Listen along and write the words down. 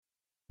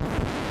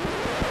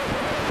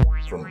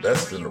From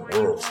Best in the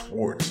World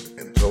Sports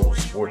and Total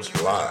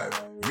Sports Live,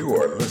 you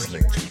are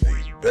listening to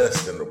the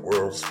Best in the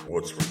World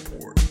Sports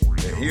Report.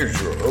 And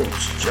here's your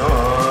host,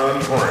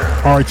 John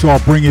Brown. All right, y'all,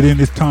 bring it in.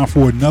 It's time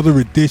for another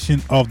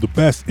edition of the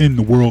Best in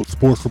the World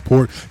Sports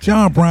Report.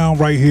 John Brown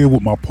right here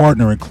with my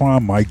partner in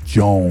crime, Mike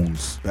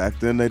Jones. Back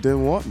then, they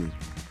didn't want me.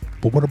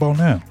 But what about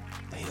now?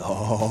 They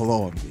all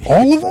on me.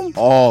 All of them?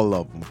 All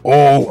of them.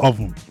 All of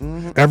them.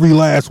 Mm-hmm. Every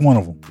last one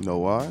of them. You know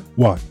why?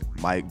 Why?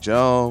 Mike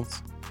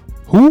Jones.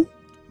 Who?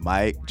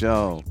 Mike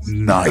Jones.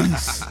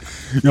 Nice.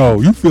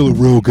 Yo, you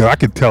feeling real good. I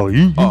can tell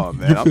you.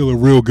 You're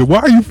feeling real good. Why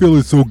are you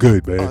feeling so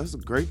good, man? Oh, it's a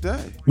great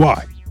day.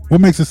 Why?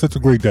 What makes it such a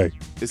great day?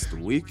 It's the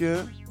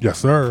weekend. Yes,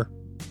 sir.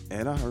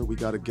 And I heard we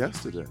got a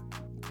guest today.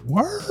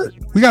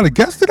 Word? We got a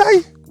guest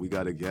today? We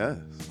got a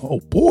guest. Oh,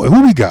 boy.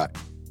 Who we got?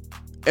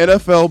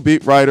 NFL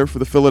beat writer for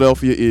the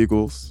Philadelphia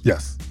Eagles.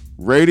 Yes.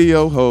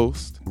 Radio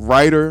host,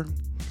 writer,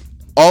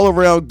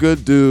 all-around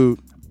good dude.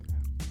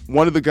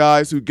 One of the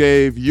guys who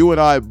gave you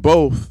and I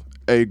both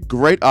a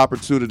great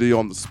opportunity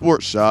on the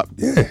Sports Shop.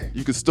 Yeah.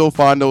 You can still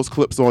find those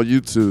clips on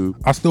YouTube.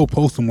 I still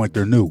post them like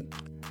they're new.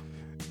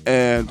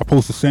 And I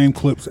post the same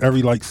clips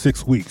every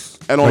 6 weeks.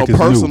 And on a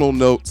personal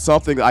note,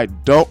 something I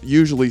don't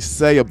usually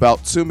say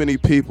about too many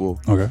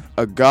people. Okay.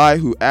 A guy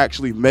who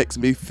actually makes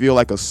me feel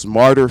like a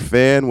smarter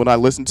fan when I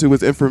listen to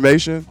his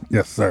information.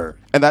 Yes, sir.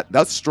 And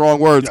that's strong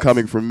words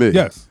coming from me.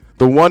 Yes.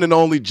 The one and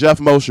only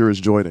Geoff Mosher is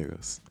joining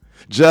us.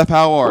 Geoff,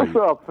 how are you?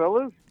 What's up,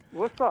 fellas?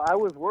 What's up? I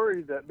was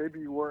worried that maybe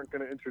you weren't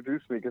going to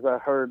introduce me because I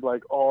heard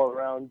all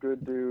around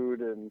good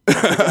dude and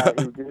guy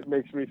who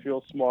makes me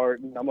feel smart,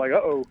 and I'm like,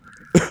 uh-oh,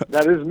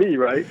 that is me,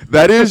 right?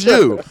 That is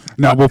you.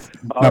 Now,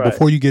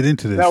 before you get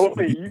into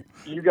this,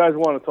 you guys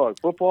want to talk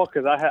football?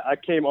 Because I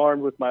came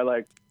armed with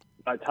my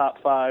my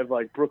top 5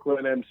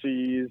 Brooklyn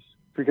MCs.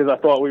 Because I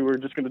thought we were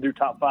just going to do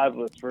top 5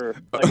 lists for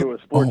it was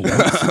sports.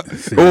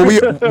 Well,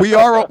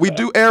 we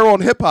do air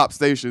on hip hop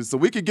stations, so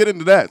we could get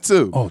into that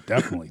too. Oh,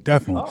 definitely.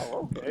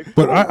 Oh, okay.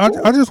 But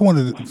I just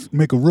wanted to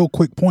make a real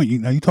quick point.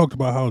 You talked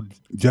about how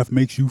Geoff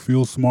makes you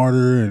feel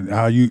smarter and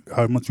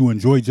how much you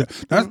enjoy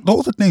Geoff.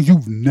 Those are things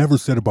you've never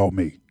said about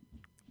me.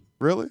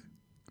 Really?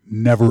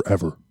 Never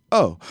ever.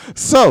 Oh,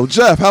 so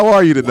Geoff, how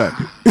are you today?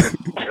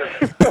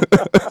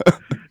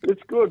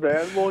 It's good,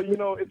 man. Well,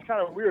 it's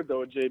kind of weird,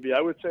 though, JB.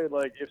 I would say,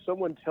 if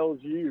someone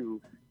tells you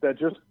that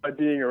just by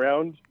being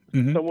around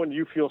someone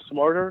you feel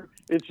smarter,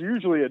 it's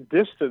usually a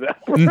diss to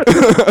that person.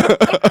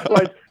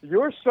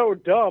 You're so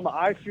dumb,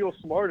 I feel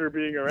smarter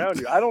being around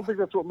you. I don't think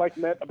that's what Mike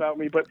meant about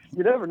me, but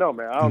you never know,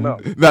 man. I don't know.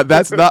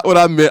 That's not what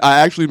I meant. I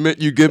actually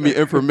meant you give me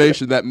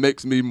information that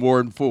makes me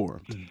more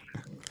informed.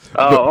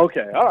 Oh,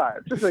 okay. All right.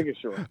 Just making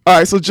sure. All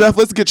right, so, Geoff,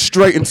 let's get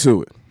straight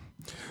into it.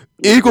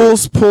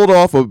 Eagles pulled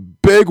off a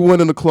big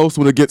win and a close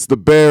one against the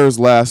Bears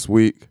last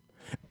week.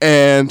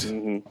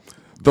 And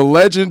the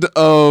legend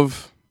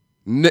of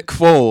Nick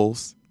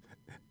Foles,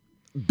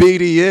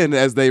 BDN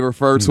as they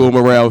refer to him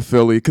around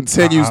Philly,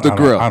 continues to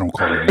grow. I don't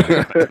call him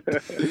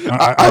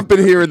that. I've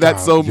been hearing that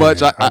so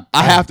much, I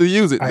have to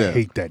use it now. I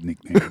hate that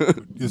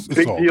nickname. It's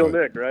Big deal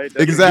good. Nick, right?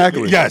 That's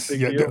exactly. Yes.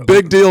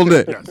 Big deal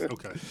Nick. Yes,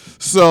 okay.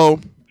 So,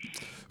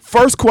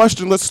 first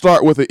question, let's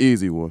start with an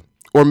easy one.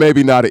 Or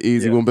maybe not an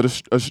easy one, but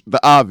the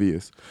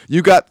obvious.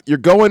 You're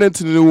going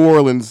into New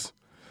Orleans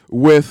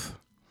with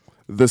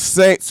the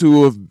Saints,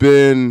 who have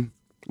been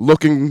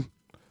looking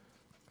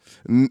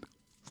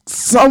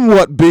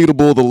somewhat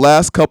beatable the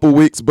last couple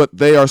weeks, but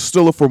they are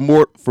still a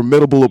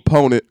formidable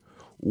opponent.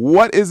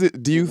 What is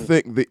it do you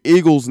think the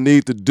Eagles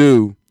need to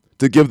do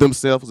to give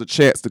themselves a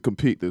chance to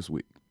compete this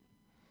week?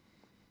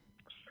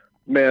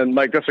 Man,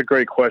 Mike, that's a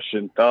great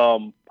question.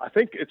 I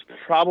think it's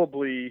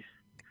probably...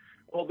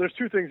 Well, there's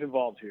 2 things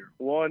involved here.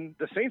 One,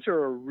 the Saints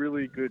are a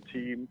really good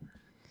team,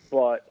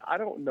 but I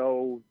don't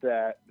know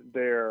that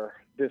they're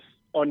this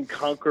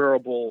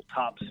unconquerable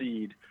top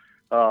seed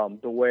the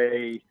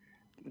way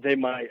they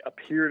might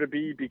appear to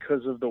be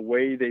because of the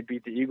way they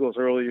beat the Eagles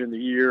earlier in the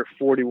year,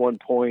 41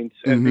 points,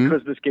 and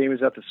because this game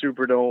is at the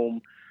Superdome.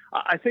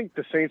 I think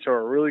the Saints are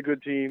a really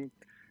good team.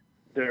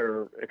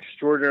 They're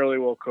extraordinarily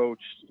well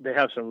coached. They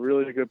have some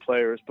really good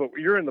players, but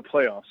you're in the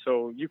playoffs,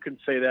 so you can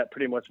say that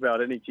pretty much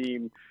about any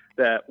team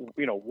that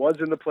was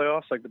in the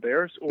playoffs like the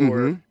Bears,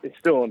 or it's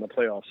still in the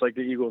playoffs like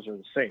the Eagles or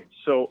the Saints.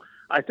 So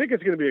I think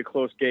it's going to be a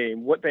close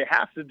game. What they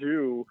have to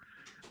do,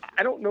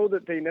 I don't know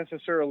that they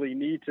necessarily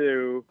need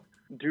to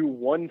do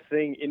one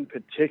thing in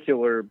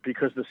particular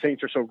because the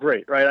Saints are so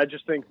great, right? I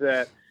just think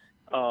that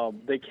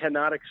they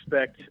cannot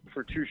expect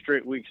for 2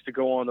 straight weeks to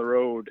go on the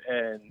road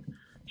and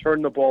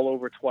turn the ball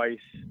over twice,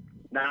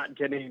 not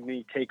getting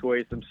any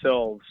takeaways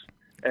themselves,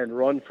 and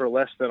run for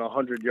less than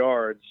 100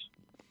 yards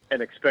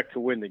and expect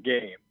to win the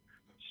game.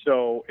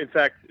 So, in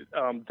fact,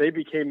 they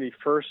became the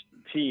first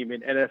team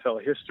in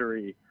NFL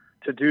history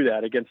to do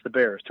that against the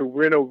Bears, to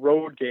win a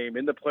road game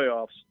in the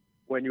playoffs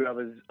when you have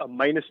a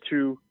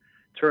 -2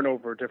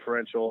 turnover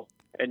differential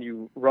and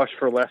you rush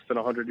for less than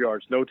 100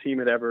 yards. No team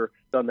had ever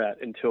done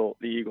that until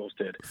the Eagles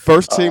did.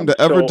 First team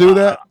to ever do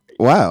that?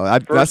 Wow,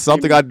 that's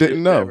something I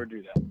didn't know. Ever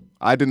do that.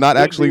 I did not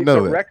actually know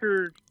the that.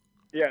 Record,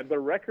 Yeah, the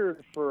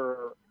record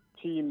for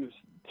teams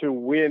to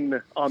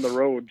win on the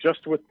road,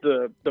 just with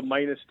the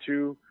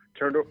 -2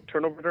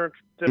 turnover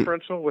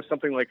differential, was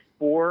something like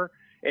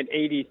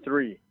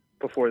 4-83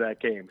 before that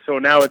game. So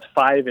now it's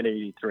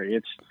 5-83.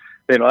 It's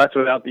that's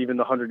without even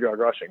the 100-yard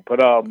rushing. But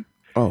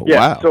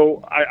wow.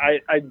 So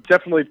I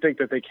definitely think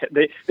that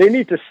they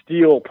need to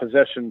steal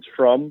possessions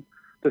from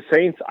the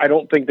Saints. I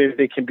don't think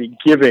they can be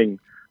giving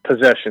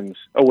possessions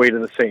away to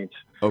the Saints.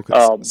 Okay,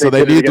 so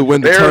they need to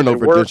win the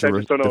turnover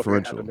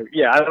differential.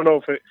 Yeah, I don't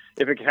know if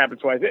it can happen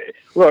twice.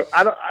 Look,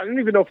 I don't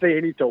even know if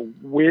they need to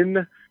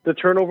win the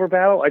turnover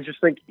battle. I just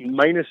think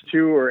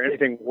 -2 or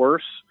anything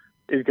worse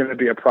is going to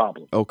be a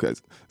problem. Okay,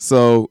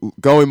 so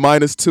going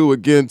 -2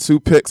 again, 2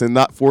 picks and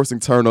not forcing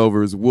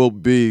turnovers will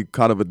be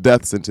kind of a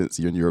death sentence,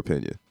 in your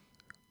opinion.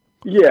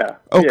 Yeah.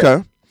 Okay.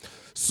 Yeah.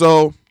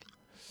 So,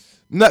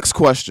 next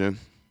question.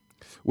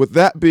 With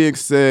that being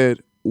said,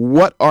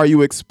 what are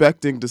you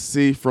expecting to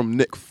see from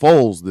Nick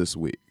Foles this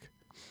week?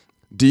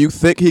 Do you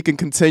think he can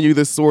continue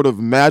this sort of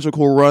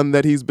magical run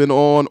that he's been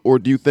on, or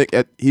do you think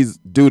he's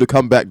due to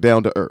come back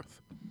down to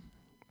earth?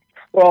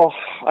 Well,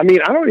 I mean,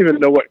 I don't even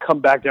know what come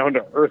back down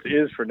to earth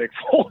is for Nick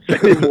Foles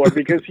anymore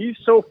because he's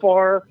so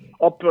far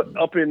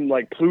up in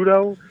like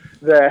Pluto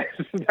that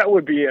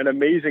would be an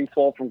amazing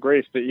fall from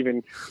grace to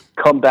even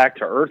come back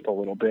to earth a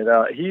little bit.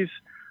 He's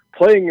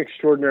playing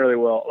extraordinarily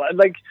well.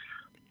 Like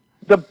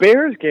the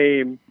Bears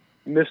game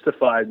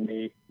mystified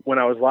me when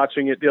I was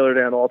watching it the other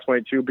day on All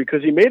 22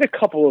 because he made a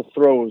couple of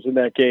throws in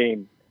that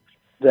game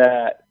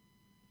that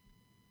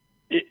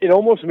it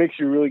almost makes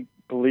you really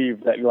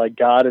believe that like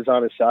God is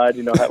on his side.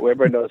 You know,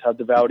 everybody knows how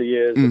devout he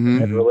is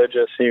and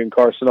religious he and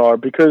Carson are.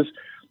 Because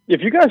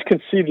if you guys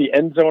can see the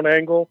end zone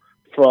angle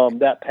from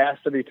that pass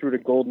that he threw to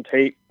Golden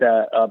Tate,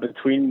 that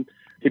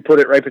he put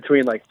it right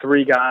between like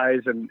 3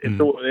 guys, and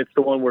it's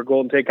the one where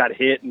Golden Tate got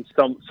hit and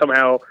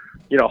somehow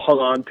hung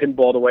on,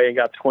 pinballed away, and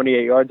got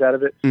 28 yards out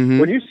of it.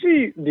 When you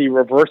see the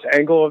reverse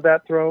angle of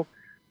that throw,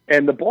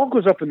 and the ball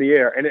goes up in the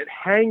air and it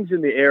hangs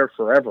in the air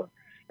forever,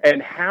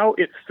 and how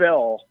it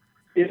fell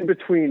in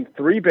between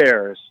 3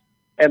 Bears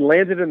and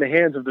landed in the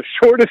hands of the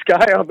shortest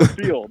guy on the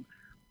field.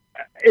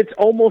 It's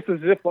almost as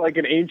if like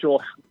an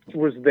angel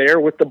was there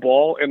with the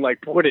ball and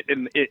like put it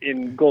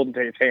in Golden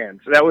Tate's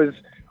hands. That was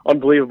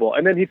unbelievable.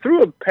 And then he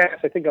threw a pass,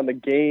 I think, on the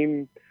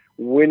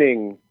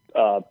game-winning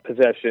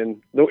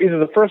possession, either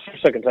the first or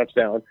second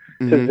touchdown,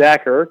 to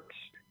Zach Ertz,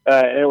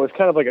 and it was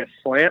kind of like a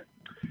slant.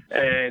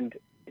 And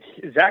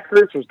Zach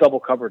Ertz was double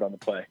covered on the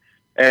play,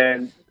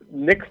 and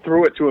Nick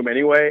threw it to him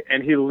anyway,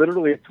 and he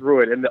literally threw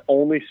it in the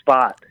only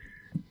spot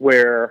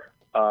where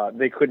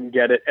they couldn't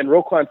get it. And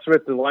Roquan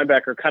Smith, the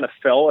linebacker, kind of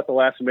fell at the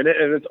last minute,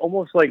 and it's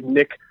almost like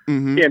Nick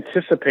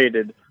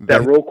anticipated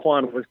that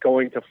Roquan was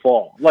going to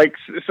fall. Like,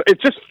 it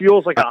just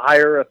feels like a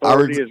higher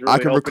authority is really I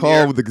can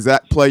recall the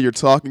exact play you're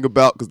talking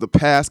about because the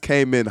pass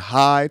came in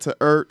high to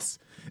Ertz,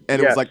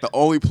 and it was like the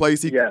only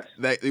place he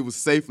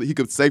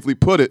could safely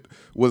put it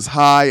was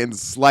high and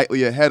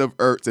slightly ahead of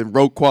Ertz, and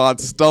Roquan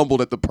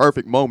stumbled at the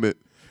perfect moment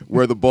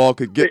where the ball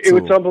could get to him.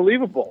 It was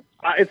unbelievable.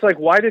 It's like,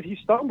 why did he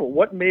stumble?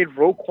 What made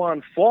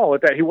Roquan fall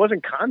at that? He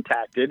wasn't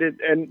contacted,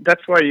 and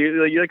that's why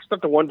you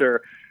start to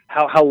wonder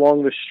how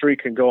long this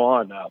streak can go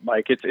on,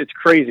 Mike. It's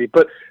crazy,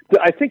 but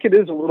I think it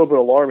is a little bit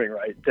alarming,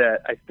 right?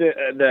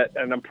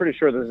 And I'm pretty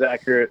sure this is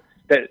accurate,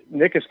 that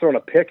Nick has thrown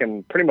a pick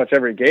in pretty much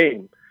every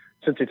game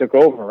since he took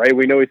over, right?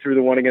 We know he threw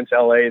the one against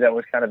LA that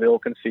was kind of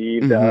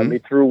ill-conceived. He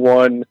threw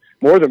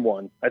more than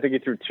one. I think he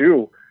threw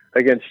 2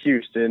 against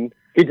Houston.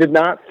 He did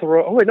not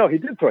throw. Oh, wait, no, he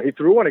did throw. He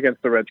threw one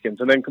against the Redskins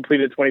and then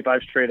completed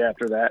 25 straight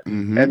after that.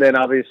 And then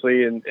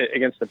obviously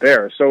against the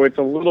Bears. So it's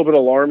a little bit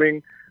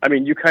alarming. I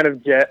mean, you kind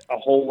of get a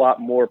whole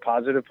lot more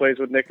positive plays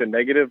with Nick than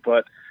negative,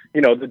 but,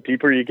 the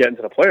deeper you get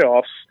into the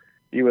playoffs,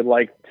 you would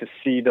like to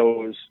see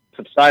those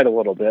subside a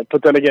little bit.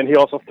 But then again, he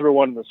also threw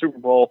one in the Super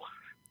Bowl,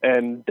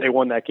 and they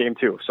won that game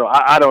too. So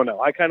I don't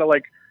know. I kind of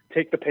like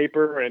take the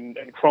paper and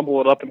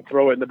crumble it up and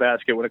throw it in the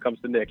basket when it comes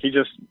to Nick.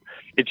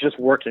 It's just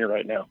working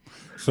right now.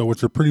 So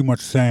what you're pretty much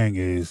saying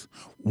is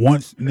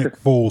once Nick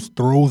Foles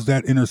throws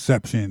that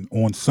interception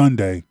on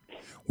Sunday,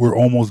 we're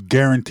almost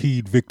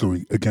guaranteed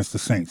victory against the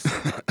Saints.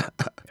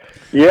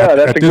 Yeah,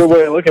 that's a good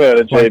way of looking at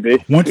it,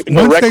 JB.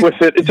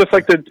 It's just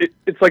like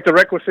the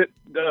requisite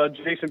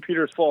Jason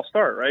Peters false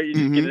start, right? You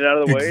just get it out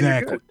of the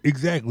way.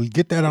 Exactly.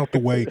 Get that out the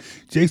way.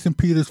 Jason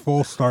Peters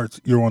false starts.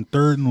 You're on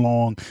 3rd and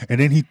long,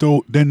 and then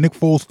Then Nick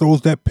Foles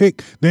throws that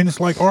pick. Then it's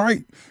like, all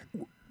right,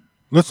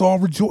 let's all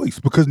rejoice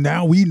because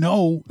now we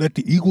know that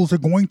the Eagles are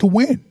going to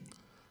win.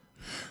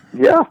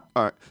 Yeah.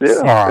 All right.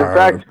 Yeah. In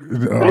fact,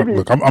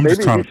 look, I'm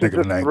just trying to think of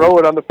an angle. Throw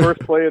it on the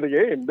first play of the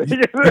game.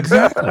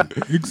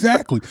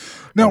 Exactly.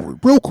 Now,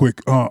 real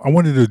quick, I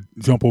wanted to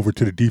jump over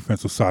to the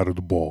defensive side of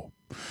the ball.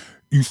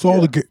 You saw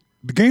the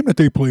game that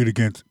they played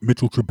against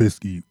Mitchell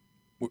Trubisky.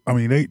 I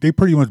mean, they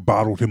pretty much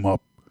bottled him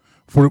up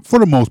for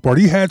the most part.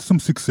 He had some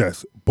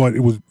success, but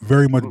it was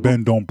very much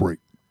bend don't break.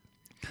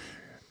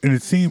 And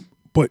it seemed,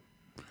 but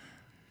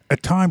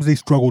at times they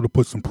struggled to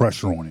put some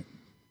pressure on him.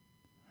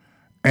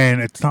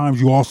 And at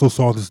times you also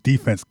saw this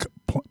defense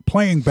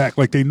playing back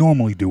like they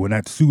normally do in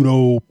that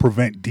pseudo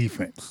prevent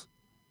defense.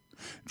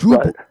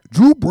 Right.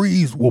 Drew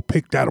Brees will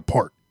pick that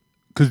apart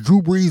because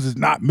Drew Brees is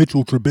not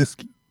Mitchell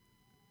Trubisky.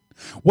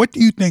 What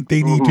do you think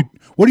they need to?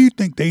 What do you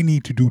think they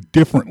need to do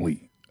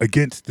differently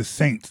against the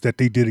Saints that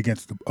they did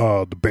against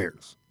the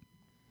Bears?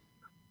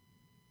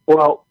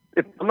 Well,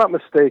 if I'm not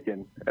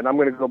mistaken, and I'm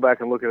going to go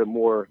back and look at it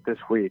more this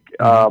week.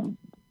 2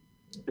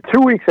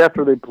 weeks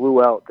after they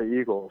blew out the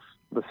Eagles,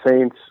 the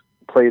Saints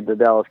played the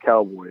Dallas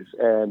Cowboys,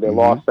 and they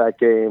lost that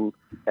game.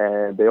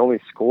 And they only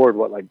scored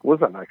was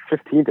that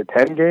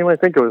 15-10 game? I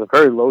think it was a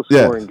very low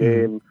scoring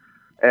game.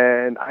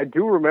 And I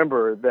do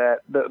remember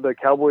that the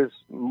Cowboys,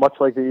 much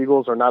like the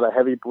Eagles, are not a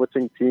heavy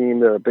blitzing team.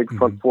 They're a big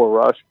front four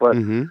rush. But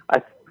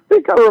I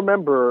think I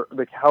remember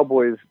the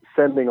Cowboys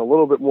sending a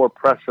little bit more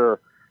pressure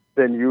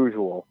than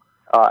usual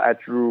at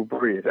Drew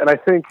Brees. And I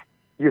think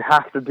you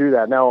have to do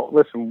that. Now,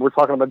 listen, we're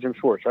talking about Jim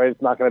Schwartz, right?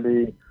 It's not going to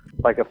be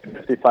like a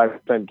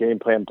 55% game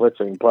plan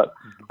blitzing. But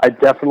I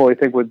definitely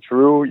think with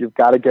Drew, you've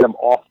got to get him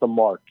off the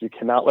mark. You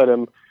cannot let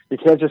him – you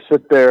can't just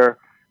sit there,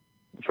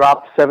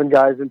 drop 7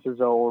 guys into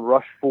zone,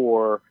 rush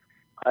 4,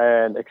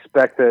 and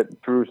expect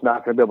that Drew's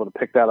not going to be able to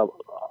pick that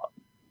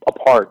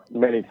apart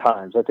many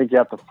times. I think you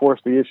have to force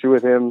the issue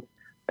with him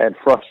and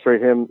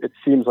frustrate him. It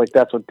seems like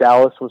that's what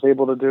Dallas was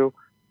able to do,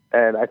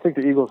 and I think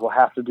the Eagles will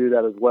have to do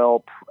that as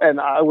well. And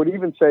I would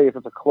even say if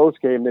it's a close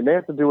game, they may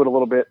have to do it a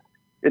little bit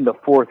in the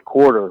fourth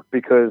quarter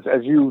because,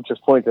 as you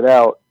just pointed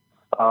out,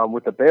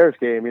 with the Bears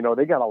game,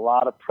 they got a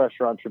lot of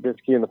pressure on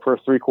Trubisky in the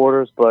first 3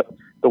 quarters, but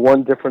the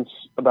one difference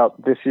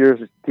about this year's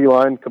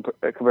D-line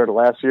compared to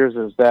last year's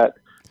is that,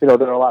 they're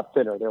a lot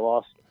thinner. They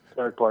lost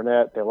Eric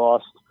Barnett. They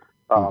lost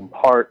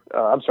Sweat,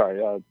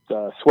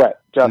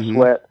 Josh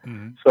Sweat.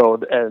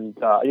 So, and,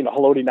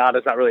 Haloti Ngata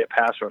is not really a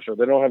pass rusher.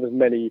 They don't have as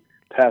many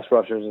pass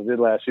rushers as they did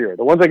last year.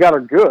 The ones they got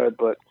are good,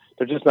 but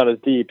they're just not as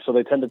deep, so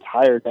they tend to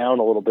tire down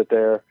a little bit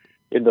there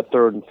in the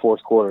third and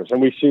fourth quarters. And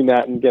we've seen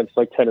that against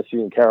Tennessee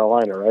and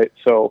Carolina, right?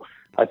 So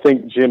I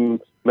think Jim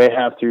may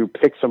have to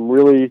pick some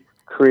really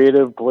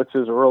creative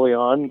blitzes early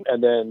on,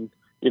 and then,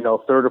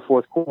 third or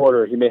fourth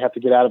quarter, he may have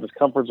to get out of his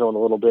comfort zone a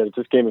little bit if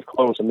this game is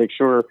close and make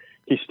sure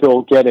he's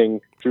still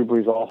getting Drew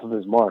Brees off of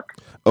his mark.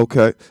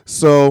 Okay.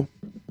 So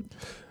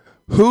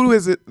who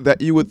is it that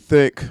you would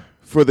think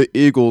for the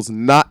Eagles,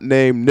 not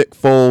named Nick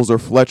Foles or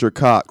Fletcher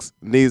Cox,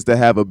 needs to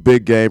have a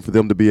big game for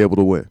them to be able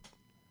to win?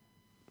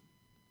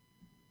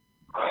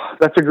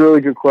 That's a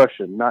really good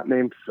question. Not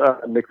named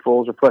Nick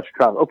Foles or Fletcher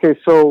Cox. Okay,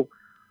 so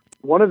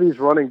one of these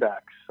running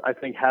backs, I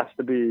think, has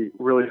to be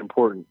really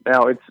important.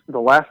 Now, it's the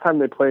last time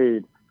they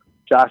played,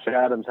 Josh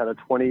Adams had a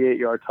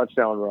 28-yard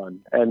touchdown run,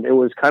 and it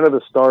was kind of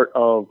the start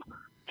of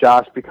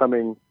Josh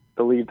becoming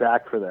the lead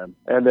back for them.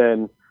 And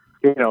then,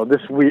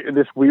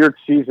 this weird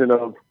season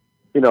of,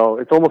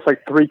 it's almost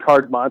like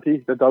 3-card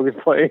Monty that Doug is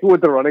playing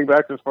with the running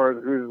backs as far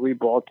as who his lead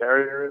ball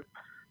carrier is.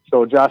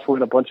 So Josh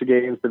won a bunch of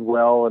games, did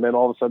well, and then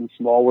all of a sudden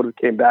Smallwood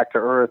came back to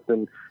earth,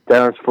 and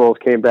Darren Sproles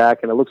came back,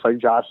 and it looks like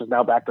Josh is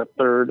now back to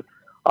third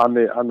on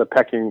the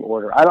pecking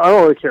order. I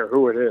don't really care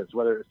who it is,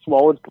 whether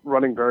Smallwood's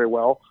running very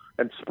well,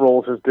 and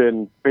Sproles has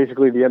been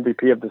basically the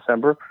MVP of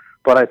December.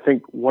 But I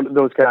think one of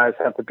those guys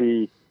have to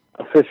be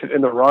efficient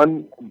in the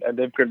run, and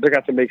they've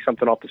got to make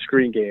something off the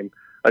screen game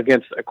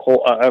against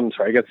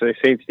against a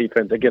Saints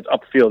defense that gets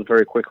upfield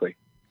very quickly.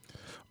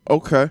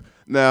 Okay,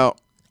 now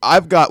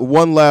I've got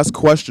one last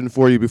question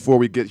for you before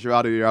we get you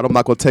out of here. I'm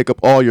not going to take up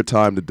all your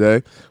time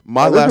today.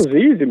 This is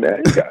easy,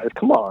 man. You guys,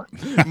 come on.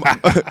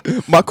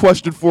 My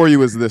question for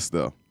you is this,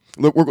 though.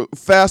 Look, we're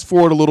fast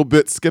forward a little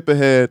bit, skip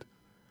ahead.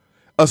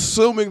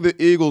 Assuming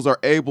the Eagles are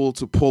able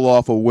to pull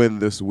off a win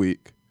this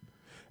week,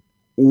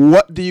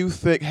 what do you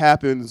think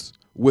happens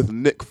with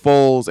Nick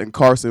Foles and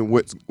Carson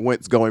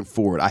Wentz going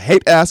forward? I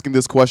hate asking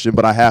this question,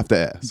 but I have to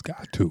ask. He's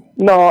got to.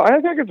 No,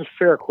 I think it's a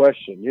fair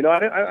question.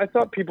 I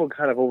thought people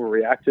kind of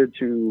overreacted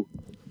to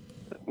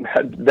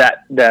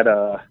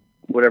that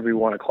whatever you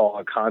want to call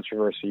a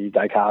controversy,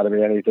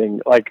 dichotomy,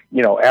 anything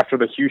after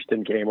the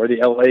Houston game or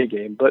the LA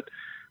game. But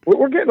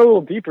we're getting a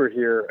little deeper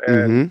here,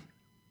 and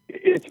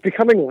it's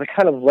becoming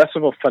kind of less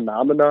of a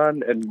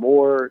phenomenon and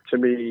more, to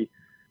me,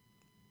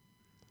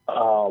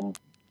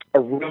 a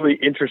really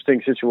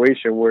interesting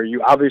situation where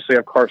you obviously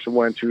have Carson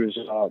Wentz, who's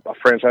a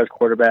franchise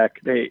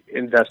quarterback. They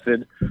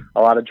invested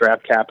a lot of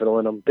draft capital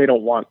in him. They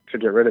don't want to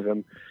get rid of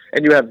him.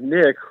 And you have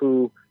Nick,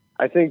 who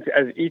I think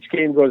as each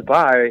game goes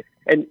by,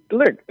 and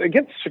look,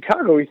 against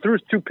Chicago, he threw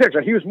 2 picks.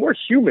 He was more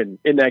human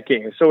in that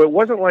game. So it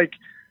wasn't like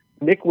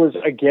Nick was,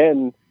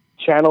 again,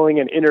 channeling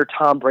an inner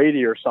Tom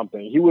Brady or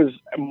something. He was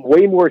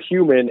way more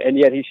human, and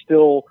yet he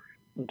still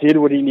did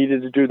what he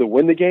needed to do to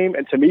win the game.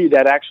 And to me,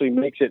 that actually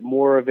makes it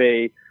more of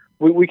a,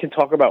 we can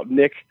talk about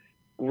Nick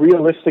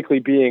realistically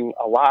being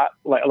a lot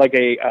like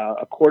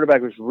a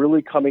quarterback who's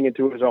really coming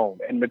into his own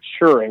and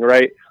maturing,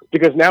 right?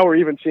 Because now we're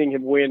even seeing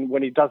him win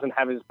when he doesn't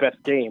have his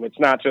best game. It's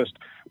not just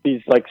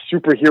these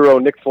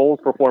superhero Nick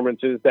Foles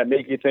performances that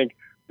make you think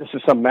this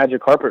is some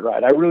magic carpet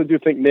ride. I really do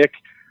think Nick,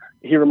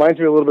 he reminds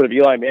me a little bit of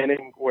Eli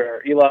Manning,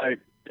 where Eli,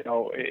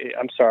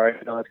 I'm sorry,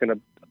 I know that's going to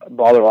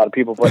bother a lot of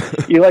people,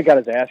 but Eli got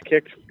his ass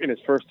kicked in his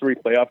first 3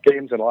 playoff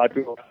games, and a lot of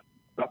people.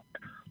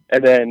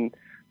 And then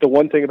the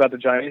one thing about the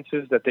Giants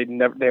is that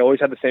they always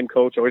had the same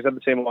coach, always had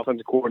the same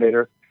offensive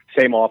coordinator,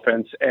 same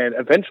offense, and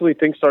eventually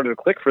things started to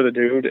click for the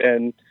dude,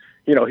 and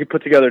he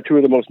put together 2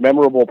 of the most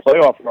memorable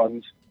playoff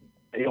runs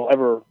you'll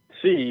ever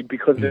see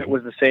because it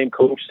was the same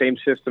coach, same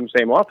system,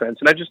 same offense.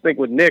 And I just think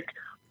with Nick,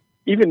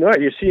 even though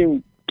you see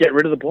him get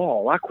rid of the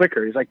ball a lot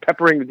quicker, he's like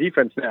peppering the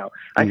defense now.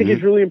 I think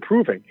he's really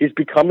improving. He's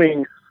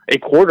becoming a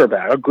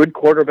quarterback, a good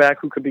quarterback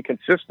who could be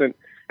consistent,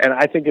 and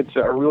I think it's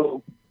a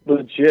real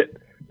legit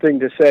thing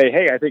to say,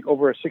 hey, I think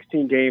over a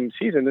 16-game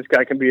season, this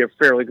guy can be a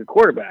fairly good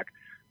quarterback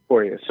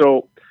for you.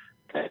 So,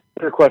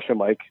 another question,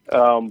 Mike.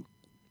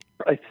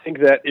 I think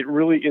that it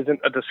really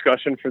isn't a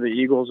discussion for the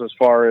Eagles as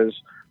far as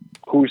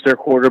who's their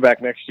quarterback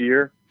next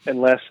year,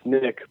 unless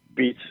Nick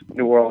beats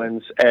New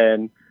Orleans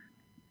and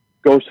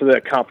goes to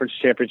the conference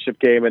championship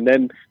game, and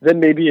then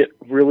maybe it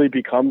really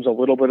becomes a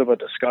little bit of a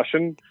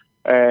discussion.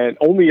 And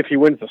only if he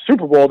wins the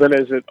Super Bowl, then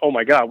is it, oh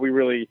my God, we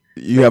really...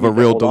 You have a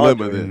real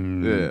dilemma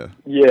then.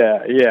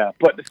 Yeah.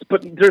 But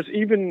there's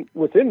even,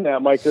 within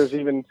that, Mike,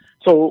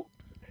 so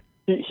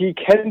he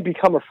can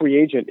become a free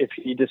agent if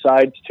he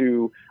decides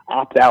to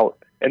opt out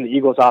and the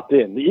Eagles opt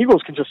in. The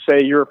Eagles can just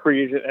say you're a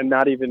free agent and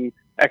not even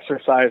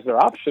exercise their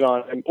option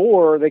on him,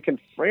 or they can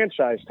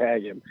franchise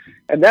tag him.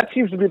 And that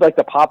seems to be like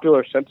the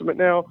popular sentiment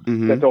now,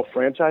 that they'll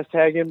franchise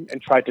tag him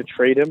and try to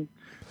trade him.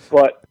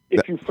 But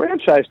if you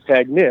franchise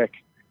tag Nick,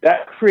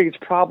 that creates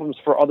problems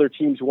for other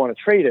teams who want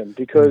to trade him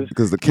because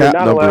the cap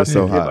number is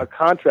so high. You're not allowed to give a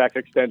contract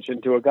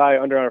extension to a guy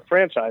under a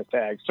franchise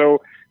tag.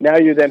 So now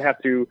you then have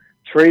to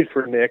trade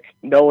for Nick,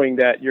 knowing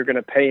that you're going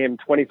to pay him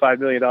 $25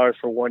 million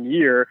for 1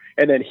 year,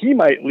 and then he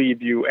might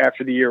leave you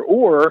after the year,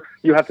 or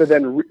you have to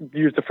then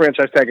use the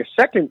franchise tag a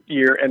second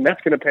year, and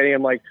that's going to pay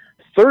him like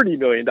 $30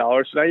 million.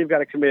 So now you've got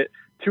to commit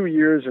 2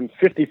 years and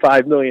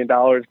 $55 million,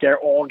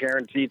 all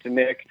guaranteed to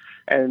Nick.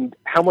 And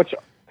how much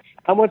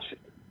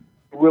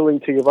willing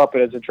to give up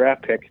it as a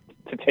draft pick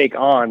to take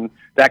on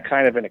that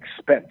kind of an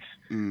expense?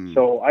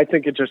 So I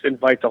think it just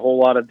invites a whole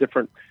lot of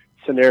different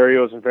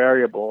scenarios and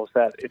variables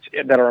that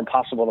are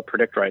impossible to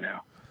predict right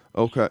now.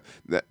 Okay.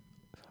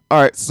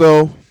 All right.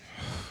 So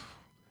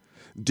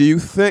do you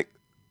think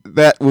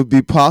that would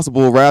be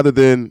possible rather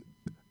than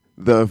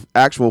the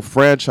actual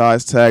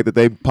franchise tag that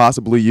they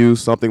possibly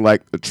use something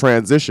like a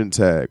transition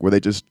tag where they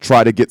just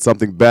try to get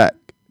something back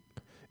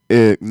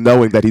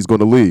knowing that he's going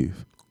to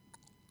leave?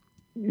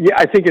 Yeah,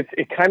 I think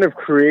it kind of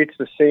creates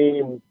the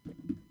same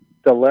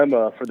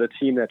dilemma for the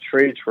team that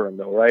trades for him,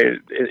 though, right?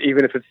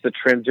 Even if it's the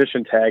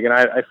transition tag, and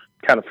I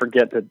kind of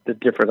forget the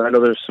difference. I know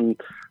there's some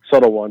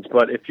subtle ones,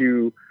 but if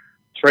you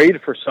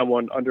trade for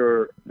someone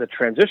under the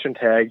transition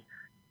tag,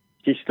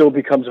 he still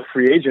becomes a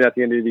free agent at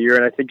the end of the year,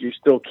 and I think you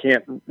still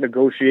can't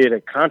negotiate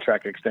a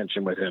contract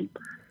extension with him,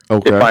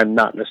 if I'm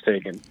not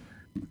mistaken.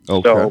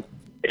 Okay. So,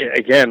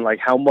 again, like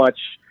how much...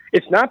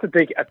 It's not that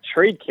a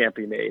trade can't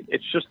be made.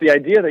 It's just the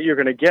idea that you're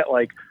going to get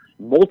like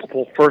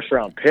multiple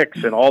first-round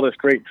picks and all this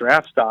great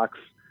draft stocks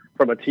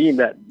from a team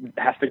that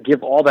has to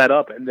give all that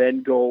up and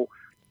then go,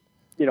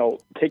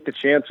 take the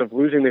chance of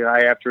losing the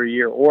guy after a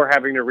year or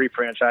having to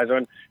refranchise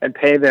him and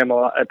pay him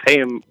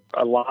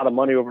a lot of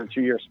money over a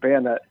 2-year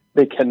span that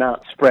they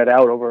cannot spread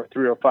out over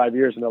 3 or 5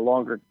 years in a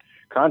longer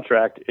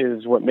contract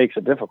is what makes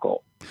it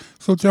difficult.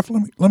 So, Geoff,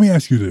 let me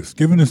ask you this: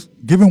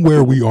 given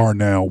where we are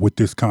now with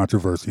this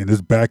controversy and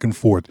this back and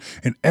forth,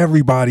 and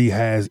everybody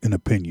has an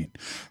opinion,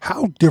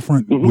 how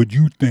different would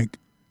you think?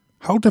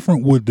 How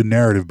different would the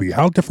narrative be?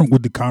 How different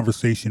would the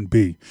conversation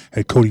be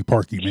had Cody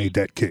Parkey made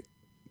that kick?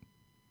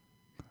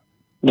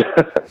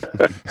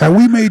 Had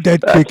we made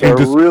that kick,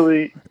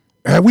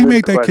 had we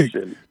made that kick,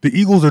 the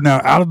Eagles are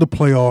now out of the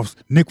playoffs.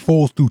 Nick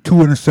Foles threw 2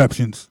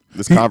 interceptions.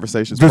 This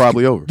conversation's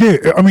probably over.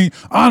 Yeah, I mean,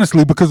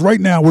 honestly, because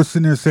right now we're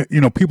sitting there saying,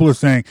 people are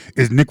saying,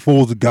 is Nick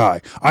Foles a guy?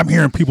 I'm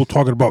hearing people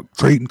talking about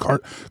trading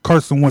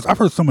Carson Wentz. I've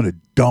heard some of the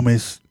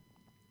dumbest,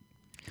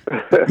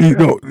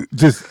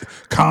 just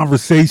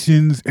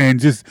conversations and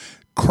just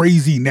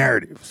crazy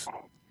narratives.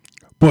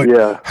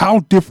 But how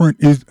different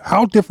is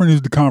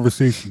the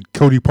conversation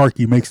Cody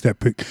Parkey makes that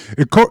pick?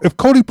 If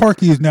Cody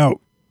Parkey is now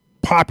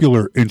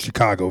popular in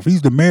Chicago, if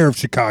he's the mayor of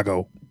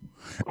Chicago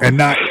and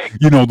not,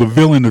 the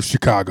villain of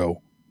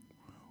Chicago,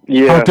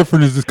 how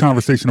different is this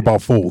conversation about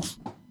Foles?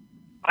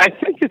 I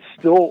think it's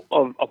still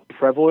a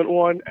prevalent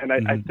one, and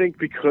I think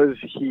because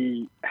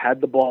he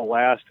had the ball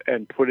last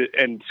and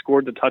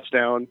scored the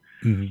touchdown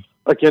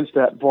against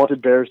that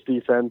vaunted Bears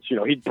defense,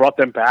 he brought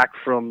them back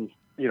from,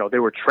 they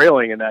were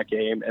trailing in that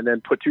game and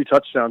then put 2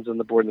 touchdowns on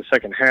the board in the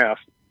second half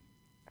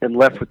and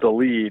left with the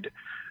lead.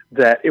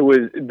 That it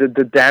was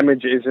the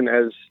damage isn't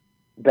as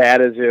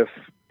bad as if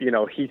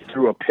he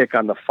threw a pick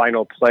on the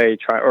final play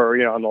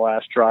on the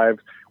last drive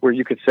where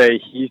you could say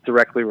he's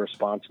directly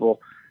responsible.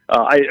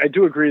 I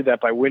do agree that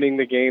by winning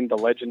the game, the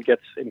legend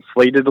gets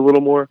inflated a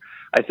little more.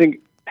 I think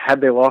had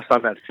they lost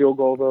on that field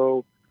goal,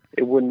 though,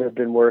 it wouldn't have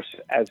been worse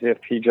as if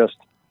he just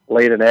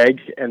laid an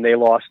egg and they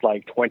lost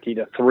like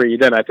 20-3,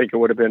 then I think it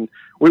would have been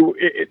we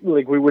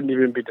wouldn't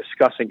even be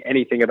discussing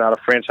anything about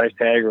a franchise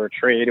tag or a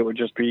trade. It would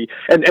just be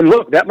and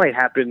look, that might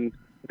happen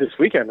this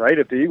weekend, right?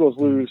 If the Eagles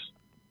lose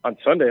on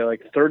Sunday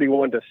like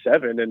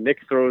 31-7 and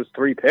Nick throws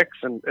 3 picks,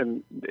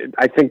 and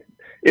I think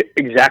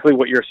exactly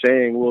what you're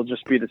saying will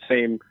just be the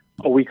same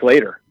a week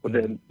later.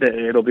 Then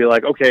it'll be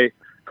like, okay,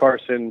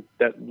 Carson,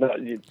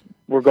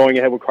 we're going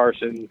ahead with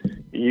Carson.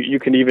 You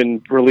can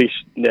even release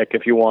Nick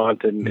if you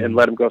want and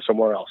let him go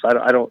somewhere else.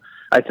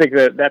 I think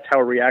that's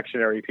how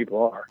reactionary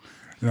people are.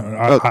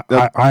 No,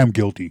 I am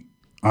guilty.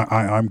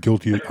 I'm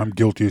guilty. I'm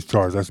guilty as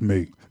charged. That's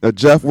me. Now,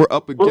 Geoff, we're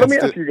up against Well, let me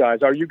ask you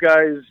guys: Are you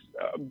guys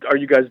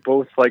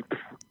both like?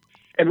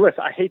 And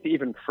listen, I hate to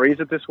even phrase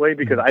it this way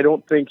because I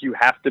don't think you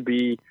have to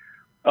be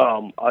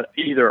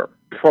either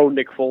pro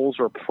Nick Foles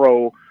or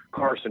pro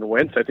Carson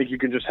Wentz. I think you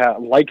can just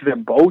like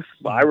them both.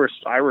 I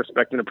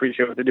respect and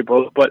appreciate what they do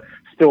both, but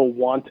still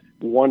want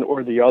one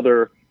or the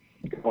other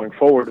going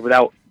forward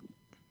without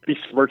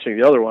besmirching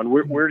the other one.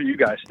 Where do you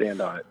guys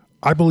stand on it?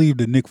 I believe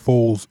that Nick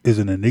Foles is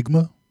an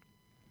enigma.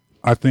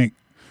 I think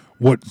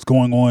what's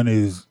going on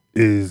is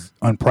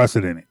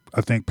unprecedented. I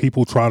think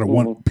people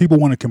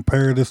want to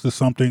compare this to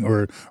something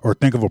or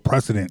think of a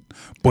precedent,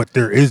 but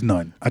there is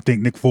none. I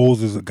think Nick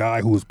Foles is a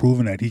guy who has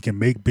proven that he can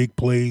make big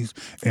plays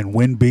and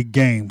win big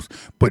games,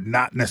 but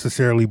not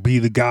necessarily be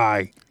the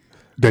guy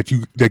that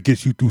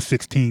gets you through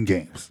 16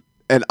 games.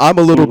 And I'm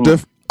a little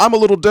I'm a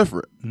little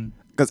different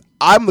because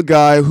I'm the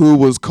guy who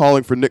was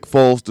calling for Nick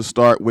Foles to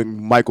start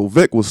when Michael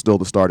Vick was still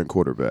the starting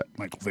quarterback.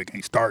 Michael Vick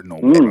ain't starting no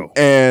more.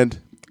 And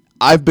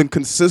I've been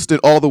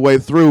consistent all the way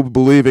through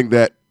believing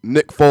that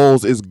Nick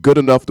Foles is good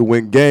enough to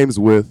win games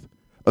with,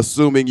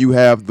 assuming you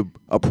have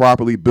a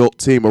properly built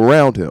team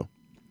around him.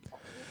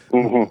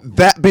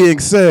 That being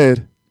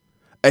said,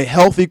 a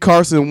healthy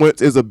Carson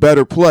Wentz is a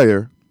better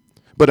player,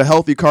 but a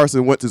healthy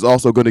Carson Wentz is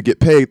also going to get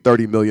paid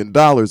 $30 million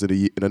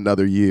in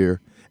another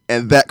year,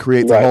 and that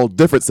creates a whole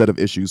different set of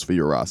issues for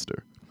your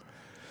roster.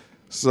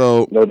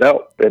 So, no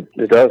doubt,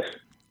 it does.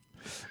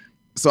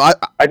 So I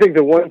think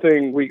the one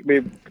thing we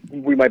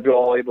might be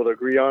all able to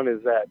agree on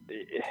is that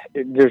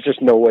there's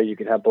just no way you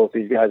can have both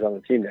these guys on the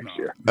team next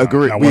year.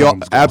 Agree. We all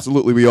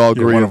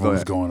agree. One of them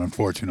is going,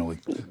 unfortunately.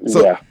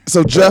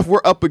 So Geoff,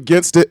 we're up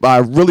against it, but I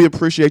really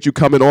appreciate you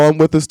coming on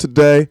with us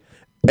today.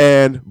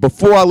 And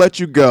before I let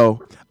you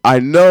go, I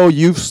know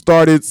you've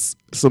started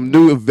some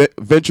new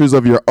ventures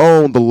of your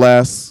own the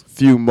last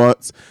few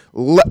months.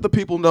 Let the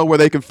people know where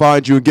they can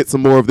find you and get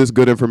some more of this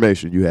good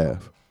information you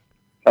have.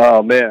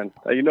 Oh, man.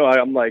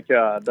 I'm like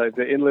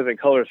the In Living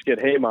Color skit,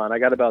 hey, man, I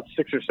got about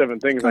 6 or 7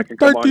 things I can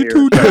come on here.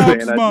 32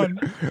 jobs, man.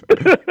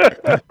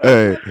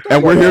 Hey,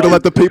 and we're here to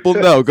let the people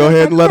know. Go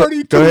ahead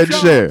and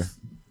share.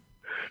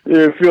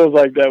 Yeah, it feels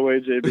like that way,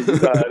 JB. You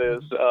know how it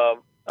is.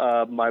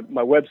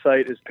 My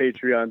website is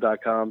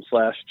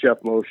patreon.com/Geoff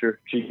Mosher,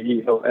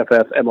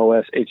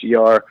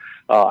 GEOFFMOSHER.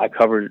 I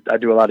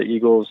do a lot of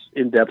Eagles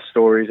in-depth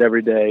stories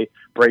every day,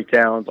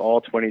 breakdowns,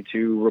 all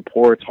 22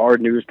 reports,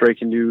 hard news,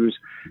 breaking news,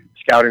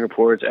 scouting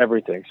reports,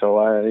 everything. So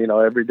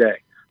every day.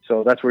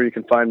 So that's where you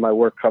can find my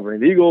work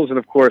covering the Eagles. And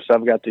of course,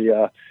 I've got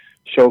the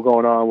show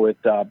going on with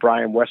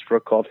Brian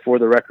Westbrook called For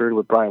the Record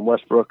with Brian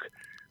Westbrook.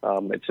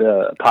 It's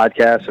a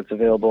podcast that's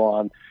available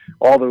on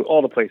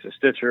all the places,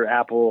 Stitcher,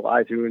 Apple,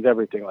 iTunes,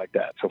 everything like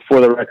that. So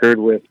For the Record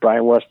with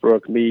Brian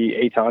Westbrook, me,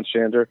 Eitan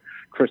Shander,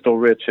 Crystal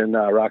Rich, and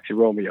Roxy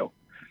Romeo.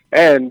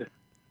 And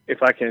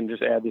if I can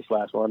just add this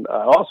last one,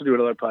 I also do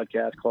another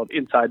podcast called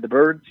Inside the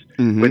Birds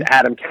with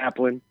Adam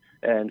Kaplan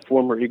and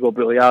former Eagle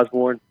Billy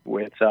Osborne,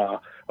 with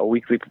a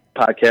weekly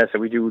podcast that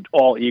we do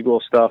all Eagle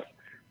stuff.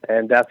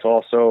 And that's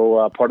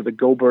also part of the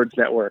Go Birds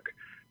Network.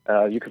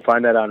 You can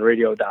find that on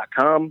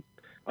radio.com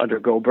under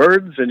Go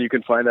Birds, and you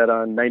can find that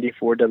on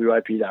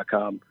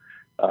 94WIP.com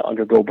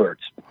under Go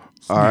Birds.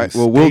 All right.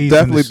 Well, we'll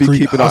definitely be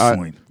keeping an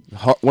eye.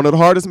 One of the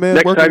hardest men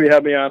Next working. time you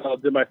have me on, I'll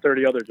do my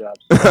 30 other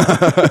jobs.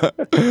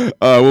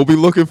 We'll be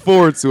looking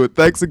forward to it.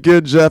 Thanks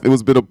again, Geoff.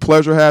 It's been a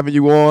pleasure having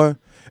you on,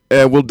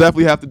 and we'll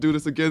definitely have to do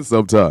this again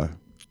sometime.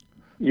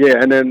 Yeah,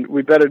 and then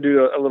we better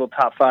do a little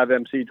top 5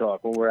 MC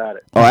talk when we're at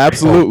it. Oh,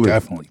 absolutely. Oh,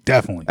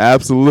 definitely.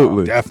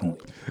 Absolutely. Oh,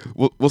 definitely.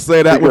 We'll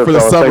say that one for the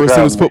summer as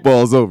soon as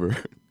football is over.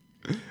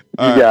 You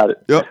got it.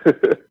 Yep.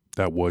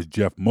 That was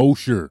Geoff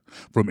Mosher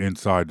from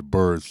Inside the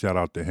Birds. Shout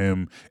out to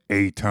him,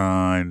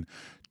 Eitan,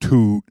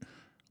 Toot,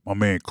 my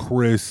man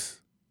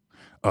Chris,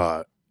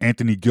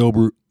 Anthony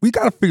Gilbert. We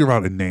got to figure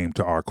out a name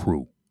to our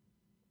crew.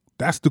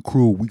 That's the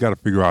crew. We got to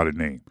figure out a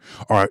name.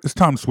 All right, it's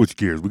time to switch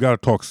gears. We got to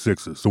talk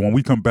Sixers. So when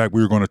we come back,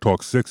 we're going to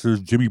talk Sixers,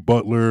 Jimmy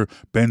Butler,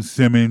 Ben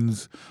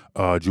Simmons,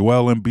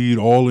 Joel Embiid,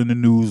 all in the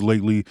news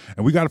lately.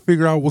 And we got to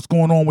figure out what's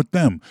going on with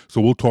them. So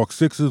we'll talk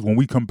Sixers when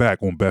we come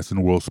back on Best in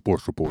the World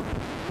Sports Report.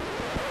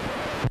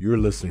 You're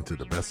listening to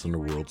the Best in the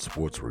World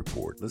Sports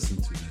Report.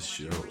 Listen to this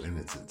show in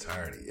its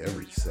entirety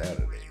every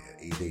Saturday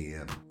at 8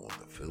 a.m. on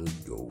the Philly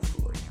Go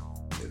Flow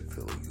at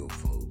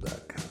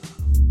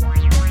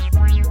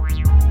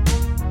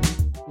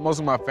phillygoflow.com. Most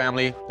of my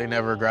family, they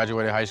never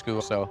graduated high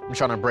school, so I'm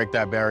trying to break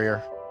that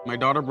barrier. My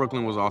daughter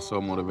Brooklyn was also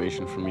a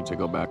motivation for me to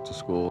go back to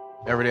school.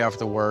 Every day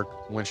after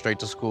work, went straight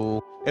to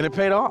school, and it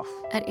paid off.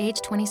 At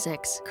age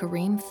 26,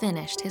 Kareem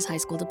finished his high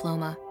school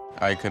diploma.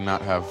 I could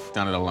not have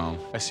done it alone.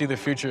 I see the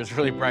future is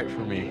really bright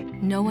for me.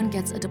 No one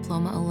gets a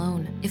diploma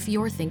alone. If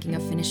you're thinking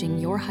of finishing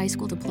your high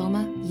school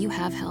diploma, you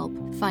have help.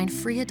 Find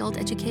free adult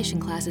education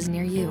classes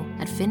near you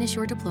at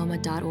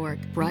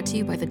finishyourdiploma.org. Brought to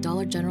you by the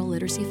Dollar General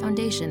Literacy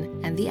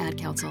Foundation and the Ad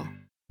Council.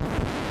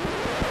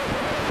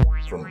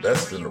 From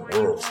Best in the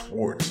World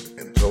Sports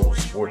and Total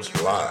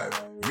Sports Live,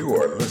 you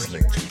are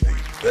listening to the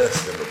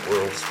Best in the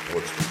World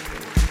Sports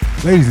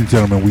Report. Ladies and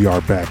gentlemen, we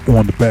are back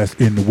on the Best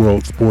in the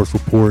World Sports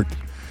Report.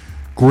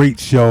 Great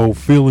show,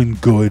 feeling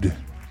good.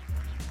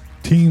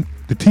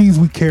 The teams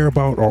we care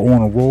about are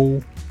on a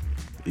roll.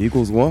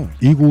 Eagles won.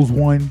 Eagles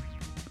won.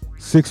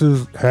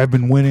 Sixers have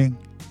been winning.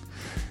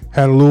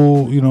 Had a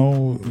little,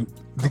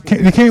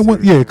 they can't win.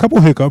 Yeah, a couple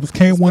hiccups.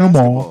 Can't win them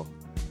all.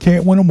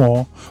 Can't win them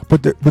all.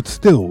 But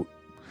still,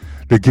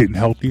 they're getting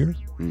healthier.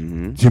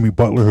 Mm-hmm. Jimmy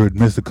Butler, who had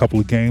missed a couple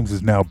of games,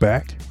 is now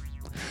back.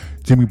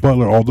 Jimmy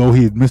Butler, although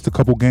he had missed a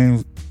couple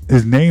games,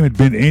 his name had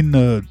been in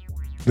the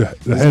His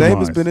headlines. name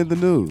has been in the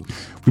news.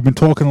 We've been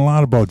talking a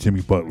lot about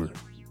Jimmy Butler.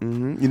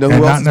 Mm-hmm. You know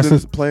who else has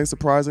been playing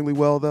surprisingly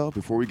well, though?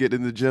 Before we get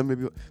into the gym,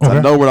 maybe I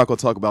know we're not going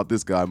to talk about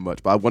this guy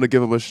much, but I want to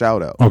give him a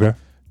shout out. Okay,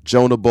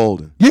 Jonah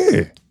Bolden.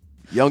 Yeah,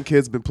 young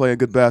kid's been playing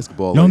good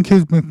basketball. Young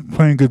kid's been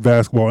playing good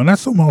basketball, and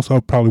that's something else I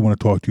probably want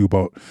to talk to you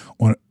about.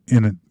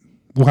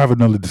 We'll have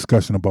another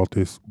discussion about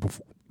this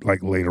before,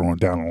 like later on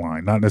down the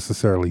line, not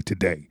necessarily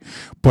today,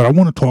 but I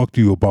want to talk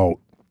to you about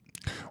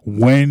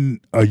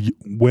when a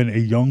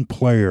young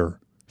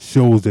player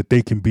shows that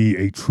they can be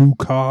a true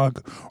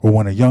cog, or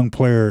when a young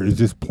player is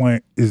just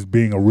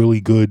being a really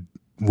good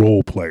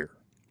role player.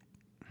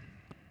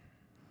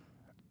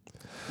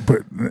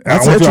 But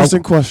that's an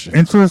interesting question.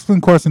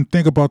 Interesting question.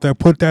 Think about that.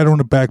 Put that on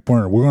the back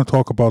burner. We're going to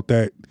talk about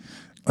that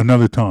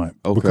another time.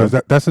 Okay. Because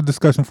that's a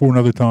discussion for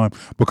another time.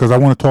 Because I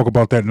want to talk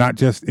about that not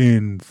just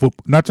in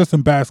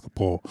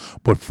basketball,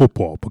 but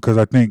football. Because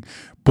I think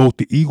both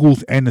the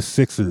Eagles and the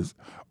Sixers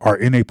are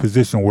in a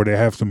position where they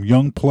have some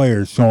young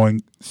players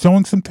showing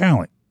some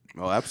talent.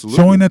 Oh,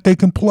 absolutely. Showing that they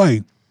can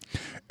play,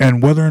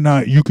 and whether or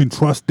not you can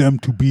trust them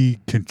to be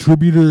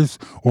contributors,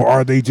 or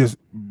are they just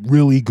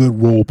really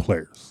good role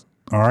players.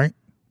 All right.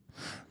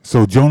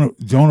 So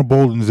Jonah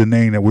Bolden is a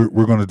name that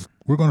we're gonna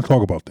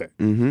talk about that.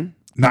 Mm-hmm.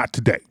 Not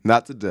today.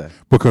 Not today.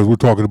 Because we're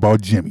talking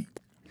about Jimmy.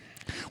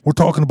 We're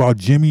talking about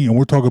Jimmy, and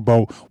we're talking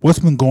about what's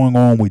been going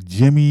on with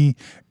Jimmy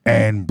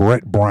and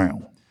Brett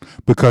Brown.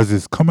 Because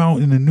it's come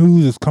out in the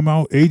news. It's come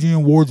out.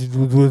 Adrian Ward.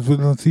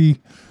 Let's see.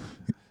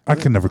 I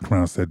can never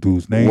pronounce that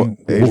dude's name.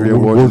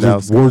 Adrian Ward. I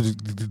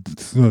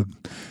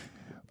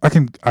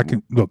can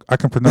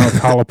pronounce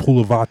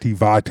Halapulavati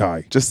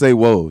Vaitai. Just say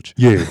Woj.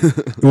 Yeah.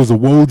 It was a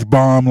Woj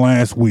bomb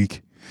last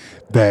week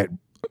that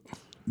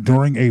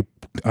during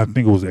I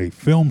think it was a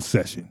film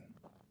session,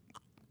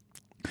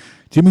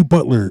 Jimmy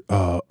Butler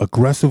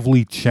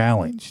aggressively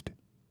challenged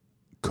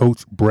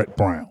Coach Brett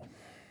Brown.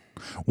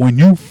 When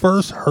you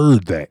first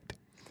heard that,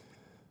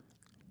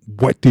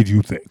 what did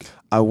you think?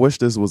 I wish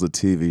this was a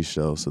TV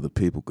show so the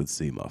people could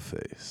see my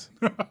face.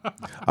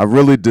 I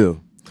really do.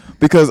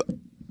 Because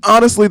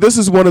honestly, this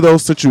is one of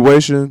those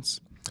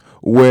situations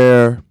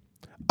where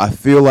I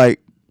feel like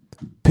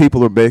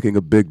people are making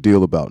a big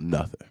deal about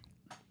nothing.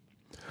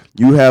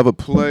 You have a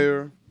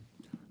player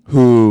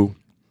who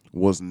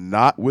was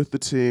not with the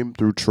team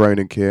through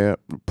training camp,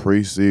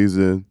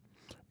 preseason,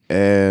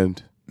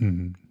 and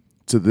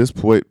to this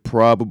point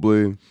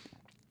probably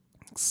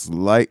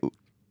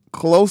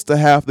close to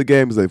half the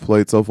games they've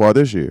played so far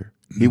this year.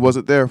 He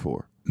wasn't there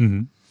for.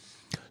 Mm-hmm.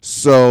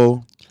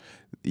 So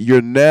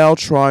you're now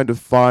trying to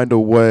find a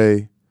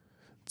way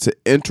to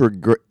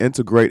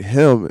integrate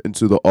him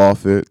into the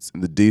offense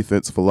and the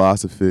defense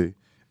philosophy,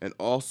 and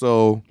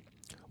also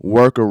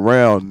work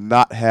around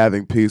not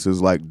having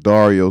pieces like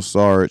Dario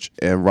Saric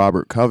and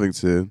Robert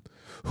Covington,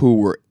 who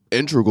were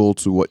integral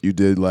to what you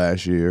did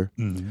last year,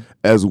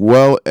 as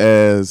well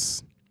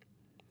as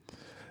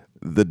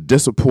the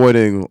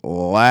disappointing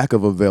lack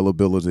of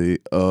availability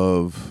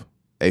of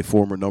a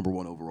former number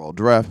 1 overall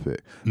draft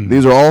pick.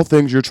 These are all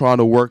things you're trying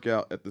to work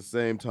out at the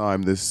same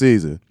time this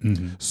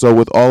season. So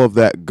with all of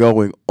that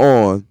going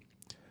on,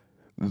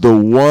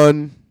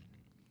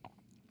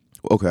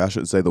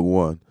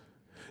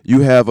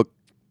 you have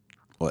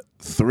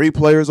 3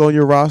 players on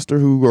your roster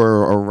who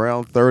are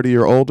around 30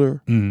 or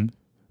older.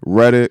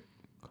 Reddick,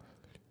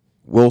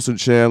 Wilson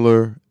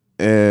Chandler,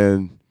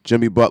 and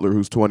Jimmy Butler,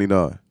 who's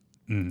 29.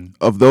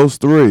 Of those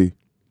 3,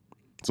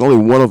 it's only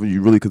one of them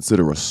you really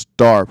consider a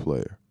star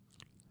player.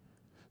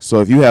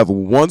 So if you have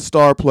one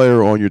star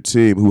player on your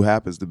team who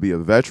happens to be a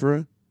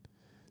veteran,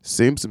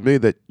 seems to me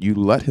that you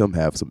let him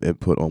have some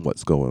input on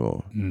what's going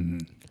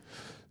on.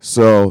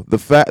 So the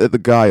fact that the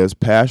guy is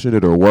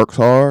passionate or works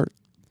hard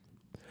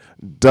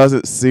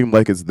doesn't seem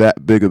like it's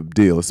that big of a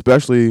deal,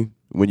 especially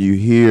when you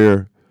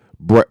hear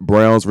Brett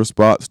Brown's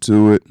response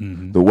to it,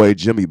 the way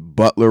Jimmy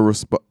Butler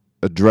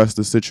addressed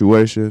the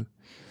situation.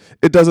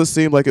 It doesn't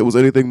seem like it was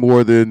anything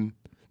more than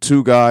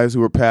two guys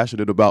who are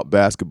passionate about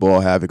basketball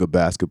having a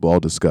basketball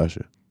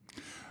discussion.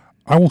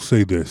 I will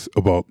say this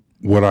about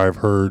what I've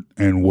heard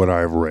and what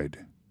I've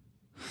read.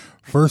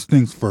 First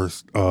things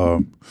first,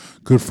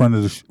 good friend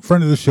of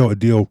the show,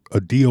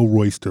 Adil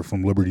Royster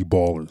from Liberty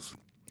Ballers.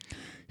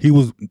 He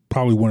was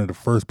probably one of the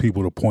first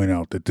people to point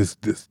out that this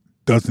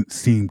doesn't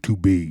seem to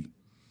be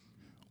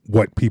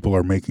what people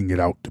are making it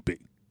out to be.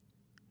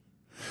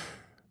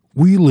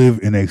 We live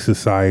in a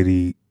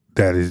society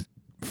that is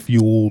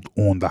fueled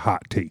on the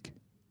hot take.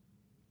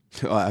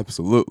 Oh,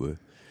 absolutely.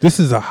 This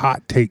is a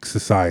hot take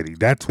society.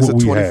 That's what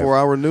we have. It's a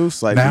 24-hour news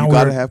cycle. Now You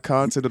got to have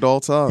content at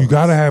all times. You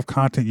got to have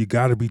content. You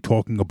got to be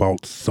talking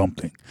about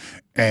something.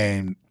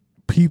 And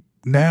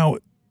now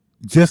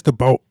just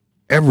about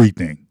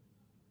everything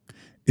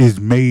is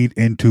made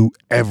into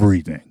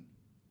everything.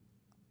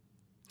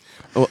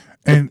 Well,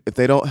 and if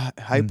they don't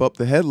hype up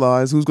the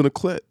headlines, who's going to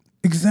click?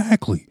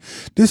 Exactly.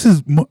 This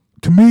is,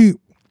 to me,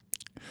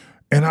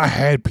 and I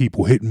had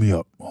people hitting me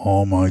up.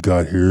 Oh my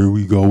God, here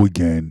we go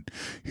again.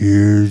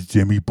 Here's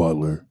Jimmy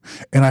Butler.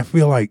 And I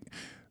feel like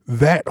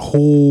that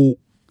whole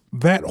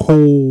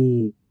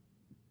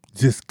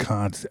just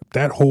concept,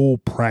 that whole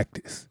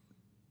practice,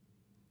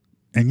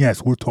 and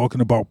yes, we're talking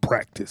about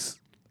practice,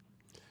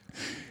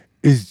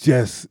 is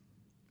just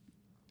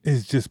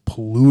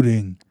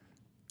polluting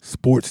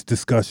sports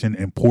discussion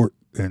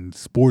and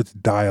sports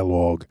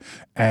dialogue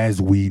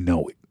as we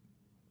know it,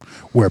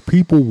 where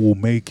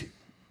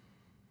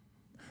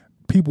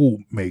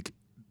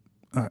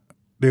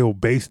they'll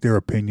base their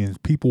opinions.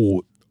 People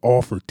will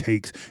offer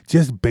takes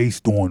just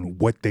based on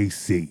what they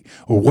see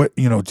or what,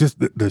 just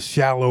the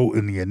shallow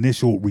and the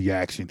initial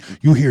reaction.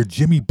 You hear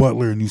Jimmy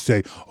Butler and you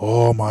say,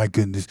 oh my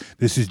goodness,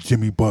 this is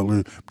Jimmy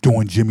Butler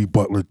doing Jimmy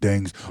Butler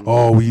things.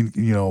 Oh,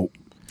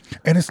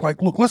 and it's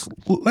like, look, let's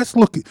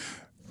look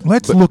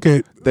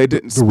at they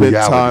didn't spend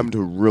reality. Time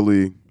to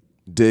really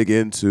dig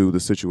into the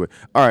situation.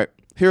 All right,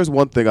 here's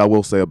one thing I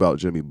will say about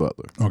Jimmy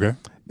Butler. Okay.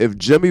 If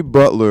Jimmy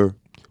Butler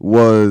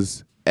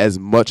was as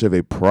much of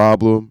a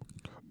problem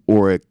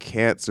or a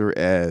cancer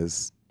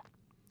as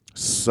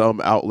some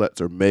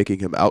outlets are making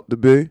him out to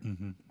be,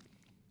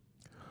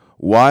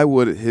 why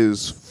would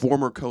his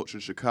former coach in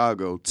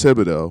Chicago,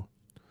 Thibodeau,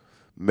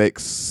 make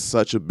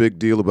such a big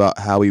deal about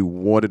how he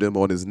wanted him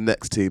on his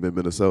next team in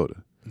Minnesota?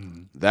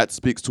 That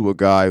speaks to a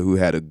guy who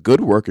had a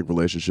good working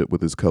relationship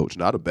with his coach,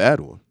 not a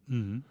bad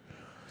one.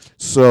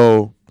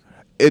 So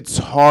it's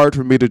hard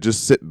for me to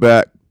just sit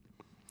back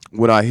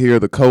when I hear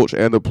the coach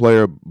and the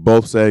player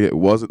both saying it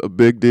wasn't a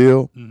big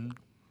deal,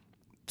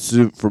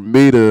 for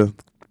me to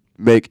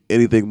make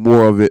anything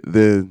more of it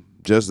than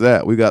just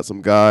that. We got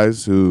some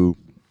guys who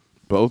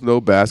both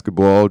know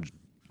basketball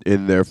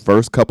in their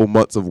first couple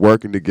months of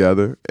working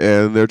together,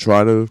 and they're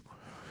trying to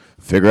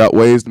figure out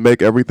ways to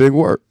make everything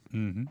work.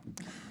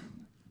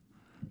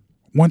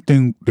 One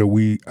thing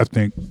that I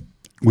think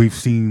we've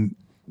seen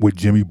with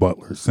Jimmy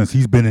Butler since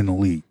he's been in the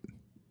league,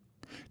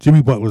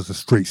 Jimmy Butler's a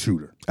straight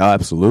shooter.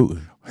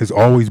 Absolutely. Has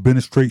always been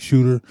a straight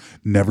shooter,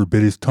 never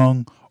bit his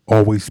tongue,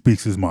 always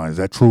speaks his mind. Is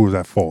that true or is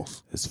that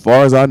false? As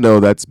far as I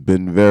know, that's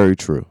been very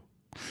true.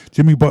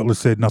 Jimmy Butler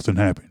said nothing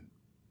happened.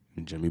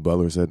 And Jimmy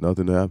Butler said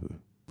nothing happened.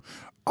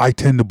 I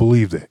tend to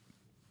believe that.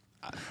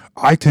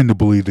 I tend to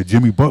believe that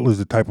Jimmy Butler is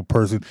the type of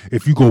person,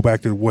 if you go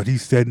back to what he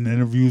said in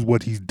interviews,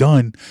 what he's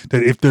done,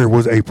 that if there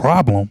was a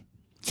problem,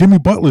 Jimmy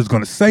Butler is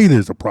going to say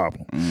there's a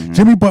problem.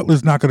 Jimmy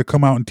Butler's not going to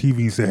come out on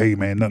TV and say, hey,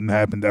 man, nothing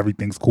happened.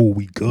 Everything's cool.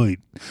 We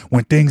good.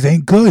 When things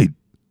ain't good.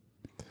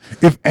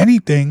 If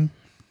anything,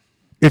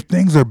 if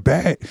things are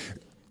bad,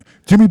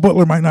 Jimmy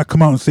Butler might not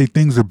come out and say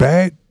things are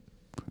bad,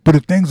 but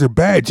if things are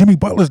bad, Jimmy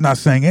Butler's not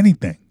saying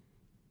anything.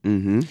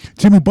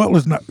 Jimmy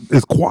Butler's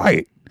is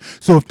quiet.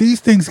 So if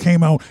these things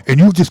came out and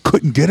you just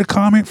couldn't get a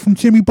comment from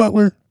Jimmy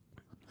Butler,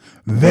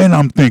 then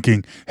I'm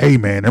thinking, hey,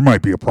 man, there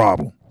might be a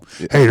problem.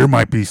 Hey, there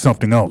might be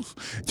something else.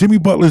 Jimmy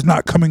Butler's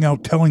not coming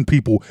out telling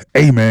people,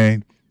 hey,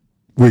 man,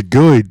 we're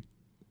good,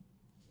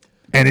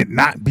 and it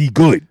not be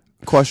good.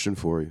 Question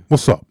for you.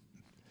 What's up?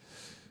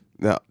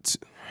 Now,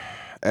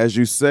 as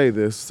you say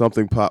this,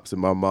 something pops in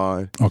my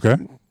mind. Okay.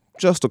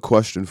 Just a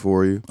question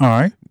for you. All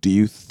right. Do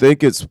you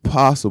think it's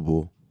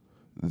possible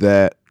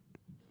that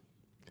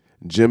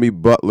Jimmy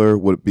Butler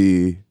would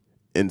be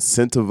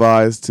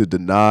incentivized to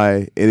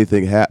deny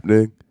anything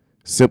happening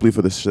simply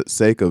for the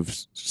sake of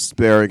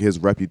sparing his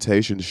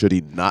reputation should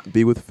he not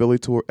be with Philly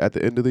at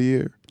the end of the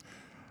year?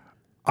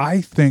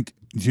 I think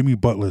Jimmy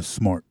Butler's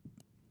smart.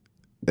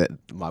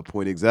 My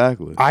point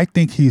exactly. I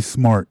think he's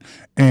smart,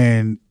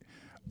 and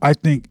I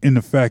think in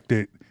the fact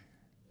that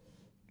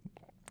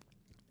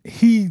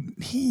he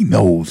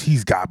knows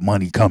he's got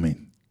money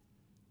coming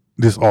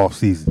this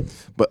offseason.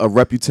 But a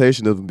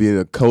reputation of being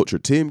a coach or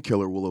team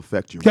killer will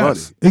affect your money.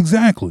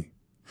 Exactly.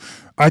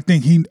 I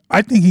think he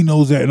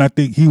knows that, and I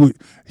think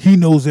he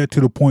knows that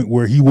to the point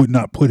where he would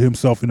not put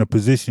himself in a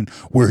position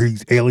where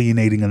he's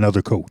alienating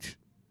another coach,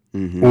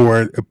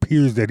 or it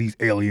appears that he's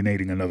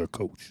alienating another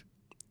coach.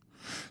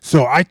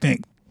 So I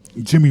think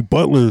Jimmy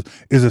Butler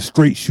is a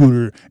straight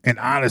shooter and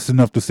honest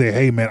enough to say,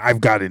 hey, man,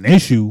 I've got an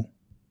issue,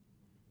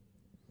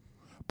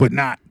 but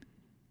not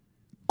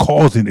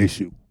cause an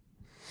issue.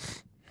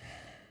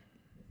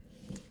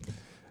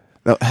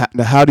 Now,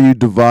 how do you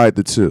divide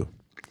the two?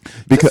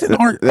 Because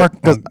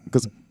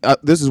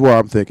this is where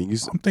I'm thinking.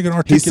 I'm thinking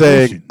articulation. He's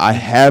saying, I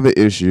have an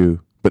issue,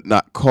 but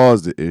not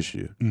cause the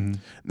issue. Mm-hmm.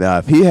 Now,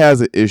 if he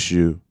has an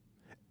issue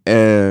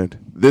and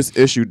this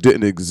issue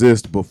didn't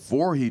exist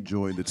before he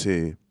joined the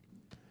team,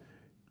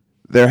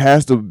 there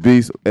has to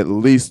be at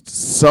least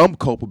some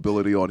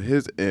culpability on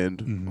his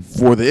end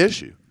for the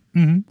issue.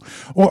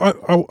 Mm-hmm.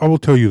 Well, I will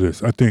tell you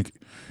this. I think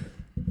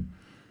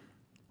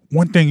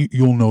one thing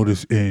you'll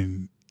notice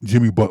in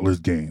Jimmy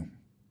Butler's game,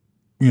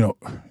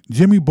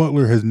 Jimmy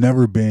Butler has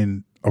never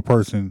been a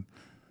person,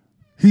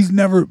 he's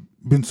never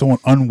been someone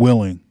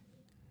unwilling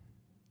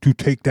to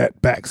take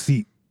that back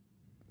seat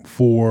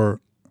for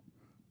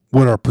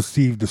what are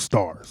perceived as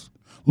stars.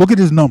 Look at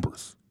his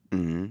numbers.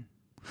 Mm-hmm.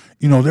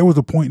 There was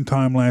a point in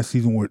time last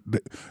season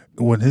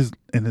when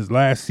in his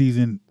last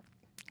season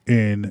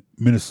in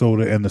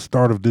Minnesota and the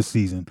start of this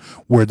season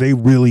where they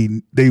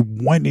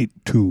wanted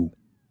to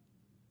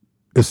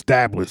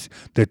establish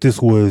that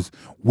this was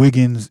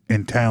Wiggins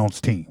and Towns'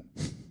 team.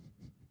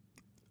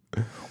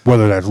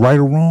 Whether that's right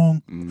or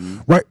wrong,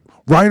 right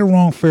or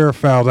wrong, fair or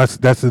foul,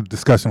 that's a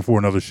discussion for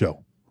another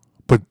show.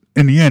 But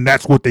in the end,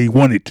 that's what they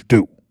wanted to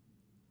do.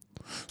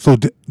 So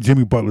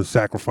Jimmy Butler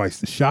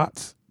sacrificed the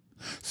shots,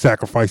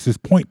 sacrificed his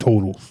point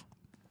totals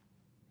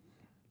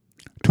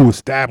to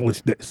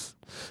establish this.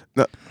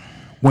 No.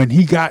 When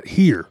he got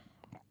here,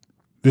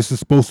 this is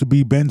supposed to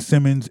be Ben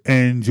Simmons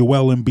and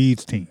Joel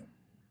Embiid's team.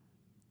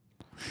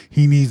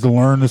 He needs to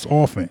learn this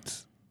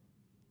offense.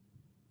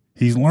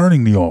 He's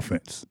learning the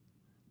offense.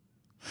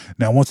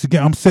 Now, once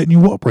again, I'm setting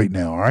you up right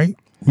now. All right,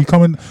 we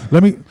coming.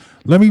 Let me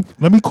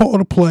call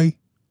the play.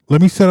 Let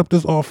me set up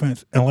this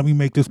offense and let me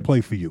make this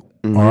play for you.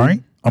 Mm-hmm. All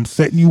right, I'm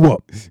setting you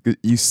up.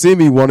 You see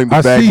me wanting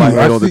to bang my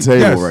head on the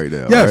table right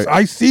now. Yes, right?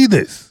 I see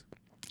this.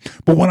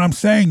 But what I'm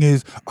saying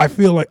is, I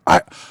feel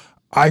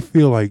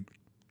like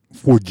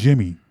for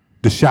Jimmy,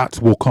 the shots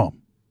will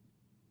come.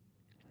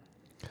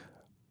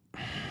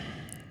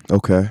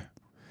 Okay.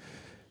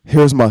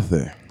 Here's my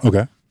thing.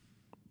 Okay.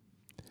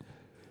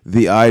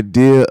 The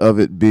idea of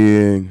it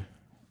being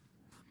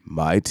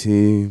my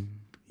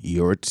team,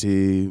 your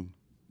team,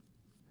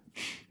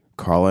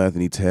 Karl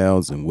Anthony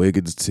Towns and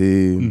Wiggins'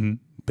 team,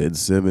 Ben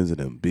Simmons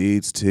and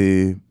Embiid's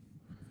team,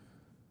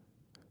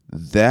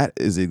 that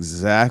is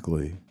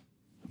exactly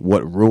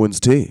what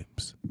ruins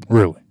teams.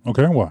 Really?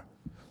 Okay, why?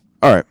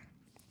 All right.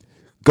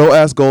 Go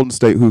ask Golden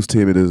State whose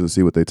team it is and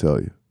see what they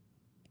tell you.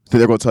 Think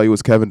they're going to tell you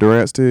it's Kevin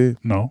Durant's team?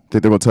 No.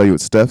 Think they're going to tell you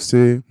it's Steph's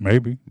team?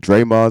 Maybe.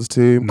 Draymond's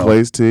team? No.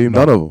 Clay's team? No.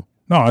 None of them.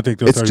 No, I think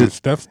they'll tell you it's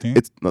Steph's team.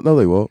 No,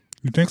 they won't.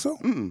 You think so?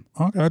 Mm-mm.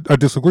 Okay, I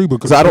disagree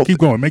because I don't keep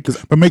going. Make your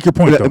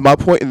point. Though. My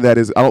point in that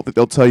is I don't think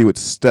they'll tell you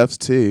it's Steph's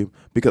team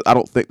because I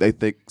don't think they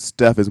think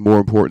Steph is more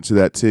important to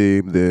that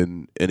team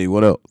than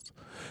anyone else.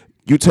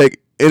 You take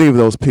any of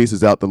those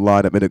pieces out the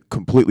lineup and it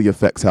completely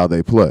affects how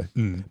they play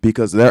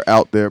because they're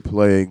out there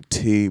playing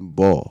team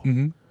ball.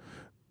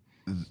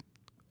 Mm-hmm.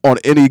 On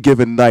any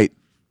given night,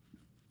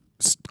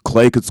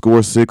 Clay could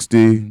score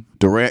 60,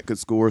 Durant could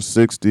score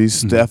 60,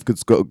 Steph could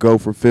go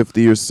for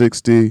 50 or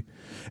 60,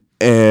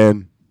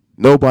 and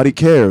nobody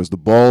cares. The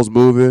ball's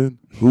moving.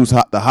 Who's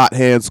hot? The hot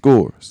hand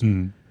scores.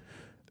 And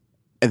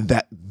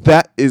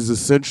that is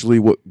essentially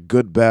what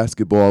good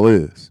basketball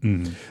is.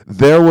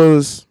 There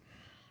was,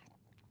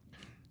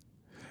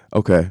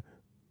 okay,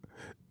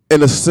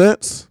 in a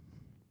sense,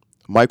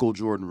 Michael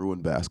Jordan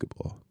ruined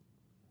basketball.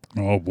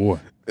 Oh boy.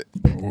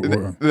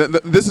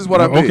 This is what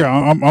I mean.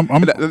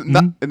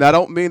 Okay, and I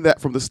don't mean that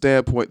from the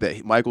standpoint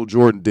that Michael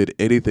Jordan did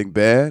anything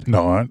bad.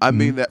 No, I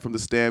mean that from the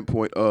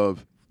standpoint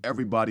of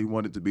everybody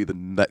wanted to be the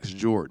next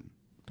Jordan.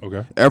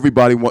 Okay.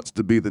 Everybody wants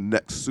to be the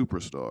next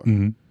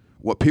superstar.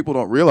 What people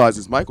don't realize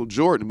is Michael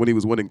Jordan, when he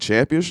was winning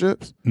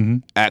championships,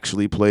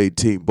 actually played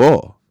team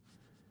ball.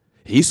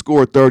 He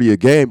scored 30 a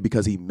game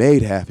because he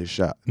made half his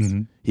shots.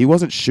 He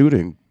wasn't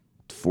shooting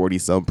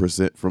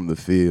 40-some% from the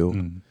field.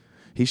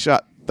 He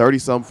shot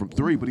 30-some from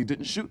three, but he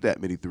didn't shoot that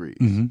many threes.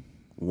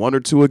 One or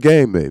two a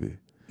game, maybe.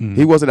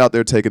 He wasn't out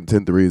there taking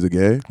 10 threes a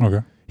game.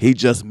 Okay. He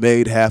just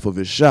made half of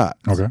his shots.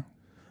 Okay.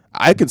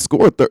 I can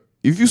score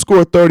if you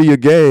score 30 a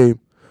game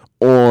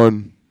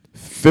on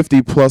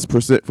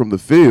 50+% from the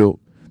field,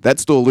 that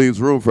still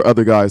leaves room for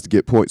other guys to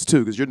get points too,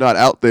 because you're not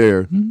out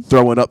there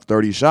throwing up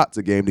 30 shots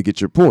a game to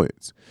get your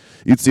points.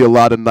 You'd see a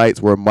lot of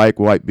nights where Mike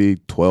might be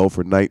 12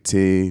 for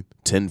 19,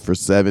 10 for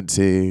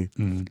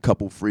 17,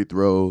 couple free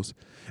throws,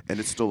 and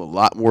it's still a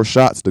lot more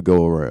shots to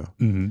go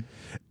around.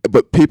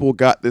 But people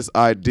got this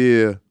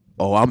idea,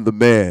 oh, I'm the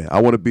man.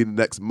 I want to be the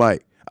next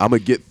Mike. I'm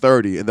going to get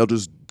 30, and they'll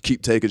just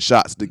keep taking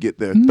shots to get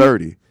their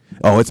 30.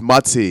 Oh, it's my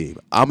team.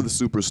 I'm the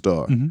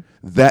superstar.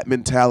 That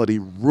mentality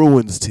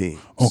ruins teams.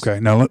 Okay,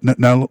 now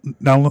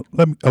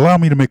allow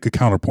me to make a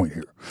counterpoint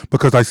here,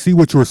 because I see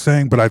what you're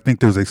saying, but I think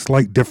there's a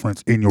slight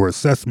difference in your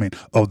assessment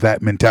of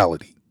that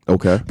mentality.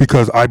 Okay.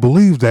 Because I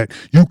believe that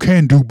you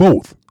can do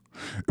both,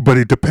 but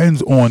it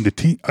depends on the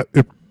team.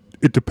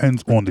 It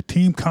depends on the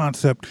team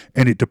concept,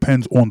 and it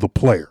depends on the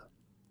player.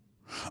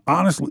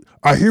 Honestly,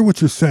 I hear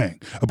what you're saying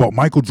about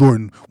Michael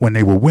Jordan. When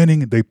they were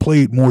winning, they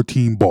played more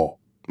team ball.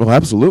 Well,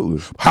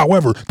 absolutely.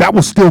 However, that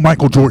was still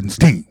Michael Jordan's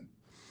team.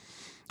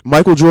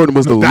 Michael Jordan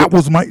was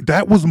Michael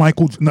Jordan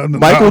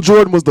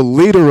was the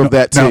leader of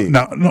that team.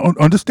 Now,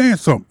 understand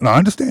something. Now,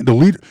 understand the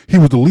leader. He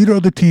was the leader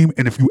of the team,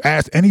 and if you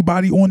ask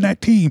anybody on that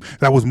team,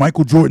 that was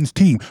Michael Jordan's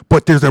team.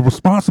 But there's a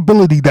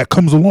responsibility that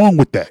comes along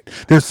with that.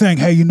 They're saying,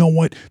 "Hey, you know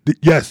what?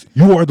 Yes,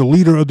 you are the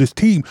leader of this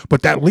team,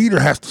 but that leader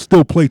has to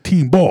still play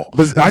team ball."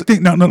 But I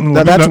think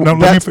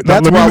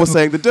that's why I was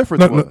saying the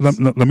difference was.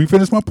 Let me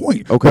finish my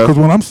point. Okay. Because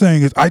what I'm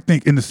saying is, I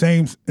think in the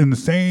same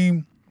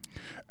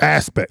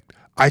aspect.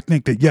 I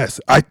think that, yes,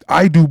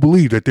 I do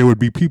believe that there would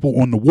be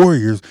people on the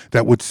Warriors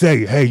that would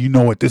say, hey, you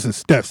know what, this is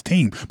Steph's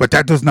team. But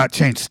that does not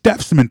change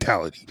Steph's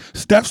mentality.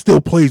 Steph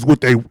still plays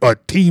with a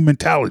team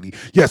mentality.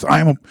 Yes,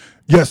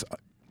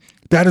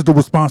 that is the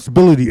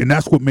responsibility, and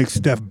that's what makes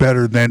Steph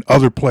better than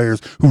other players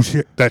who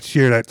share that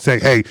say,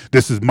 hey,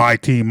 this is my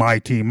team,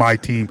 me.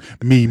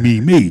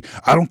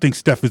 I don't think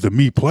Steph is a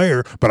me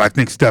player, but I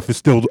think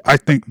I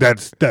think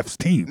that's Steph's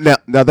team.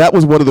 Now that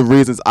was one of the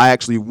reasons I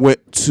actually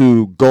went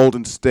to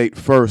Golden State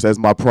first as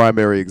my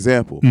primary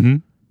example. Mm-hmm.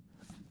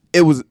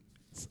 It was,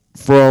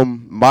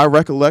 from my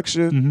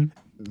recollection,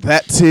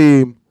 that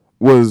team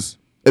was,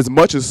 as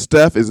much as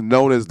Steph is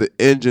known as the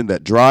engine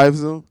that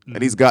drives him,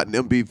 and he's gotten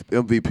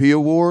MVP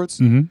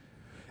awards,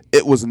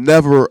 it was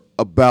never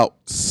about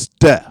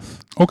Steph.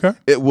 Okay.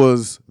 It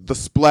was the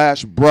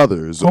Splash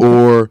Brothers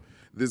or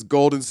this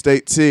Golden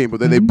State team, but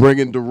then they bring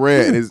in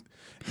Durant. Yeah.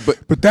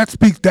 But that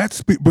speaks to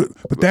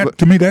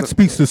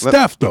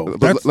Steph, though.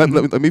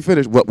 Let me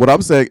finish. What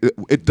I'm saying,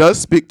 it does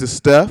speak to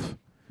Steph,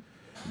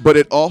 but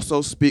it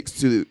also speaks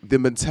to the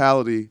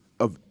mentality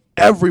of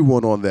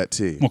everyone on that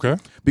team. Okay.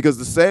 Because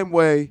the same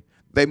way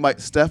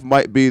Steph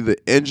might be the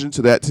engine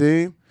to that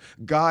team,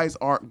 guys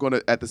aren't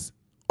gonna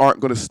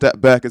step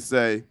back and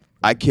say,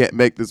 I can't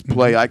make this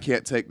play, I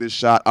can't take this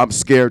shot, I'm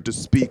scared to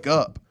speak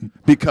up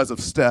because of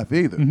Steph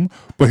either.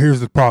 But here's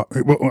the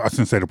problem. Well, I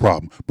shouldn't say the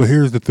problem, but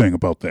here's the thing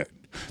about that.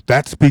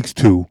 That speaks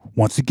to,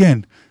 once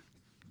again,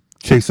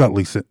 Chase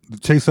Utley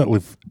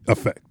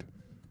effect.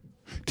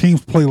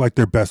 Teams play like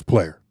their best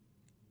player.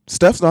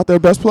 Steph's not their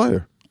best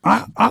player.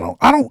 I don't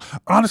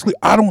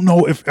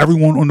know if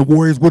everyone on the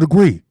Warriors would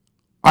agree.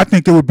 I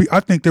think there would be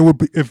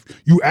if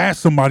you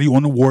ask somebody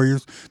on the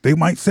Warriors, they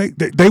might say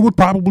they would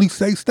probably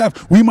say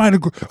Steph. We might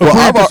agree.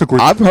 Disagree.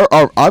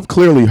 I've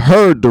clearly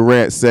heard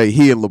Durant say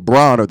he and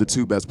LeBron are the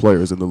two best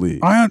players in the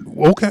league.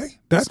 Okay,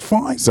 that's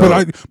fine.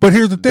 So, but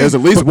here's the thing: there's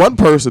at least one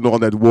person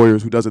on that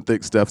Warriors who doesn't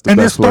think Steph's the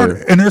best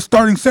player. And their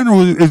starting center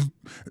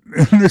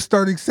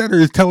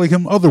is telling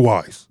him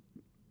otherwise.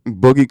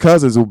 Boogie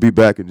Cousins will be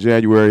back in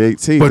January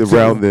 18th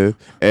around there,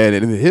 and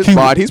in his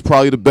mind, he's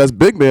probably the best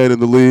big man in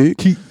the league.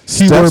 He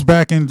was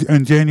back in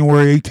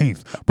January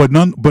 18th, but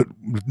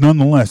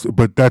nonetheless,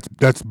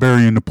 that's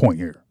burying the point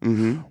here.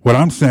 What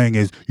I'm saying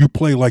is, you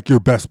play like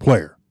your best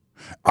player.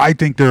 I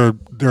think there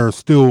are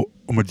still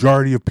a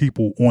majority of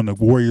people on the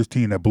Warriors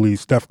team that believe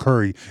Steph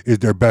Curry is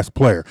their best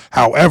player.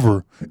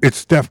 However, it's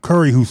Steph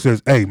Curry who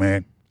says, "Hey,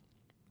 man,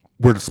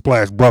 we're the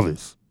Splash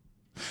Brothers.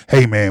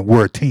 Hey, man,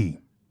 we're a team."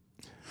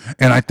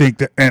 And I think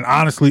that, and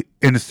honestly,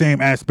 in the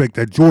same aspect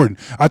that Jordan,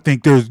 I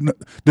think there's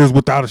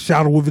without a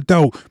shadow of a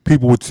doubt,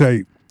 people would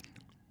say,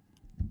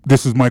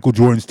 this is Michael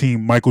Jordan's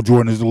team. Michael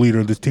Jordan is the leader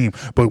of this team.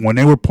 But when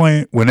they were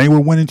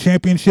winning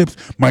championships,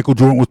 Michael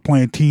Jordan was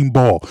playing team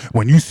ball.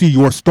 When you see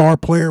your star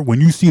player,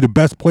 when you see the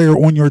best player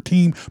on your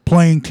team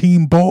playing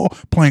team ball,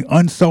 playing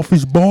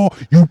unselfish ball,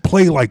 you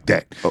play like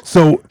that.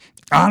 So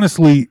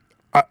honestly,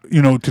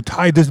 to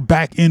tie this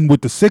back in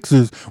with the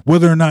Sixers,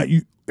 whether or not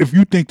if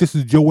you think this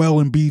is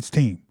Joel Embiid's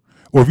team,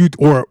 or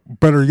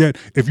better yet,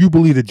 if you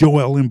believe that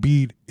Joel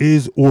Embiid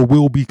is or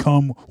will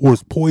become or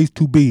is poised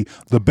to be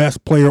the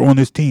best player on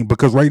this team,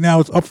 because right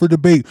now it's up for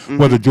debate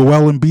whether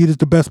Joel Embiid is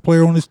the best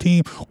player on this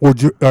team or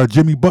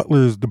Jimmy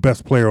Butler is the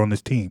best player on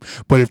this team.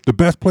 But if the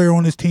best player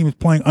on this team is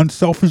playing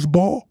unselfish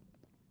ball,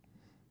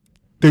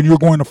 then you're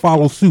going to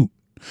follow suit.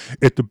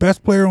 If the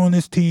best player on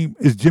this team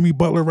is Jimmy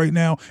Butler right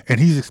now, and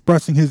he's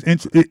expressing his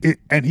interest,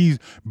 and he's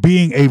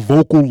being a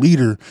vocal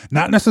leader,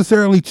 not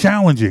necessarily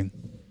challenging,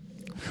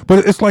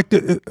 but it's like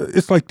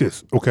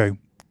this. Okay,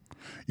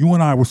 you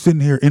and I were sitting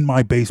here in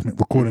my basement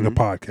recording a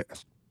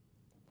podcast.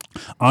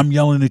 I'm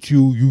yelling at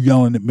you, you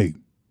yelling at me,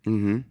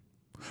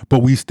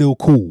 but we still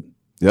cool.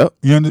 Yep.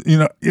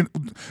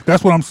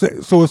 That's what I'm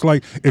saying. So it's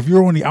like, if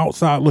you're on the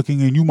outside looking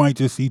in, you might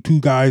just see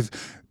two guys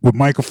with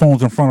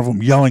microphones in front of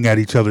them yelling at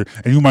each other,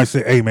 and you might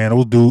say, "Hey, man,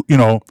 those dudes,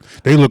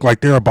 they look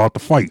like they're about to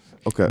fight."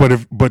 Okay.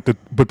 But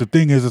the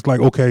thing is, it's like,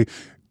 okay,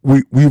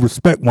 we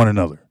respect one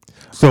another.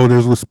 So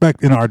there's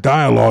respect in our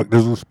dialogue.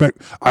 There's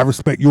respect. I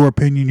respect your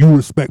opinion. You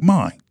respect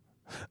mine.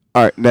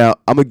 All right. Now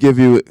I'm gonna give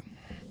you,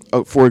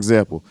 for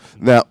example.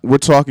 Now we're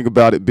talking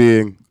about it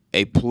being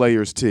a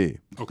player's team.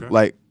 Okay.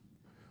 Like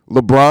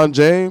LeBron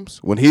James,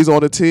 when he's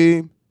on a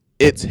team,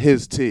 it's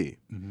his team.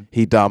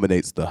 He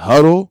dominates the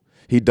huddle.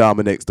 He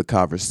dominates the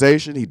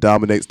conversation. He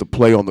dominates the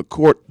play on the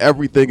court.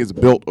 Everything is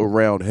built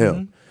around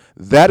him.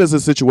 That is a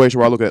situation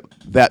where I look at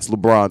that's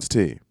LeBron's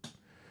team.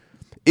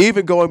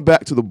 Even going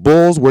back to the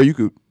Bulls, where you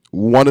could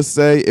want to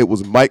say it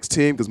was Mike's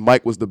team because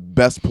Mike was the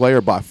best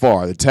player by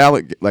far. The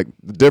talent, like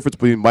the difference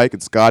between Mike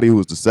and Scottie, who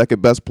was the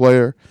second best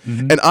player.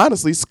 And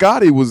honestly,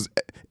 Scottie was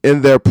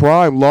in their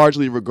prime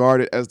largely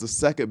regarded as the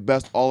second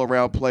best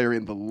all-around player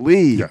in the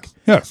league.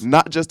 Yes.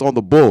 Not just on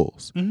the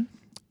Bulls.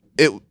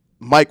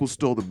 Mike was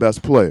still the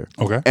best player.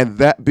 Okay. And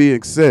that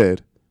being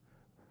said,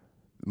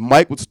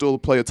 Mike would still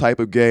play a type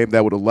of game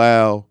that would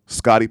allow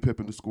Scottie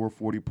Pippen to score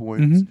 40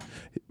 points.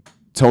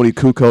 Tony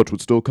Kukoc would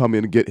still come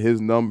in and get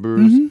his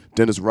numbers.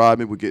 Dennis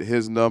Rodman would get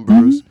his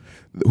numbers.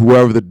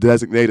 Whoever the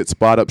designated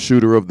spot-up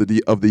shooter of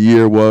the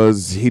year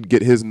was, he'd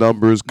get his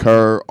numbers.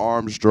 Kerr,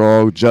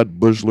 Armstrong, Judd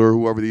Bushler,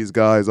 whoever these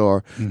guys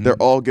are, they're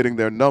all getting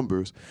their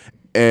numbers.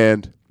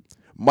 And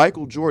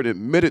Michael Jordan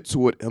admitted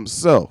to it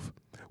himself.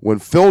 When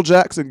Phil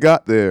Jackson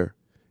got there,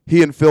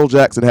 he and Phil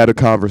Jackson had a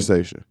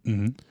conversation.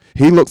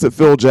 He looks at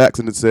Phil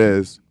Jackson and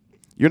says,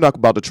 "You're not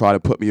about to try to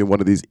put me in one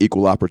of these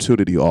equal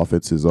opportunity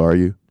offenses, are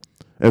you?"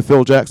 And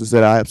Phil Jackson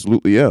said, "I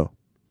absolutely am."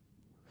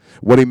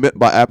 What he meant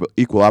by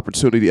equal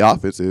opportunity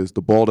offense is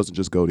the ball doesn't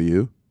just go to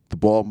you. The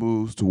ball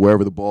moves to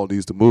wherever the ball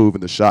needs to move,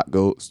 and the shot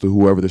goes to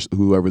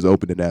whoever's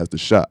open and has the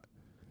shot.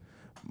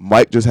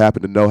 Mike just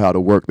happened to know how to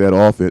work that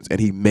offense, and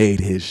he made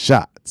his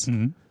shots.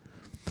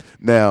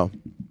 Now,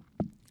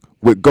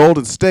 with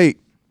Golden State,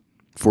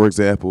 for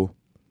example,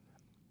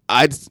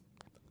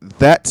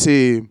 that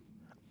team,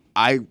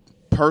 I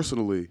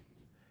personally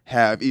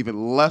have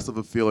even less of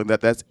a feeling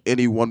that that's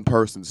any one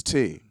person's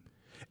team.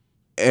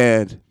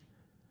 And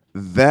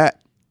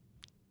that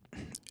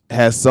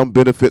has some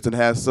benefits and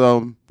has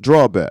some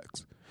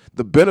drawbacks.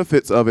 The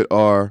benefits of it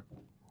are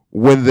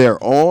when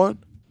they're on,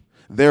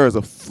 there is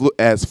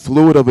as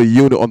fluid of a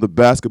unit on the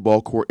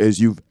basketball court as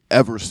you've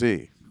ever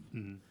seen.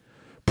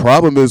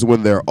 Problem is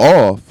when they're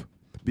off,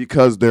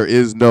 because there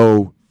is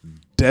no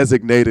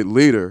designated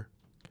leader,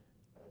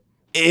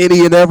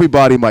 any and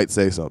everybody might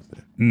say something.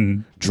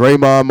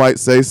 Draymond might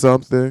say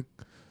something.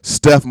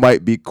 Steph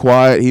might be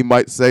quiet. He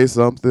might say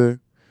something.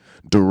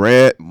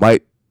 Durant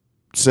might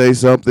say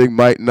something,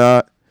 might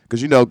not.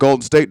 Because,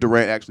 Golden State,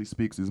 Durant actually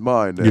speaks his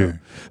mind now. Yeah.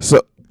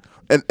 So,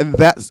 and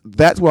that's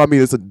what I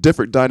mean. It's a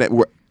different dynamic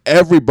where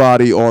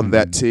everybody on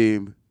that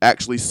team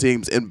actually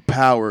seems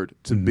empowered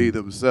to be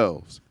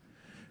themselves.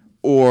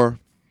 Or,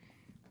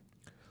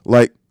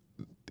 like,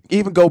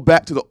 even go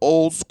back to the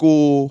old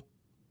school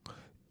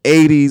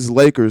 80s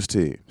Lakers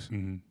teams.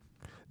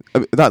 I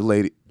mean, not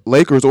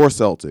Lakers or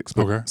Celtics,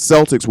 but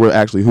Celtics were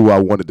actually who I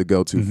wanted to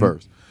go to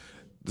first.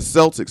 The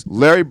Celtics,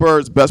 Larry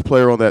Bird's best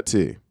player on that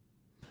team.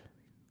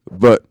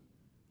 But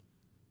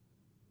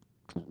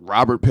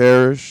Robert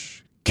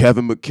Parrish,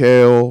 Kevin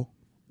McHale,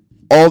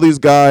 all these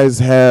guys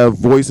have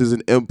voices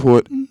and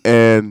input,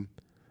 and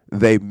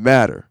they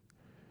matter,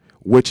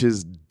 which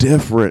is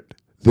different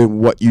than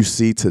what you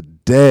see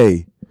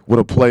today when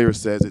a player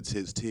says it's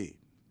his team.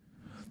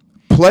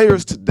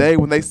 Players today,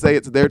 when they say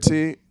it's their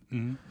team,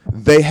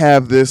 they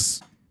have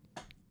this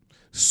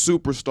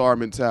superstar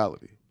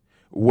mentality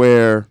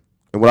where,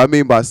 and what I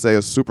mean by say a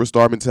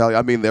superstar mentality,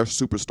 I mean they're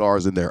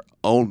superstars in their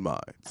own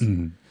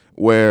minds,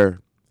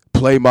 where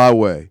play my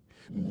way,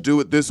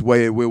 do it this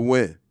way and we'll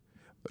win.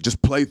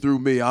 Just play through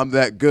me, I'm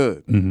that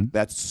good.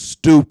 That's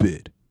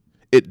stupid.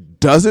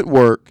 It doesn't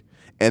work,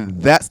 and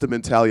that's the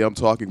mentality I'm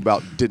talking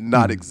about did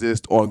not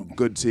exist on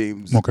good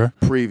teams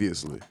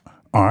previously.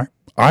 All right.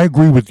 I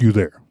agree with you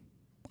there.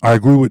 I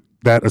agree with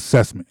that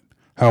assessment.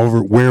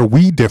 However, where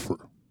we differ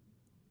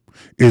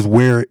is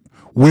where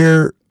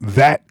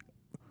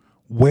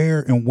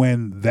and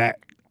when that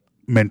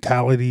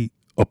mentality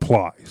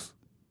applies.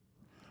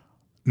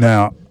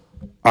 Now,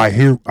 I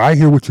hear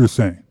what you're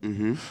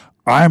saying.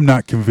 I am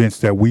not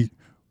convinced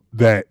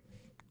that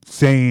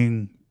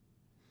saying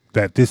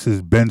that this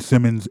is Ben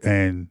Simmons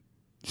and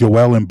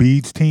Joel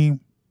Embiid's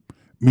team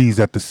means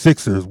that the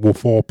Sixers will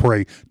fall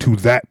prey to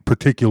that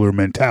particular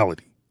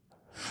mentality.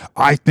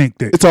 I think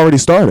that it's already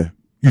started.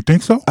 You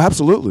think so?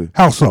 Absolutely.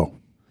 How so?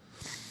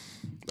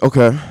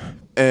 Okay.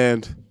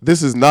 And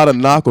this is not a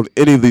knock on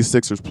any of these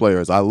Sixers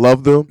players. I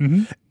love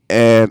them.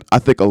 And I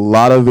think a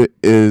lot of it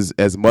is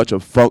as much a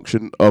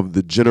function of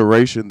the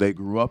generation they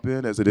grew up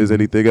in as it is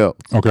anything else.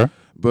 Okay.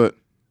 But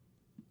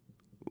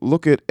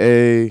look at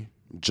a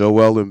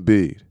Joel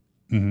Embiid.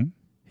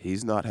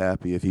 He's not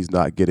happy if he's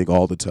not getting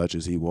all the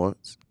touches he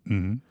wants.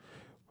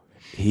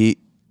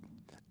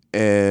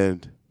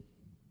 And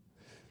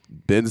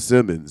Ben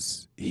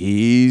Simmons,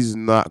 he's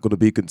not going to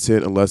be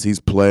content unless he's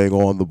playing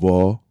on the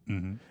ball.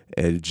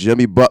 And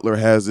Jimmy Butler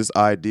has this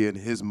idea in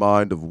his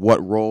mind of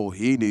what role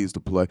he needs to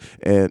play.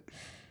 And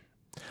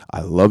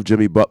I love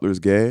Jimmy Butler's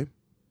game,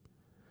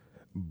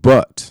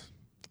 but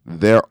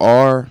there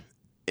are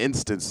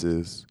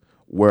instances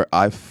where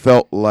I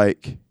felt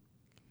like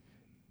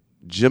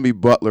Jimmy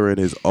Butler in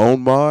his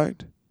own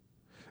mind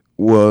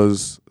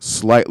was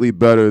slightly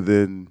better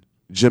than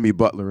Jimmy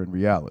Butler in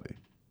reality.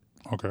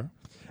 Okay.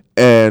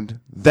 And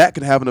that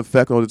can have an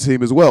effect on the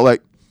team as well.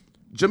 Like,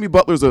 Jimmy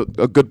Butler's a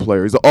good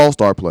player. He's an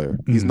all-star player.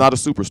 He's not a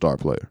superstar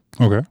player.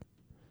 Okay.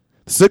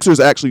 Sixers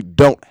actually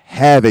don't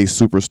have a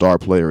superstar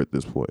player at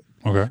this point.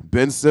 Okay.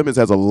 Ben Simmons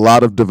has a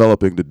lot of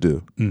developing to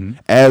do,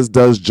 as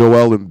does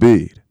Joel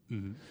Embiid.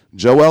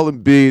 Joel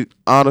Embiid,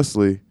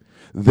 honestly,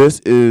 this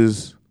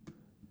is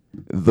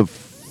the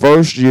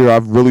first year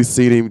I've really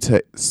seen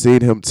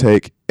him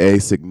take a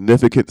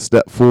significant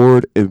step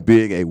forward in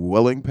being a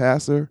willing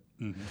passer.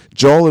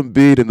 Joel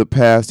Embiid in the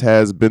past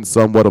has been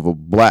somewhat of a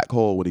black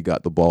hole when he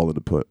got the ball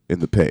in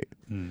the paint.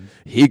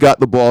 He got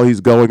the ball,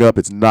 he's going up,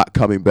 it's not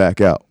coming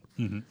back out.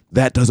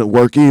 That doesn't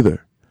work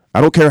either. I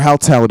don't care how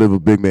talented of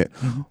a big man.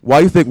 Why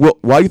do you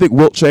think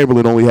Wilt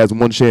Chamberlain only has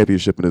one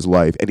championship in his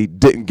life, and he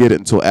didn't get it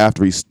until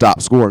after he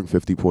stopped scoring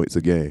 50 points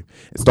a game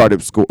and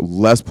started score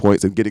less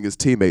points and getting his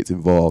teammates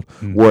involved?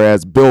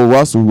 Whereas Bill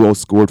Russell, who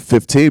scored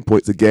 15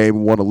 points a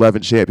game, won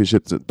 11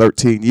 championships in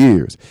 13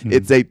 years.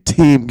 It's a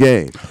team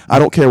game. I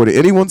don't care what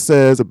anyone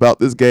says about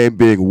this game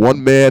being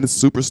one man,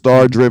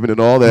 superstar driven, and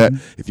all that.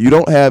 If you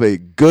don't have a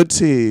good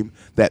team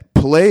that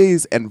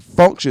plays and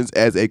functions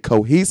as a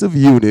cohesive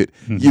unit,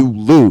 you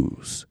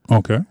lose.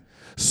 Okay.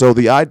 So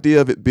the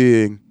idea of it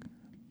being,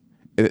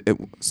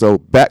 so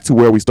back to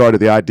where we started,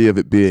 the idea of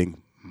it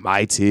being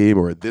my team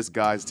or this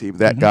guy's team,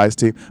 that guy's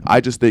team,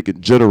 I just think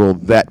in general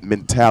that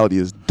mentality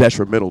is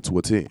detrimental to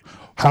a team.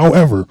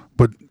 However,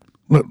 but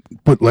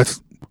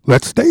let's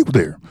stay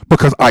there,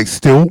 because I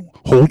still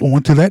hold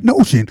on to that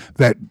notion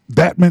that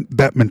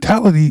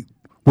mentality.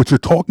 What you're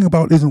talking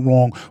about isn't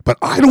wrong, but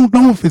I don't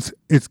know if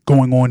it's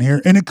going on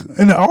here, and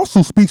it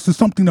also speaks to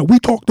something that we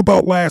talked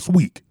about last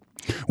week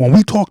when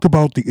we talked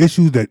about the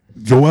issues that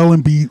Joel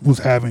Embiid was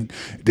having,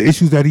 the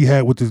issues that he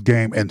had with his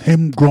game, and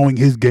him growing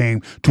his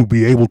game to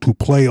be able to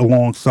play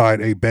alongside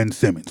a Ben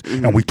Simmons.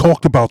 And we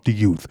talked about the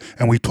youth,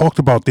 and we talked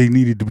about they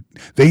needed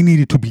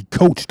to be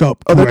coached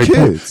up. Oh, they're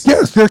kids.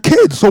 Yes, they're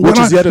kids. So let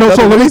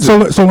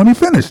me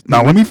finish.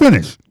 Now let me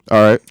finish.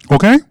 All right.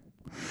 Okay.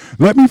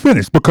 Let me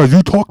finish, because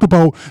you talked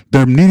about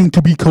them needing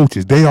to be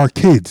coaches. They are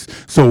kids.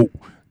 So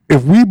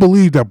if we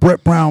believe that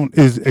Brett Brown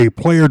is a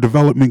player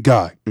development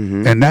guy,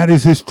 and that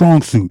is his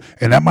strong suit,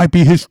 and that might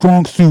be his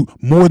strong suit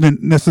more than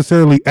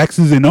necessarily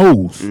X's and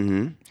O's.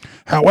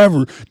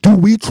 However, do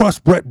we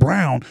trust Brett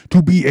Brown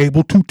to be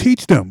able to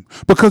teach them?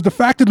 Because the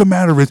fact of the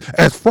matter is,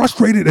 as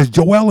frustrated as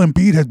Joel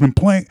Embiid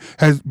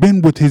has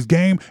been with his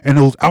game and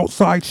those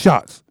outside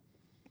shots,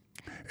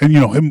 and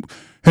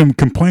him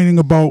complaining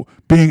about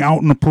being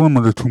out in the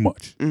perimeter too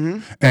much,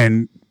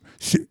 and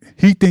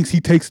he thinks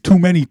he takes too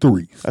many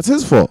threes. That's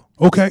his fault.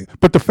 Okay,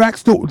 but the fact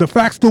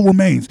still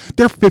remains.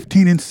 They're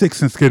 15-6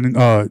 since getting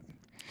they're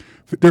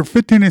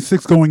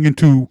 15-6 going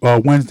into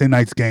Wednesday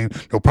night's game.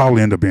 They'll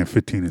probably end up being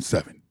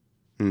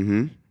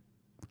 15-7.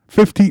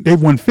 15.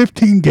 They've won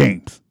 15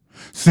 games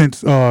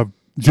since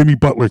Jimmy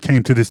Butler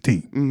came to this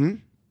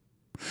team.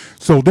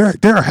 So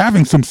they're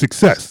having some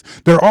success.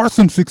 There are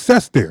some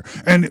success there,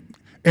 and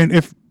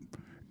if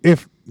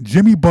this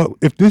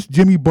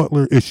Jimmy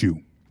Butler issue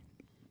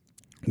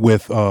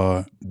with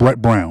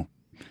Brett Brown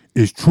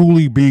is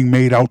truly being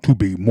made out to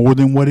be more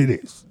than what it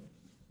is,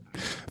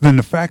 then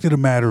the fact of the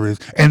matter is,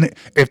 and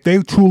if they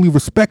truly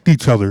respect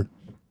each other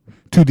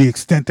to the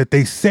extent that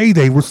they say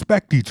they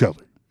respect each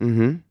other,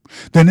 then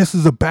this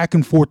is a back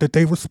and forth that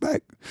they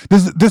respect.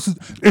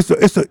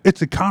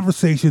 It's a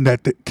conversation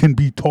that can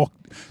be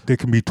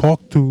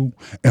talked to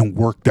and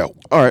worked out.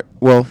 All right.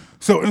 Well,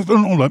 so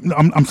I'm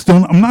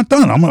not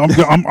done. I'm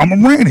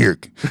a rant here.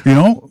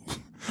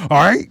 All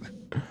right.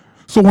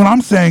 So what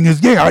I'm saying is,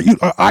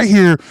 I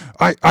hear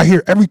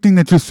everything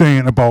that you're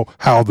saying about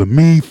how the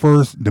me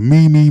first, the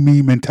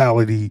me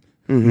mentality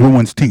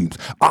ruins teams.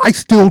 I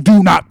still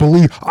do not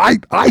believe.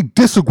 I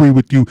disagree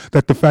with you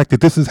that the fact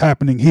that this is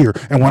happening here.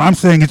 And what I'm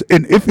saying is,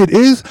 and if it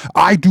is,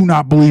 I do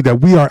not believe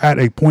that we are at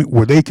a point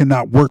where they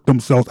cannot work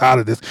themselves out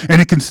of this, and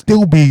it can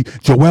still be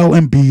Joel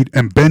Embiid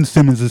and Ben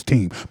Simmons'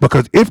 team.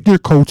 Because if their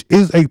coach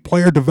is a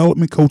player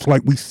development coach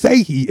like we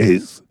say he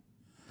is,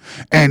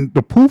 and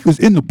the proof is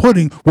in the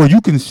pudding, where you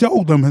can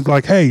show them, is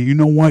like, hey, you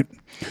know what,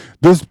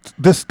 this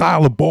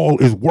style of ball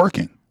is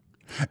working,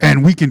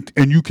 and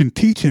you can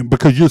teach him,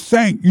 because you're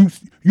saying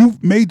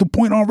you've made the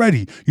point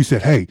already. You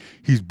said, hey,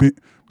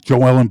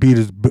 Joel Embiid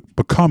is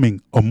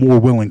becoming a more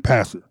willing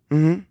passer.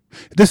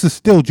 This is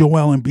still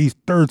Joel Embiid's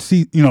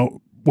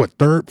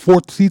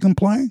fourth season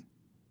playing,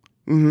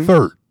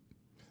 third.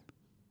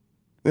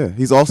 Yeah,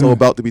 he's also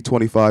about to be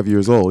 25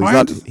 years old.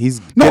 He's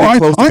getting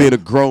close to being a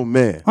grown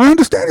man. I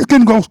understand he's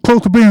getting close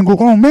to being a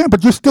grown man,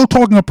 but you're still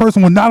talking a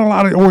person with not a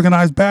lot of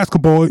organized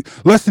basketball,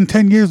 less than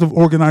 10 years of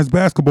organized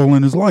basketball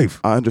in his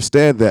life. I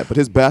understand that, but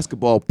his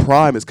basketball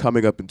prime is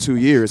coming up in 2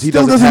 years. He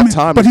doesn't have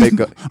time to make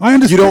up. I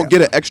understand. You don't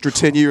get an extra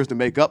 10 years to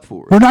make up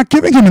for it. We're not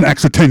giving him an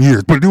extra 10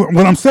 years, but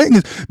what I'm saying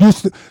is,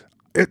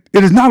 it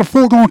is not a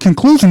foregone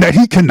conclusion that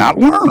he cannot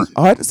learn.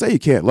 I had to say he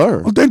can't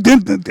learn. But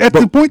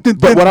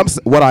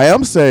what I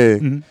am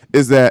saying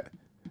is that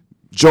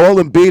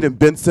Joel Embiid and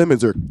Ben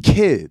Simmons are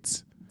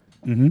kids.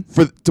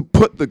 To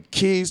put the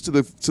keys to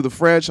the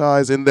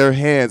franchise in their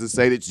hands and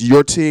say that it's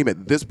your team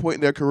at this point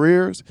in their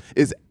careers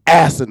is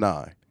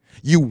asinine.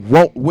 You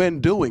won't win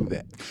doing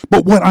that.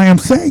 But what I am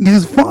saying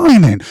is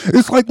fine. And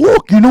it's like,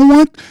 look, you know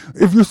what?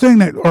 If you're saying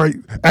that, all right,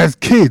 as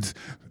kids,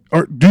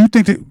 do you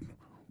think that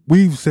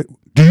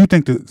do you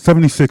think the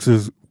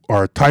 76ers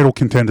are title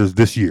contenders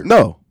this year?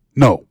 No.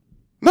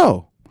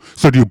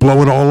 So do you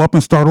blow it all up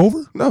and start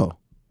over? No.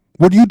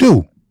 What do?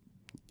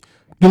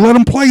 You let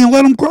them play and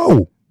let them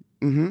grow.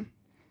 Mm-hmm.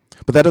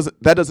 But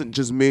that doesn't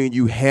just mean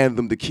you hand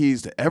them the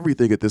keys to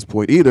everything at this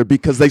point either,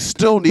 because they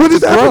still need to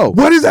grow.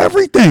 What is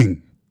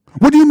everything?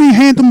 What do you mean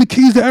hand them the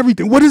keys to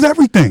everything? What is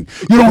everything?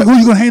 You know, who are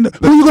you going to hand it?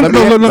 Who are you going to?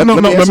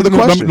 Let me answer the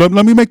question.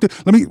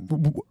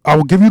 I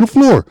will give you the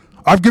floor.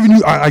 I give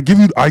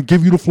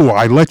you the floor.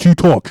 I let you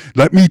talk.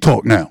 Let me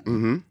talk now.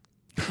 Mm-hmm.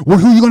 Well,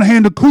 who are you going to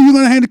hand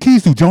the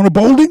keys to? Jonah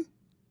Bolden?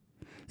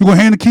 You going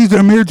to hand the keys to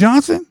Amir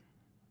Johnson?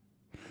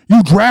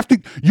 You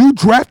drafted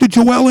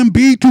Joel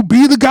Embiid to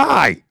be the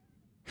guy.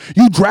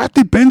 You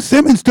drafted Ben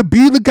Simmons to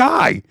be the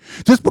guy.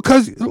 Just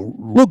because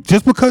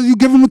you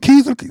give him the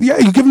keys,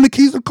 you give him the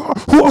keys to the car.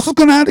 Who else is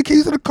going to have the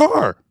keys to the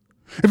car?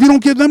 If you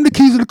don't give them the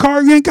keys to the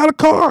car, you ain't got a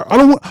car.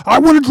 I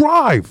want to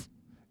drive.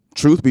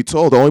 Truth be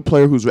told, the only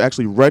player who's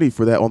actually ready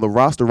for that on the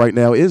roster right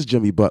now is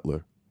Jimmy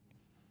Butler.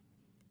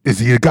 Is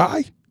he a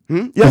guy?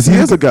 Yes, he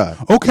is a guy.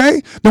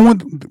 Okay, then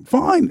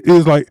fine.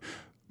 Is like,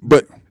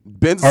 but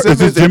Ben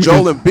Simmons and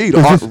Joel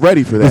Embiid aren't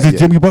ready for that. Is it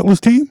Jimmy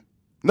Butler's team?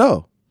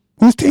 No.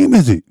 Whose team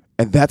is it?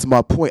 And that's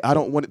my point. I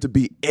don't want it to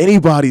be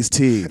anybody's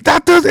team.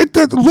 That does. It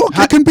does. Look,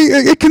 it can be.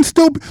 It can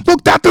still be.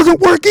 Look, that doesn't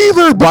work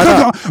either. Why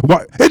not?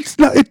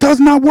 It does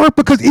not work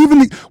because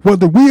even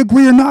whether we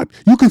agree or not,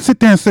 you can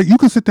sit there and say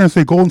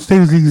Golden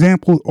State is the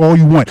example all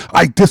you want.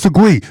 I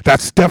disagree.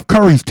 That's Steph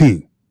Curry's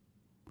team.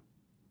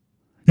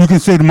 You can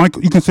say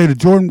the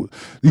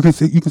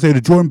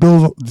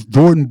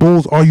Jordan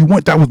Bulls all you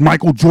want. That was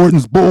Michael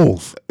Jordan's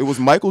Bulls. It was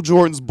Michael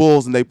Jordan's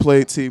Bulls, and they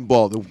played team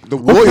ball. The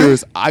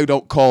Warriors, I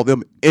don't call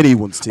them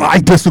anyone's team. I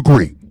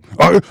disagree.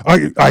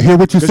 I hear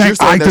what you're saying.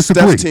 I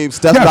disagree. Steph's team.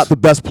 Steph's not the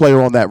best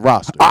player on that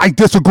roster. I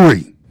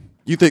disagree.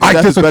 You think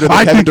Steph is better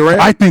than Kevin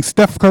Durant? I think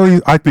Steph Curry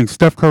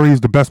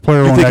is the best player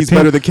on that team. You think he's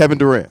better than Kevin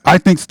Durant? I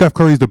think Steph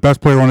Curry is the best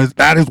player on this.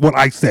 That is what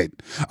I said.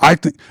 I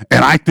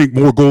think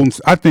more Golden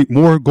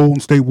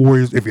State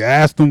Warriors, if you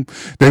asked them,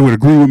 they would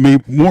agree with me.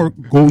 More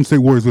Golden State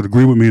Warriors would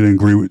agree with me than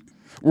agree with.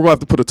 We're going to have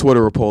to put a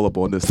Twitter poll up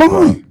on this.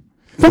 Fine,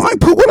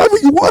 put whatever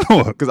you want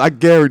on. Because I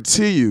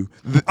guarantee you,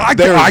 I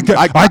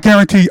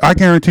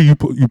guarantee you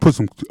put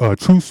some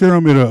truth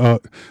serum in a.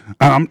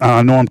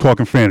 I know I'm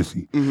talking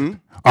fantasy. Mm-hmm.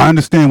 I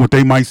understand what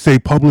they might say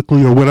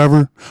publicly or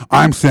whatever.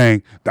 I'm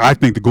saying that I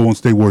think the Golden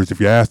State Warriors, if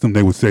you asked them,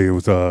 they would say it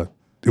was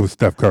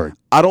Steph Curry.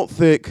 I don't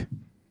think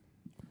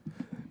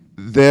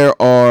there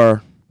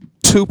are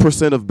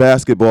 2% of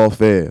basketball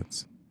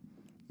fans.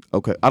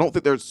 Okay, I don't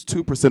think there's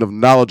 2% of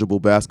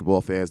knowledgeable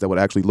basketball fans that would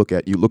actually look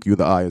you in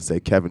the eye and say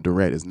Kevin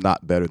Durant is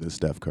not better than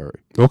Steph Curry.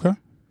 Okay,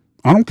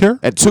 I don't care.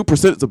 And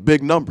 2% is a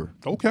big number.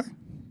 Okay.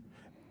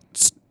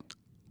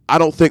 I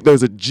don't think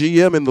there's a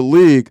GM in the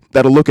league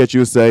that'll look at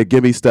you and say,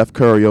 give me Steph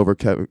Curry over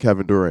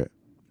Kevin Durant.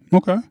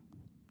 Okay.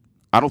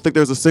 I don't think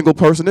there's a single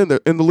person in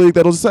the league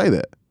that'll say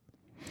that.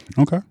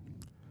 Okay.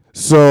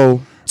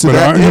 So to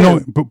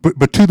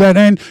that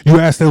end, you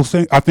ask those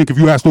same. I think if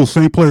you ask those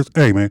same players,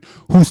 hey man,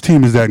 whose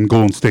team is that in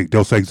Golden State?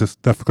 They'll say it's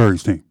Steph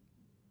Curry's team.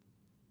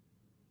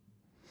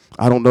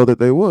 I don't know that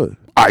they would.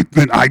 I'm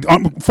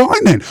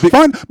fine then.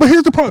 Fine, but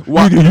here's the problem.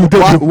 Why?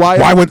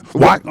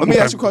 Let me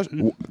ask you a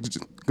question.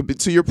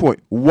 To your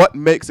point, what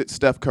makes it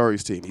Steph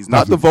Curry's team? He's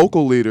not the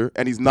vocal leader,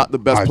 and he's not the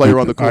best player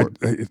on the court.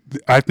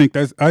 I think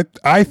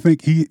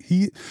he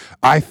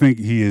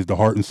is the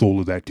heart and soul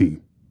of that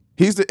team.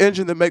 He's the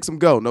engine that makes him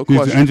go. No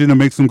question. He's the engine that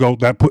makes him go.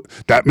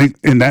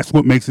 And that's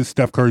what makes it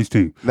Steph Curry's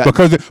team.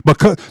 Because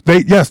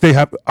they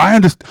have. I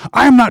understand.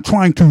 I am not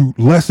trying to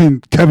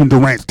lessen Kevin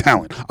Durant's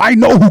talent. I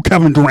know who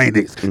Kevin Durant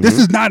is. Mm-hmm.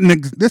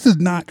 This is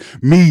not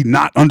me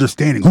not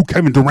understanding who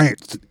Kevin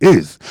Durant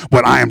is.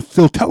 But I am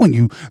still telling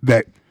you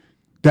that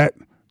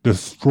the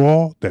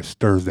straw that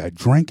stirs that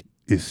drink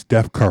is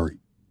Steph Curry.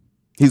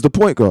 He's the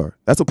point guard.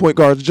 That's a point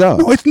guard's job.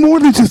 No, it's more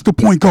than just the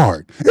point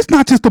guard. It's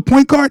not just the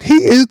point guard. He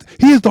is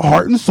the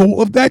heart and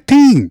soul of that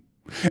team.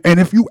 And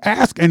if you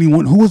ask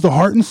anyone who is the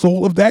heart and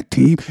soul of that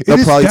team,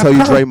 they'll probably tell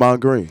you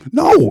Draymond Green.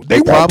 No,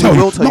 they won't tell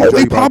you. No,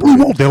 they probably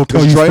won't. They'll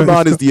tell you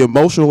Draymond is the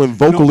emotional and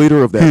vocal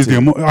leader of that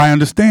team. I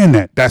understand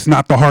that. That's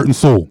not the heart and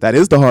soul. That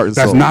is the heart and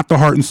soul. That's not the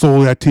heart and soul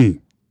of that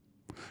team.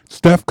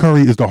 Steph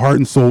Curry is the heart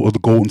and soul of the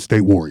Golden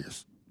State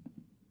Warriors.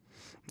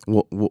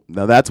 Well,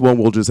 now that's one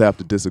we'll just have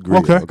to disagree.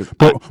 Okay,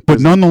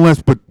 but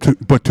nonetheless,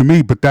 to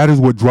me, that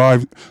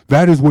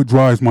is what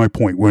drives my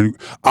point. When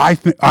I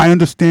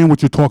understand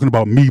what you're talking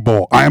about, me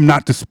ball. I am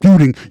not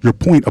disputing your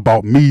point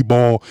about me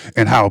ball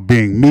and how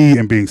being me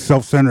and being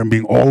self-centered and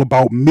being all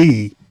about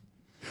me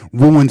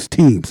ruins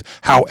teams.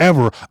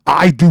 However,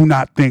 I do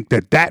not think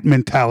that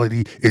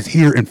mentality is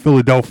here in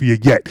Philadelphia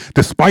yet,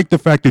 despite the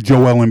fact that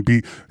Joel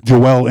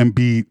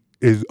Embiid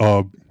is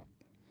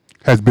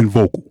has been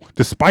vocal,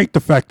 despite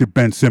the fact that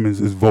Ben Simmons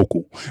is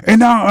vocal.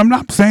 And now I'm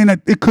not saying that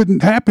it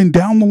couldn't happen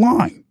down the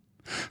line,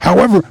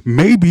 However,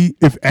 maybe,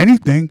 if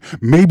anything,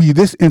 maybe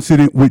this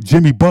incident with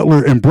Jimmy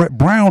Butler and Brett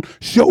Brown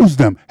shows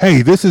them,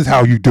 hey, this is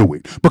how you do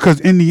it. Because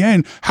in the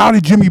end, how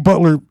did Jimmy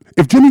Butler,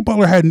 if Jimmy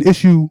Butler had an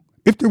issue,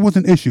 if there was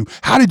an issue,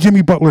 how did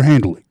Jimmy Butler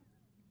handle it?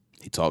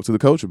 He talked to the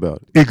coach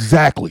about it.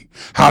 Exactly.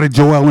 How did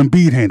Joel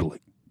Embiid handle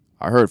it?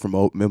 I heard from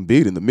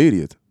Embiid in the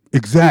media.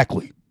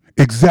 Exactly.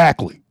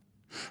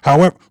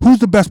 However, who's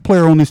the best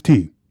player on this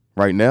team?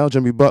 Right now,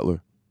 Jimmy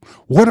Butler.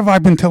 What have I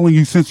been telling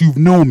you since you've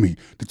known me?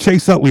 The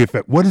Chase Utley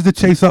effect. What is the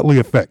Chase Utley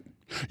effect?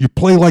 You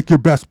play like your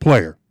best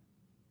player.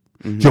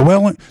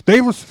 The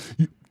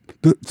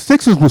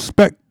Sixers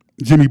respect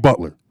Jimmy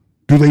Butler.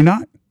 Do they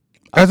not?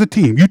 As a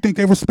team, you think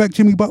they respect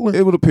Jimmy Butler?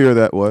 It would appear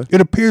that way. It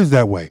appears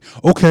that way.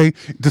 Okay,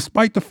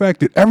 despite the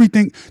fact that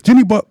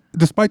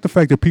despite the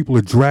fact that people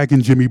are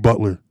dragging Jimmy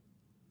Butler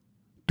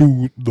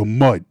through the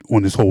mud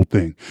on this whole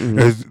thing,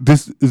 as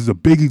this is a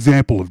big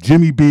example of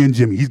Jimmy being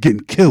Jimmy. He's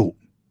getting killed.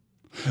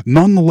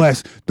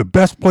 Nonetheless, the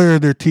best player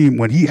of their team,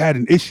 when he had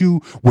an issue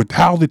with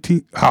how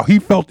he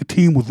felt the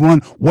team was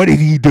run, what did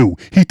he do?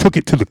 He took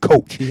it to the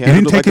coach. He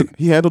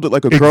handled it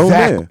like a grown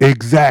man.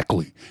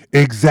 Exactly.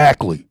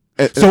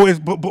 So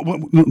but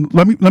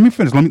let me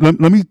finish. Let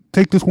me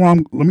take this where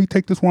I'm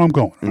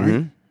going. All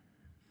right?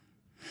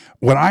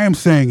 What I am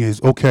saying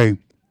is, okay,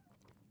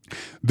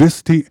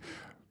 this team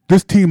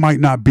might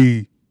not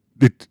be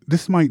a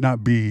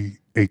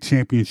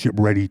championship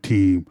ready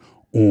team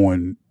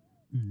on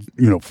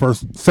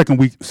second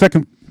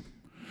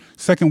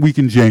week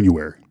in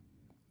January.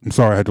 I'm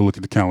sorry, I had to look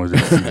at the calendar.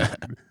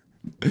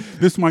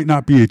 This might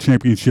not be a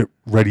championship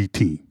ready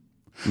team.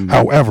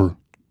 However,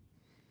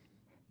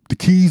 the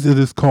keys of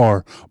this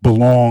car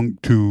belong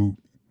to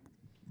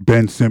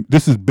Ben Simmons.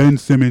 This is Ben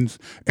Simmons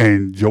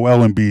and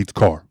Joel Embiid's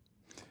car.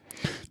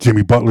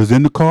 Jimmy Butler's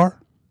in the car.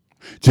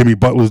 Jimmy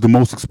Butler's the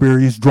most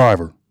experienced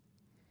driver.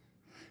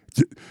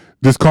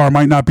 This car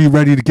might not be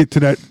ready to get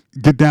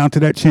down to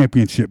that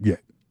championship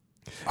yet.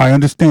 I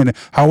understand it.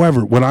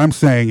 However, what I'm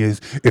saying is,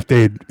 if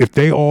they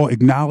all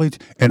acknowledge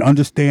and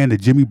understand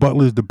that Jimmy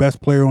Butler is the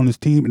best player on this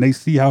team, and they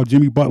see how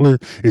Jimmy Butler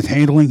is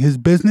handling his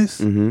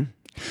business,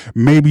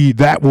 maybe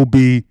that will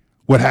be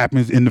what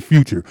happens in the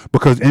future.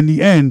 Because in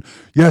the end,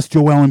 yes,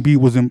 Joel Embiid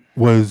was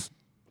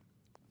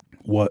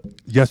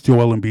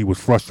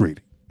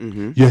frustrated.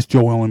 Yes,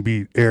 Joel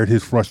Embiid aired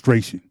his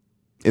frustration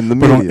in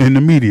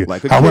the media,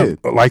 like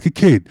a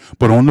kid.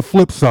 But on the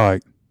flip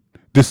side,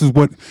 this is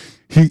what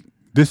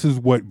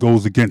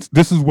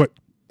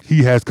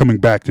he has coming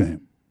back to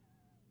him.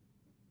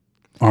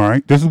 All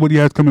right, this is what he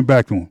has coming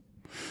back to him.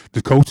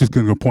 The coach is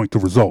going to point to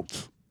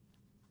results.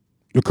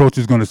 The coach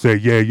is going to say,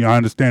 "Yeah, I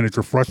understand that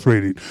you're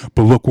frustrated,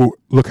 but look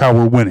how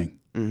we're winning."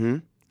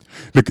 And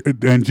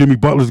Jimmy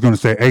Butler is going to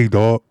say, "Hey,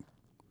 dog,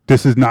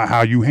 this is not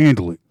how you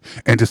handle it."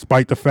 And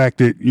despite the fact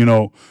that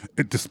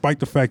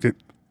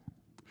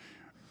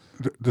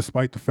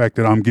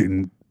I'm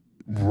getting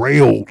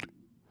railed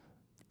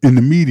in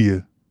the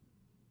media,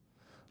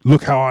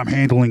 look how I'm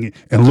handling it,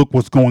 and look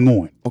what's going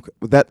on. Okay,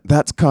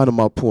 that's kind of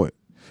my point.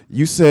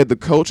 You said the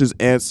coach's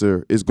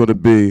answer is going to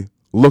be,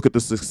 look at the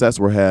success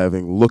we're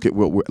having. Look at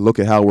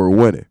how we're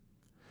winning.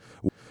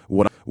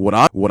 What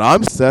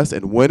I'm success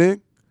and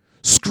winning.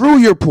 Screw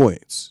your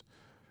points.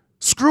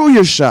 Screw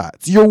your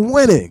shots. You're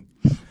winning.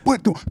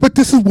 But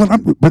this is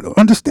but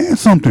understand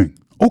something.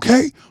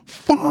 Okay,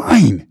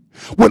 fine.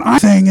 What I'm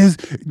saying is,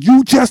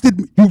 you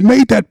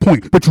made that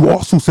point, but you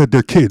also said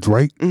they're kids,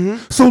 right?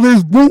 So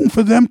there's room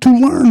for them to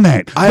learn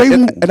that. I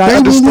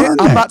understand.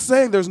 I'm not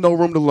saying there's no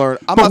room to learn.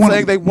 I'm not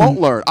saying they won't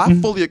learn. I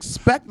fully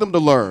expect them to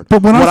learn.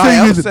 But what I'm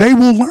saying is that they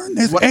will learn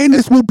this, and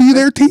this will be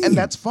their team. And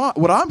that's fine.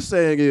 What I'm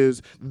saying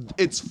is,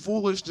 it's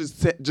foolish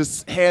to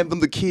just hand them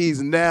the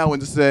keys now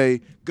and to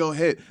say, go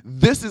ahead.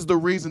 This is the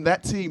reason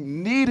that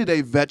team needed a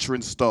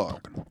veteran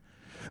star.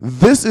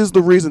 This is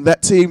the reason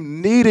that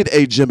team needed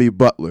a Jimmy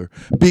Butler,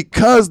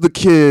 because the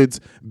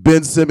kids,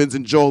 Ben Simmons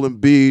and Joel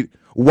Embiid,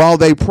 while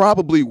they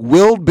probably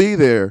will be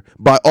there,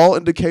 by all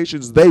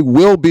indications, they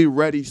will be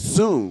ready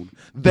soon.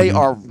 They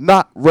are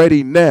not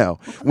ready now.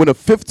 When a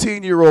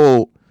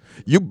 15-year-old,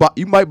 you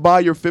might buy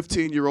your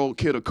 15-year-old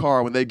kid a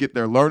car when they get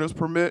their learner's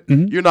permit.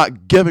 You're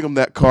not giving them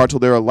that car till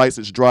they're a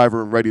licensed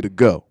driver and ready to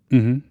go.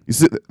 You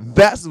see,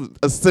 that's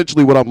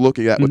essentially what I'm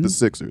looking at with the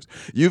Sixers.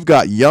 You've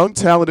got young,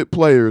 talented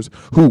players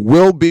who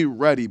will be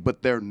ready,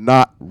 but they're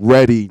not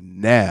ready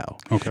now.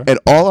 Okay. And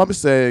all I'm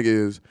saying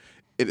is,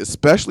 and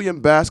especially in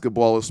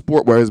basketball, a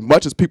sport where as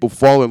much as people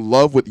fall in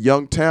love with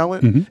young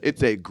talent,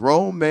 it's a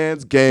grown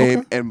man's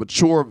game, and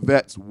mature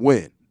vets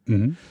win.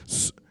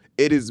 So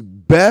it is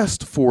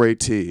best for a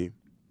team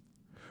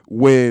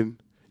when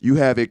you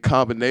have a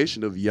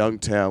combination of young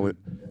talent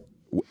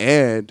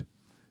and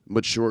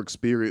mature,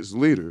 experienced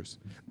leaders.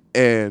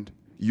 And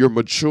your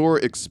mature,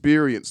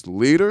 experienced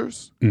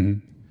leaders,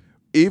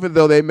 even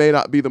though they may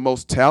not be the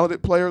most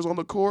talented players on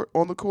the court,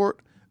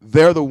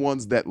 they're the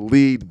ones that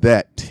lead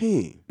that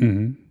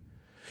team.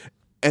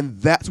 And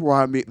that's where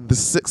I mean the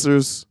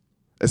Sixers,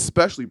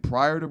 especially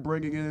prior to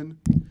bringing in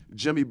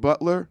Jimmy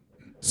Butler,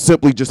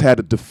 simply just had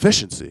a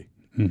deficiency.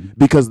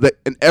 because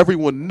and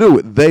everyone knew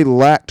it. They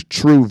lacked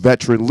true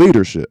veteran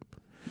leadership.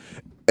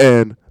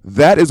 And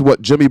that is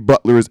what Jimmy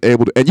Butler is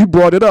able to. And you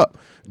brought it up.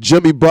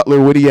 Jimmy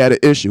Butler, when he had an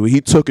issue,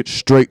 he took it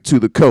straight to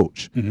the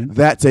coach.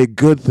 That's a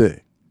good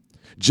thing.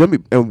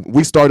 And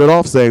we started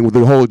off saying with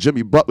the whole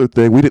Jimmy Butler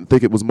thing, we didn't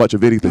think it was much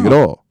of anything at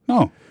all.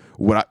 No.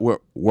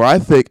 Where I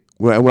think,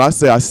 when I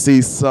say I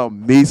see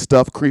some me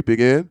stuff creeping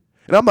in,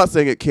 and I'm not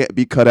saying it can't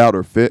be cut out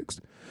or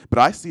fixed, but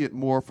I see it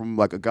more from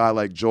like a guy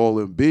like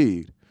Joel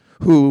Embiid,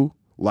 who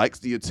likes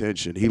the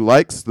attention. He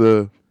likes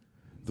the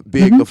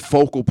being the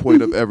focal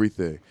point of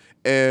everything.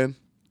 And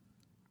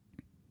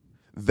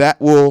that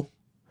will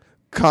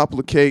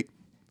complicate.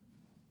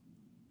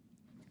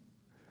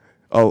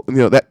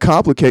 That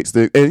complicates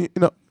things. And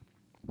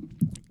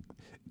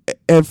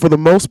and for the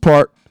most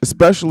part,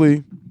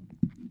 especially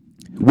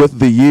with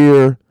the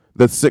year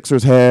that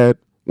Sixers had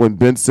when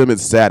Ben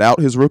Simmons sat out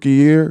his rookie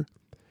year,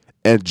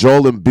 and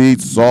Joel Embiid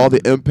saw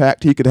the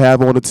impact he could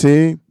have on a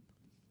team,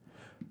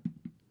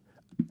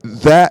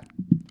 that,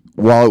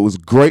 while it was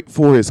great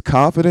for his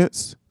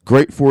confidence,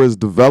 great for his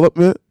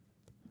development,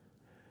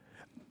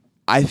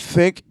 I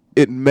think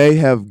it may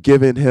have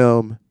given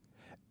him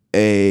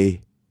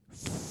a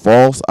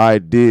false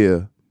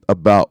idea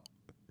about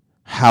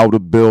how to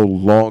build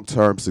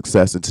long-term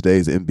success in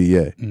today's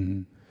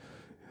NBA.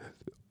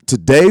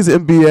 Today's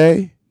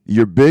NBA,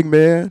 your big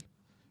man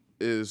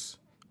is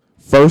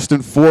first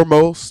and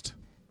foremost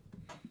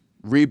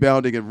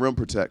rebounding and rim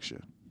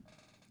protection.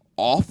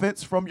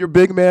 Offense from your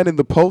big man in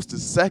the post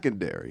is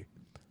secondary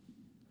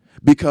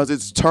because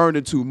it's turned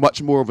into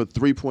much more of a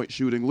three-point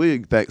shooting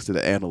league thanks to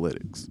the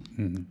analytics.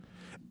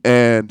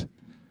 And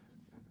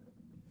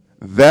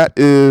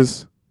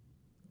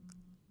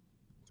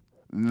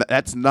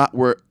that's not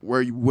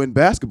where you win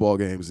basketball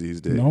games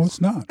these days. No,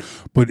 it's not.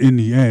 But in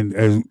the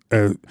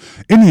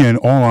end,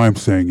 all I'm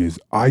saying is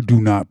I do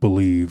not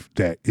believe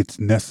that it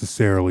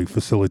necessarily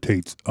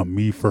facilitates a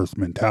me first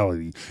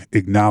mentality,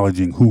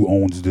 acknowledging who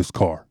owns this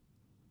car.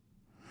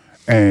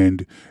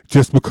 And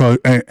just because,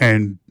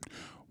 and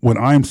what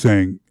I'm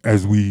saying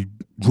as we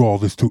draw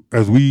this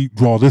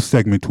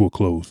segment to a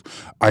close,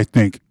 I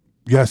think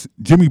yes,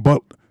 Jimmy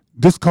Butler,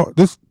 this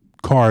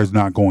car is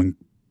not going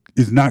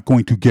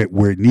to get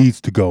where it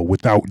needs to go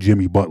without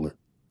Jimmy Butler.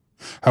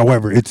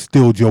 However, it's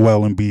still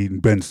Joel Embiid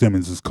and Ben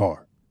Simmons'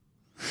 car.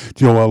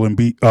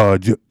 Jimmy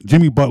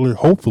Butler,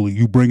 hopefully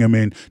you bring him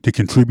in to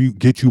contribute,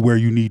 get you where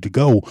you need to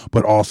go,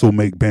 but also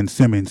make Ben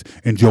Simmons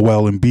and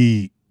Joel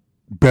Embiid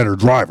better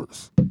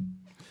drivers.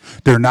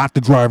 They're not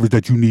the drivers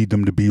that you need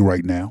them to be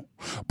right now,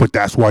 but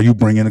that's why you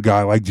bring in a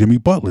guy like Jimmy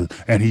Butler,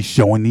 and he's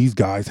showing these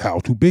guys how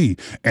to be.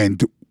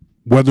 And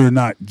whether or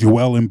not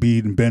Joel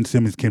Embiid and Ben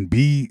Simmons can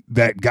be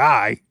that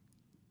guy,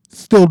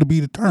 still to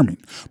be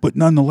determined. But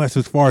nonetheless,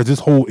 as far as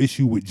this whole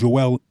issue with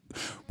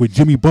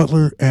Jimmy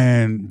Butler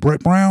and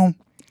Brett Brown,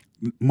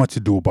 much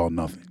ado about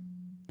nothing.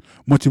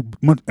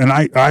 And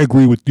I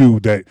agree with you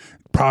that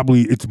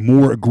probably it's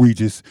more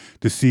egregious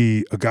to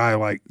see a guy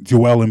like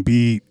Joel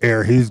Embiid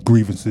air his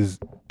grievances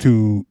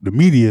to the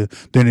media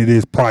than it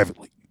is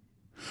privately.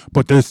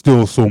 But there's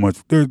still so much.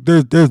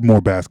 There's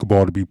more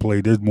basketball to be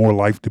played. There's more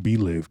life to be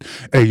lived.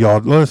 Hey, y'all,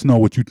 let us know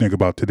what you think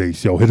about today's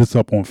show. Hit us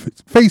up on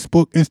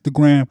Facebook,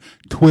 Instagram,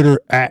 Twitter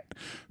at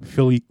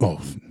Philly. Oh,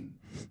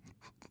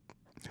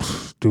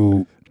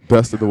 dude,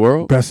 Best in the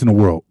world. Best in the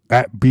world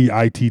at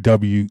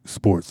BITW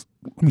Sports.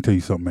 Let me tell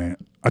you something, man.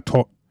 I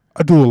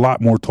do a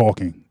lot more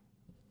talking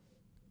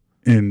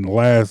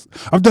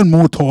I've done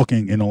more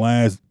talking in the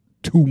last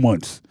 2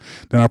 months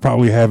than I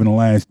probably have in the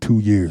last 2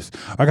 years.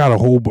 I got a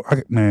whole,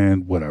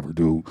 whatever,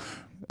 dude.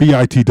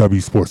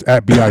 BITW Sports,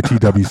 at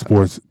BITW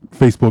Sports,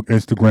 Facebook,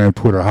 Instagram,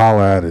 Twitter,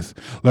 holla at us.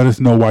 Let us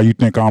know why you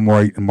think I'm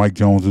right and Mike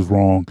Jones is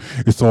wrong.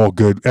 It's all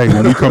good. Hey,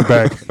 when we come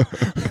back,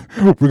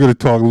 we're going to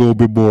talk a little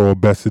bit more on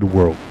Best in the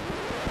World.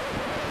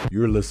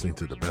 You're listening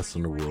to the Best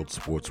in the World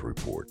Sports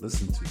Report.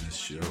 Listen to this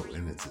show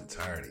in its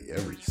entirety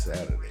every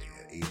Saturday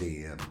at 8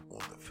 a.m. on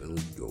the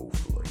Philly Go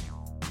Flow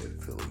at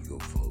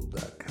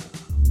phillygoflow.com.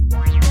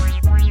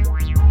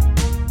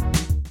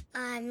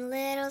 I'm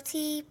Little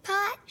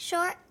Teapot,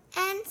 short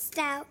and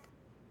stout.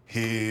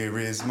 Here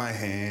is my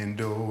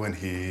handle and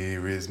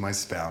here is my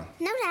spout.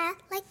 No, Dad,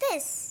 like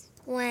this.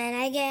 When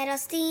I get all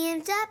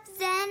steamed up,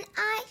 then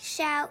I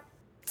shout,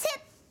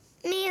 tip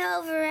me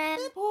over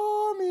and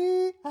pour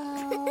me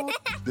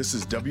out. This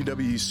is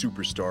WWE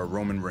superstar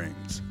Roman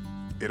Reigns.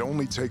 It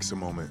only takes a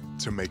moment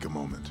to make a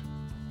moment.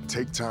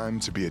 Take time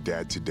to be a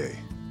dad today.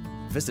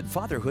 Visit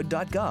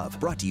fatherhood.gov,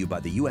 brought to you by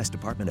the U.S.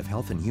 Department of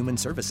Health and Human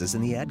Services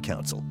and the Ad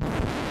Council.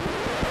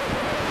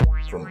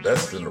 From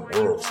Best in the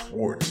World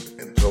Sports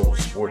and Total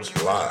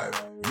Sports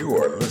Live, you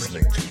are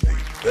listening to the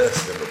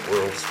Best in the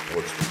World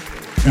Sports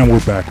Report. And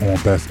we're back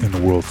on Best in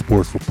the World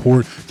Sports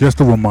Report.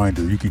 Just a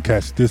reminder, you can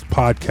catch this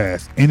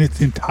podcast in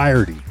its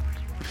entirety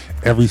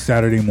every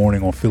Saturday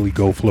morning on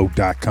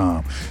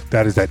phillygoflow.com.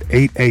 That is at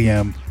 8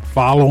 a.m.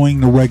 following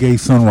the Reggae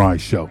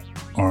Sunrise show.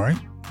 All right?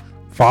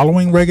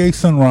 Following Reggae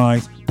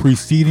Sunrise,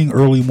 preceding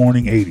early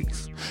morning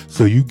 80s.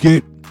 So you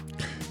get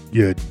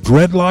your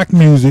dreadlock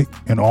music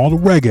and all the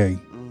reggae.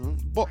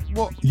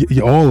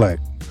 Yeah, all that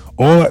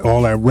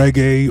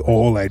reggae,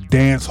 all that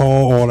dance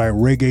hall, all that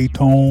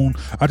reggaeton.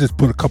 I just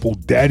put a couple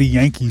Daddy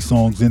Yankee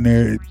songs in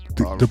there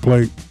to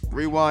play.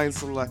 Rewind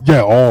select.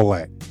 Yeah, all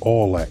that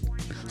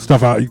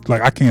stuff. I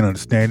can't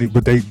understand it,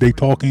 but they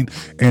talking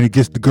and it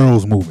gets the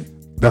girls moving.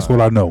 That's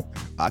what I know.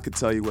 I could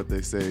tell you what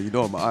they say. You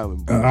know I'm an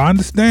island boy. I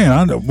understand.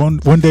 I know.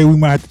 One day we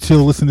might have to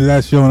chill, listen to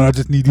that show, and I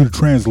just need you to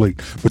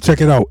translate. But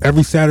check it out.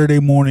 Every Saturday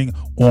morning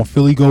on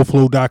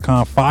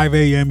PhillyGoFlow.com, 5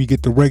 a.m. you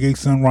get the Reggae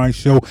Sunrise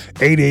Show.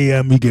 8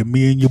 a.m. you get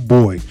me and your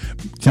boy,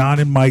 John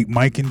and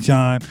Mike and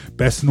John,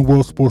 Best in the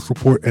World Sports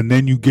Report, and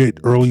then you get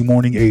early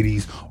morning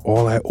 80s,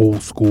 all that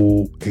old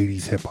school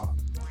 80s hip hop.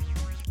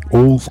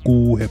 Old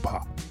school hip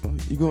hop.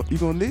 You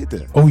gonna need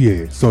that. Oh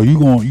yeah. So you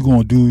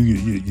gonna do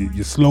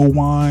your slow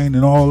wine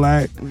and all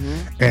that,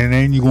 and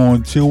then you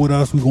gonna chill with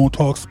us. We gonna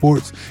talk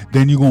sports.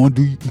 Then you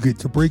get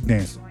to break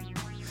dancing.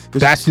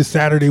 That's your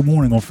Saturday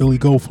morning on Philly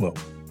Go Flow.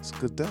 It's a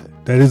good day.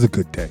 That is a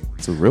good day.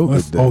 It's a real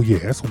good day. Oh yeah,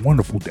 that's a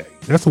wonderful day.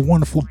 That's a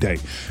wonderful day.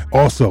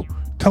 Also,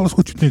 tell us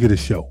what you think of the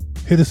show.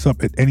 Hit us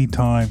up at any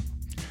time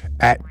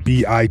at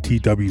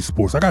BITW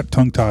Sports. I got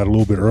tongue tied a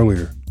little bit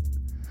earlier.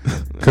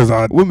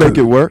 We'll make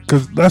it work.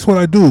 Because that's what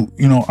I do.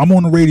 I'm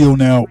on the radio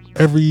now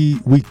every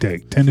weekday,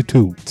 10 to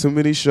 2. Too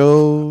many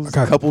shows,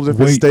 a couple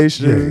different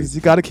stations. Yeah.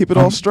 You got to keep it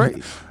all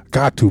straight.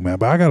 Got to, man.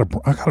 But I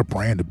got a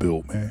brand to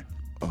build, man.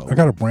 I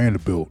got a brand to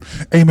build.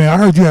 Hey, man, I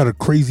heard you had a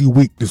crazy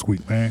week this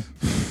week, man.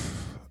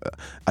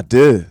 I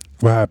did.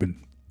 What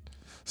happened?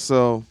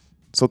 So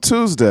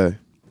Tuesday,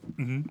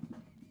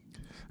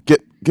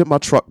 get my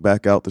truck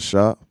back out the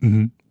shop.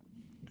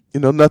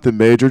 Nothing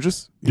major,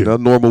 just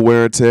normal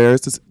wear and tear.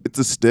 It's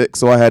a stick,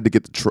 so I had to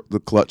get the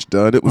clutch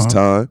done. It was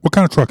time. What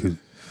kind of truck is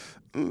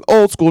it?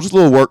 Old school, just a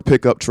little work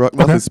pickup truck.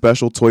 Nothing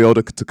special.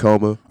 Toyota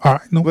Tacoma. All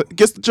right, no, but it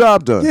gets the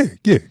job done.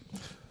 Yeah.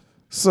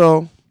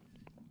 So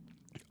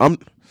I'm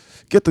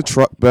get the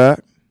truck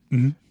back,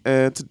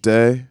 and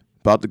today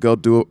about to go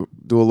do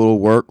a little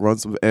work, run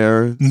some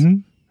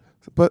errands,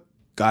 but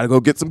gotta go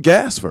get some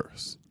gas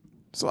first.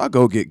 So I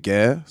go get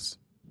gas.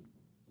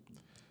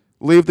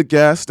 Leave the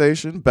gas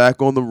station,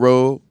 back on the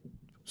road,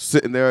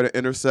 sitting there at an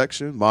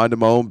intersection, minding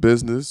my own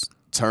business,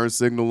 turn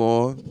signal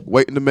on,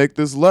 waiting to make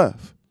this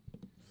left.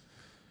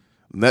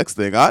 Next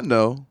thing I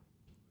know,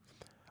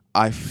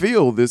 I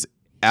feel this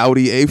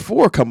Audi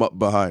A4 come up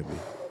behind me.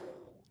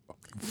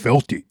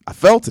 Felt it. I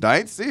felt it. I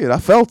ain't see it. I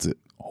felt it.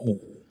 Oh.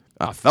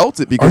 I felt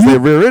it because they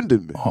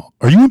rear-ended me.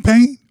 Are you in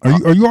pain?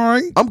 Are you all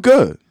right? I'm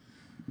good.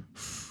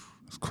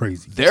 It's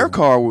crazy. Their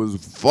car was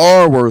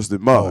far worse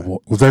than mine.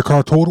 Was their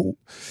car total?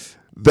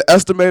 The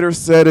estimator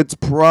said it's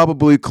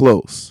probably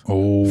close.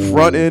 Oh.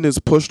 Front end is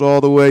pushed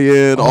all the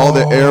way in. All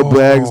the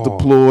airbags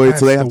deployed,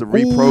 so they have to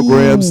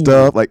reprogram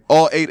stuff. Like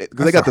all 8,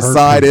 because they got the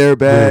side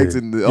airbags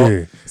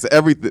and so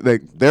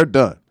everything. They're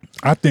done.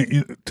 I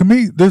think to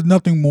me, there's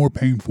nothing more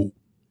painful.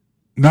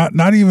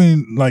 Not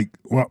even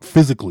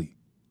physically,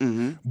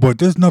 but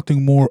there's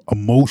nothing more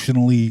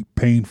emotionally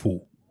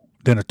painful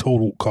than a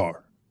total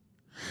car.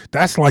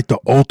 That's like the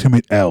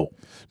ultimate L.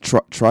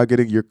 Try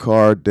getting your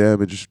car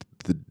damaged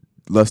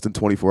less than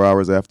 24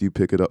 hours after you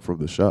pick it up from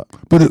the shop.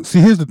 But see,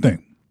 here's the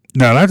thing.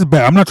 Now that's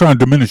bad. I'm not trying to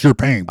diminish your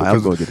pain.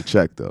 I'm going to get a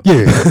check though.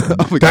 Yeah,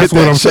 that's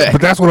what I'm saying.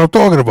 But that's what I'm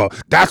talking about.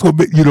 That's what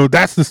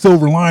that's the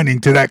silver lining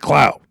to that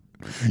cloud.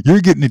 You're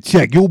getting a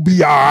check. You'll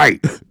be all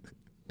right.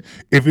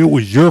 If it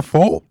was your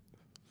fault,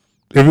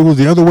 if it was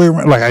the other way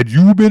around, like had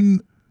you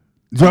been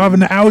driving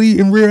the Audi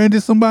and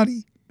rear-ended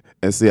somebody.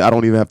 And see, I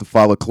don't even have to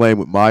file a claim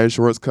with my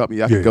insurance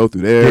company. I can go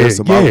through there,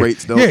 so my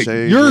rates don't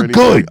change. You're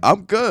good.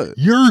 I'm good.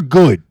 You're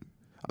good.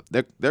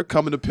 They're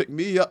coming to pick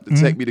me up to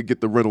take me to get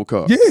the rental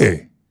car. Yeah,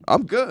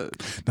 I'm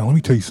good. Now let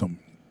me tell you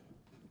something.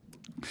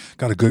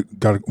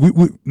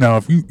 Now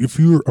if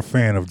you're a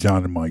fan of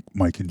John and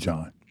Mike and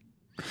John,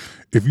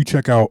 if you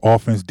check out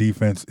Offense,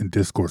 Defense, and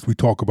Discourse, we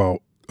talk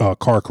about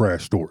car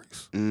crash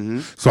stories.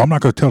 So I'm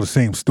not going to tell the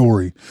same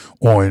story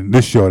on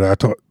this show that I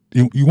talk.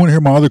 You want to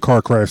hear my other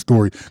car crash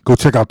story? Go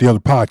check out the other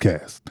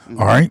podcast.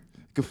 All right, you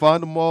can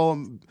find them all.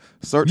 And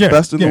search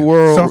Best in the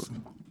World.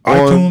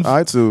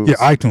 iTunes. Yeah,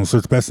 iTunes.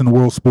 Search Best in the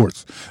World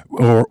Sports.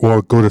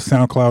 Or go to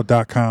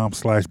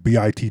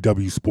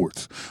SoundCloud.com/BITW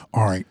Sports.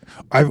 All right.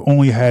 I've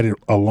only had a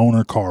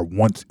loaner car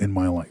once in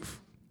my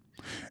life.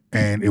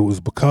 And it was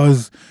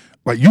because,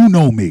 you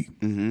know me.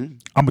 I'm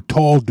a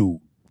tall dude.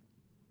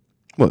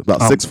 What,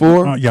 about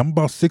 6'4"? Yeah, I'm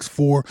about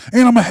 6'4",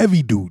 and I'm a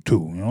heavy dude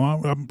too.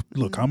 I'm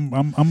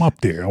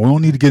up there. We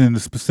don't need to get into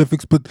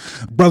specifics, but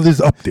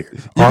brother's up there.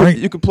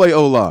 You can play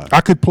O-line.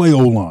 I could play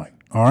O-line.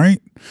 All right.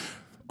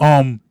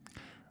 My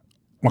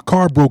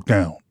car broke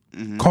down.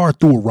 Car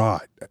threw a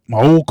rod.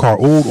 My old car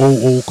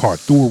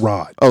threw a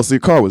rod. Oh, so your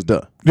car was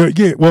done.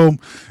 Yeah. Well,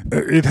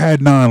 it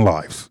had 9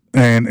 lives,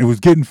 and it was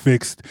getting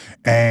fixed.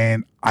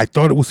 And I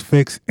thought it was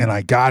fixed, and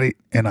I got it,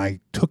 and I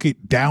took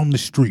it down the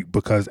street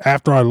because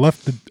after I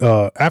left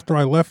the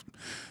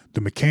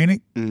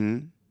mechanic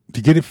to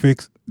get it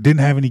fixed, didn't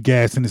have any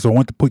gas in it, so I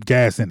went to put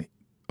gas in it.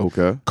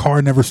 Okay.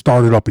 Car never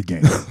started up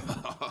again.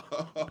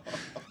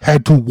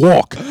 had to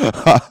walk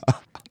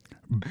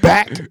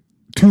back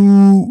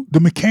to the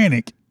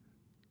mechanic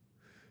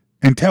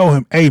and tell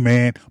him, hey,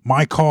 man,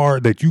 my car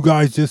that you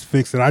guys just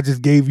fixed, that I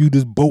just gave you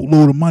this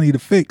boatload of money to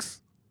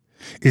fix,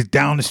 is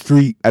down the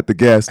street. At the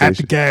gas station. At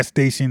the gas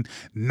station,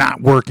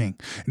 not working.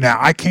 Now,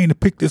 I came to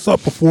pick this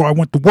up before I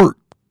went to work.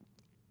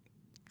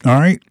 All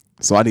right?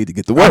 So I need to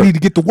get to work. I need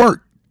to get to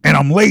work. And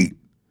I'm late.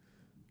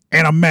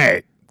 And I'm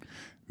mad.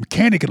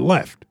 Mechanic had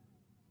left.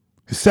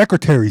 His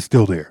secretary's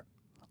still there.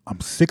 I'm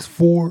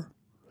 6'4",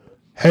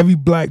 heavy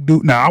black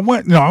dude. Now,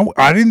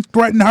 I didn't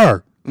threaten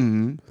her.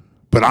 Mm-hmm.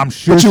 But I'm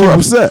sure But you were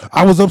upset.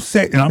 I was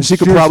upset. And she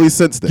could probably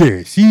sense that.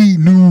 Yeah, she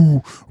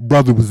knew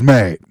brother was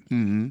mad.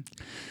 Mm-hmm.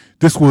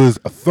 This was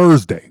a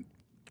Thursday.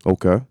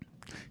 Okay.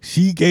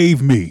 She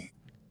gave me,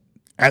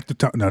 at the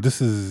time, now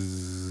this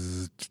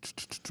is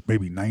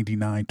maybe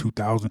 99,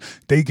 2000.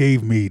 They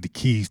gave me the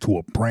keys to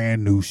a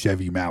brand new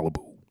Chevy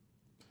Malibu.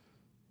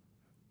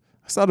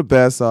 It's not a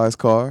bad size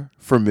car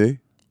for me.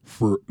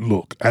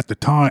 Look, at the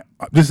time,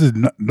 this is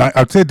not,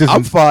 I said this.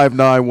 I'm 5'9",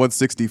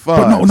 165.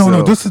 But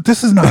no. This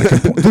is not a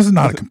complaint. This is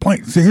not a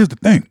complaint. See, here's the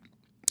thing.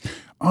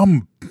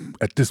 I'm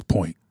at this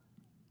point.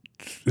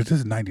 This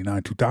is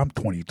 99, 2000. I'm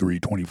 23,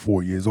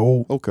 24 years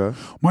old. Okay.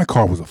 My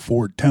car was a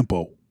Ford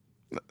Tempo.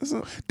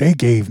 They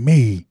gave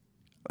me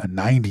a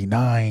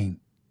 99.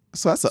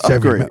 So that's an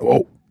Chevy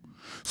upgrade.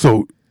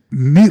 So,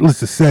 needless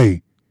to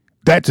say,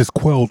 that just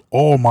quelled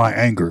all my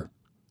anger.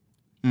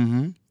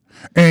 Mm-hmm.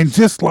 And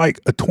just like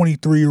a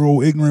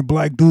 23-year-old ignorant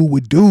black dude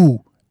would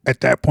do at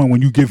that point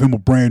when you give him a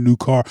brand new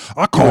car,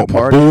 I called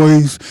my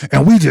boys,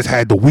 and we just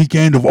had the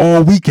weekend of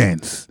all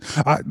weekends.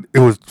 It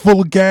was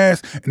full of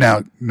gas.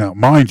 Now,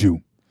 mind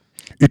you,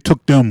 it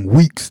took them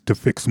weeks to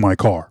fix my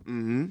car.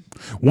 Mm-hmm.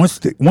 Once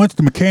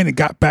the mechanic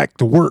got back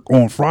to work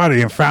on Friday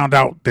and found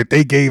out that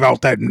they gave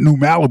out that new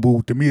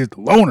Malibu to me as the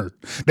loaner,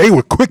 they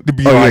were quick to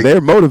be like,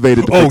 they're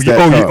motivated to fix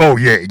that car.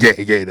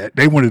 Yeah.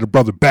 They wanted the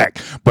brother back.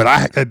 But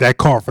I had that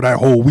car for that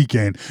whole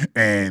weekend,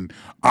 and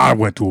I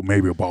went to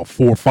maybe about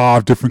 4 or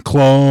 5 different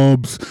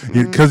clubs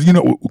because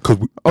you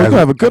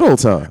have a good old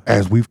time.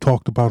 As we've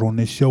talked about on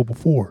this show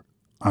before,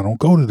 I don't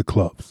go to the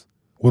clubs.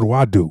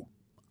 What do?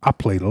 I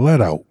play the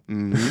let out.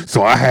 Mm-hmm.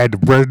 So I had the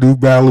brand new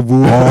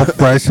Malibu all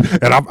fresh,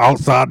 and I'm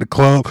outside the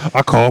club.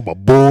 I call my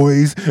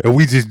boys, and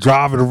we just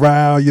driving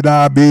around, you know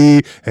what I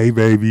mean? Hey,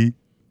 baby,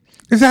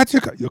 is that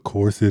your car? Of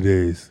course it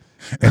is.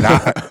 And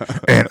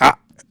I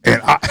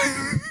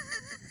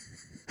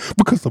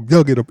because I'm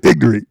young and I'm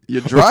ignorant.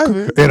 You're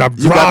driving. And I'm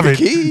driving. You got the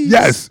keys.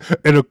 Yes.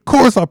 And of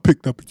course I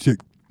picked up a chick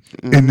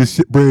in this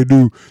brand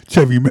new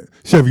Chevy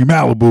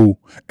Malibu,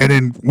 and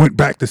then went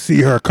back to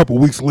see her a couple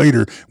weeks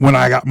later when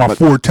I got my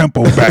Ford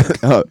Tempo back.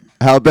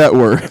 How'd that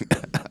work?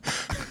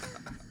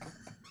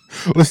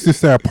 Let's just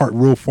say I parked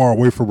real far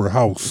away from her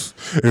house.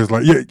 It was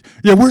like,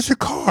 yeah, where's your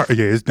car?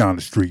 Yeah, it's down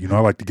the street. I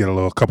like to get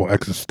a couple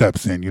extra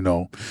steps in,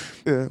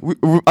 Yeah,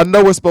 I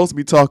know we're supposed to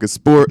be talking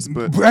sports,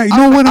 but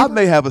I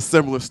may have a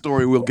similar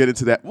story. We'll get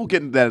into that. We'll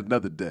get into that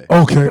another day.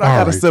 Okay, but I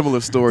got a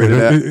similar story to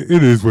that.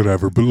 It is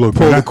whatever, but look.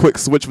 Pull a quick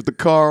switch with the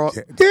car.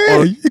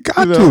 Yeah, you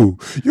got to.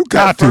 You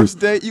got to. First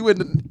day, you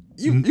riding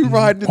in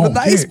the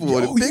nice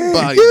boy, the big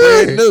body,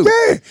 brand new.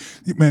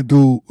 Yeah. Man,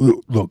 dude,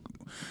 look.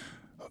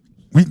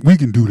 We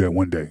can do that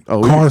one day.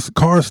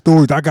 Car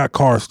stories. I got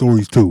car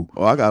stories too.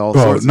 Oh, I got all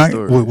sorts of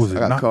stories. What was it?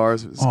 I got car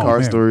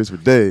stories for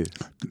days.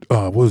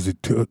 What was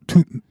it?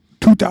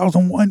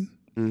 2001?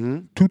 Mm-hmm.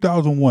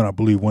 2001, I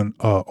believe, when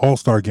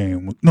All-Star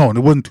game. No, it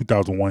wasn't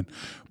 2001,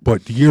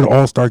 but the year the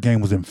All-Star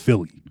game was in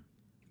Philly.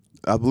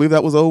 I believe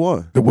that was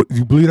 01.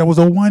 You believe that was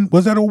 01?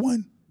 Was that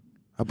 01?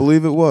 I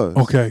believe it was.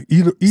 Okay,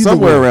 either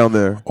somewhere way, around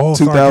there.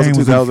 All-Star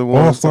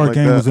 2001. All-Star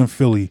game was in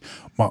Philly.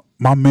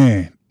 My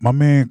man.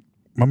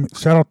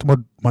 Shout out to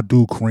my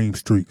dude Kareem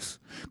Streets.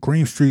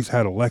 Kareem Streets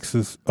had a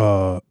Lexus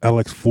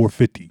LX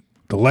 450.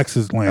 The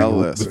Lexus Land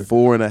LS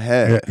 4.5.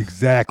 Yeah,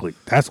 exactly.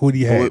 That's what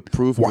he had.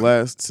 Bulletproof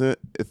glass tint.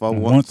 If I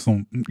want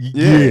some,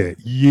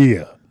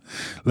 yeah.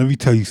 Let me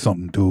tell you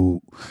something, dude.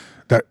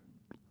 That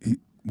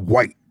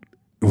white.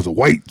 It was a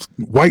white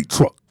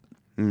truck.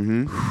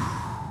 Mm-hmm.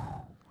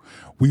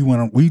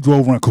 We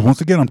drove around because once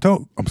again I'm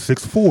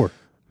 6'4".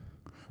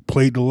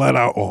 Played the let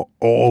out of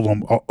all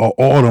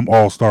them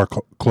All-Star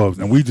clubs,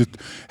 and we just,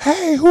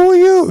 hey, who are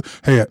you?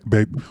 Hey,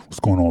 babe, what's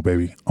going on,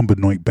 baby? I'm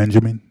Doink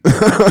Benjamin.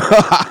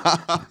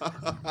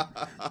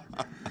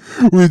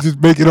 We just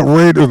making up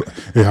random.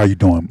 Hey, how you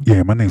doing?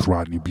 Yeah, my name's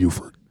Rodney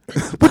Buford.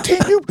 What team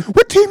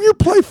you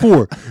play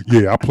for?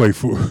 Yeah, I play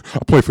for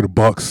the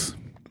Bucks.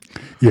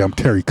 Yeah, I'm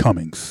Terry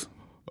Cummings.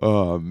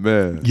 Oh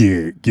man.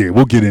 Yeah,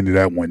 we'll get into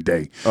that one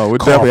day. Oh, we'll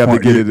definitely have to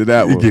get into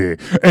that one. Yeah.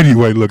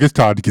 Anyway, look, it's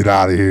time to get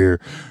out of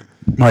here.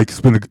 Mike, it's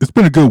been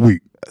a good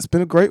week. It's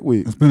been a great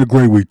week. It's been a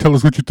great week. Tell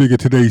us what you think of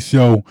today's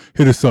show.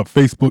 Hit us up,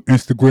 Facebook,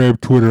 Instagram,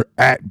 Twitter,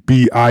 at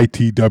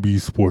BITW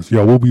Sports.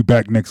 Yo, we'll be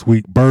back next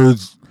week.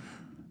 Birds.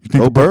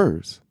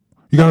 Birds.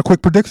 You got a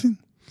quick prediction?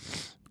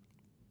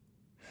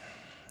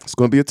 It's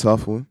going to be a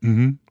tough one.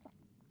 Mm-hmm.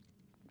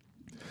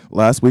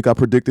 Last week I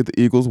predicted the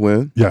Eagles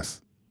win.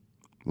 Yes.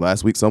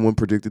 Last week someone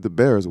predicted the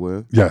Bears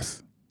win.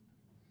 Yes.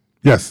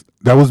 Yes,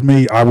 that was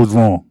me. I was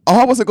wrong. Oh,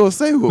 I wasn't going to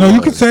say who. No,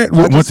 you can say it.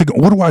 Once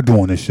again, what do I do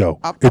on this show?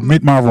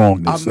 Admit my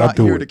wrongness. I'm not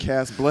here to it.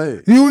 cast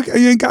blame. You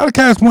ain't got to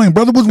cast blame.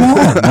 Brother was wrong.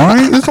 All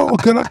right, it's all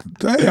good.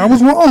 I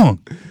was wrong.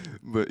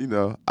 But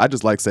I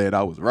just like saying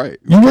I was right.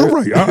 You were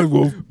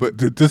right.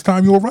 But this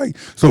time you were right.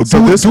 So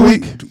this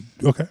week,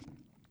 okay.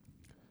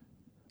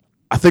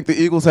 I think the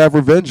Eagles have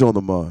revenge on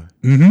the mind.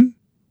 Mm-hmm.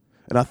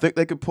 And I think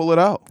they can pull it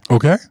out.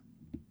 Okay.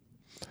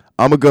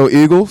 I'm going to go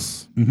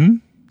Eagles,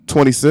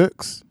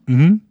 26.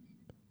 Mm-hmm.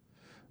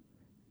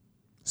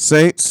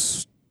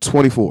 Saints,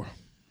 24.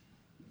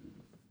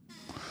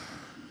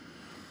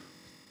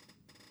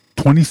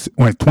 20, say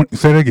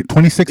that again.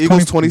 26,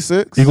 Eagles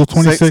 26? 26. Eagles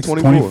 26, Saints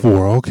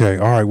 24. Okay.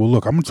 All right. Well,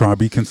 look, I'm trying to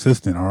be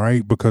consistent, all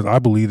right? Because I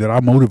believe that I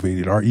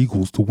motivated our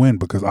Eagles to win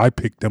because I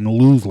picked them to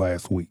lose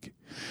last week.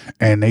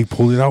 And they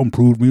pulled it out and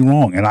proved me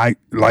wrong. And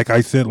like I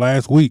said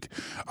last week,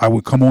 I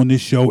would come on this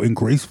show and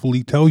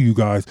gracefully tell you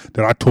guys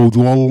that I told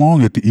you all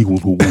along that the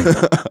Eagles will win.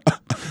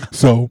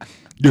 So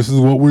this is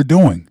what we're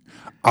doing.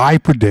 I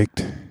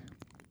predict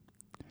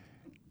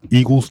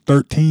Eagles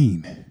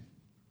 13,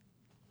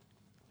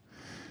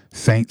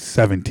 Saints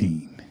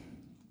 17.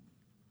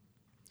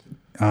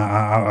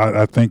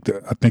 I think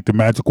the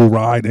magical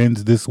ride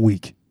ends this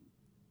week.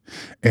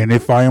 And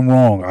if I am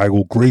wrong, I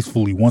will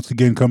gracefully once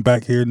again come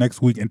back here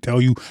next week and tell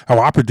you how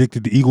I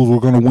predicted the Eagles were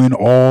going to win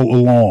all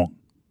along.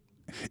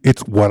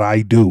 It's what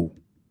I do.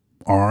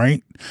 All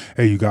right.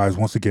 Hey, you guys,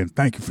 once again,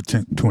 thank you for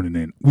tuning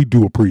in. We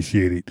do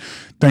appreciate it.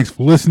 Thanks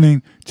for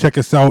listening. Check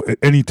us out at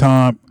any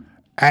time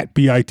at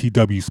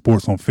BITW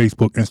Sports on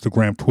Facebook,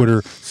 Instagram,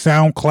 Twitter,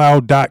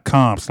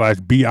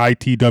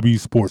 SoundCloud.com/BITW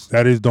Sports.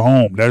 That is the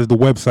home. That is the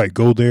website.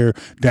 Go there,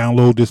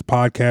 download this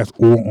podcast,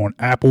 or on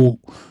Apple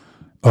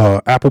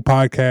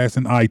Podcasts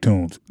and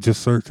iTunes.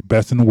 Just search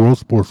Best in the World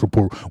Sports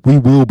Report. We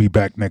will be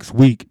back next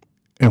week,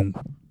 and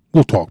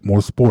we'll talk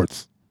more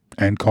sports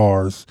and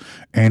cars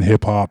and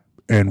hip-hop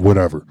and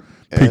whatever.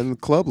 And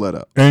club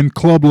let-out. And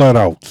club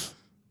let-outs.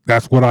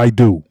 That's what I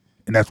do,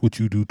 and that's what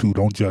you do, too.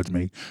 Don't judge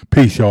me.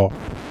 Peace, y'all.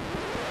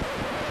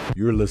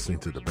 You're listening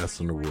to the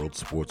Best in the World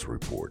Sports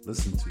Report.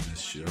 Listen to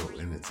this show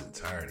in its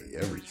entirety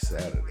every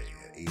Saturday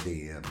at 8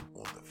 a.m.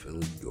 on the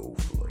Philly Go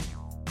Flow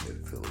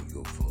at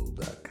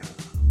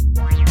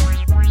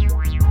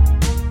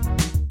phillygoflow.com.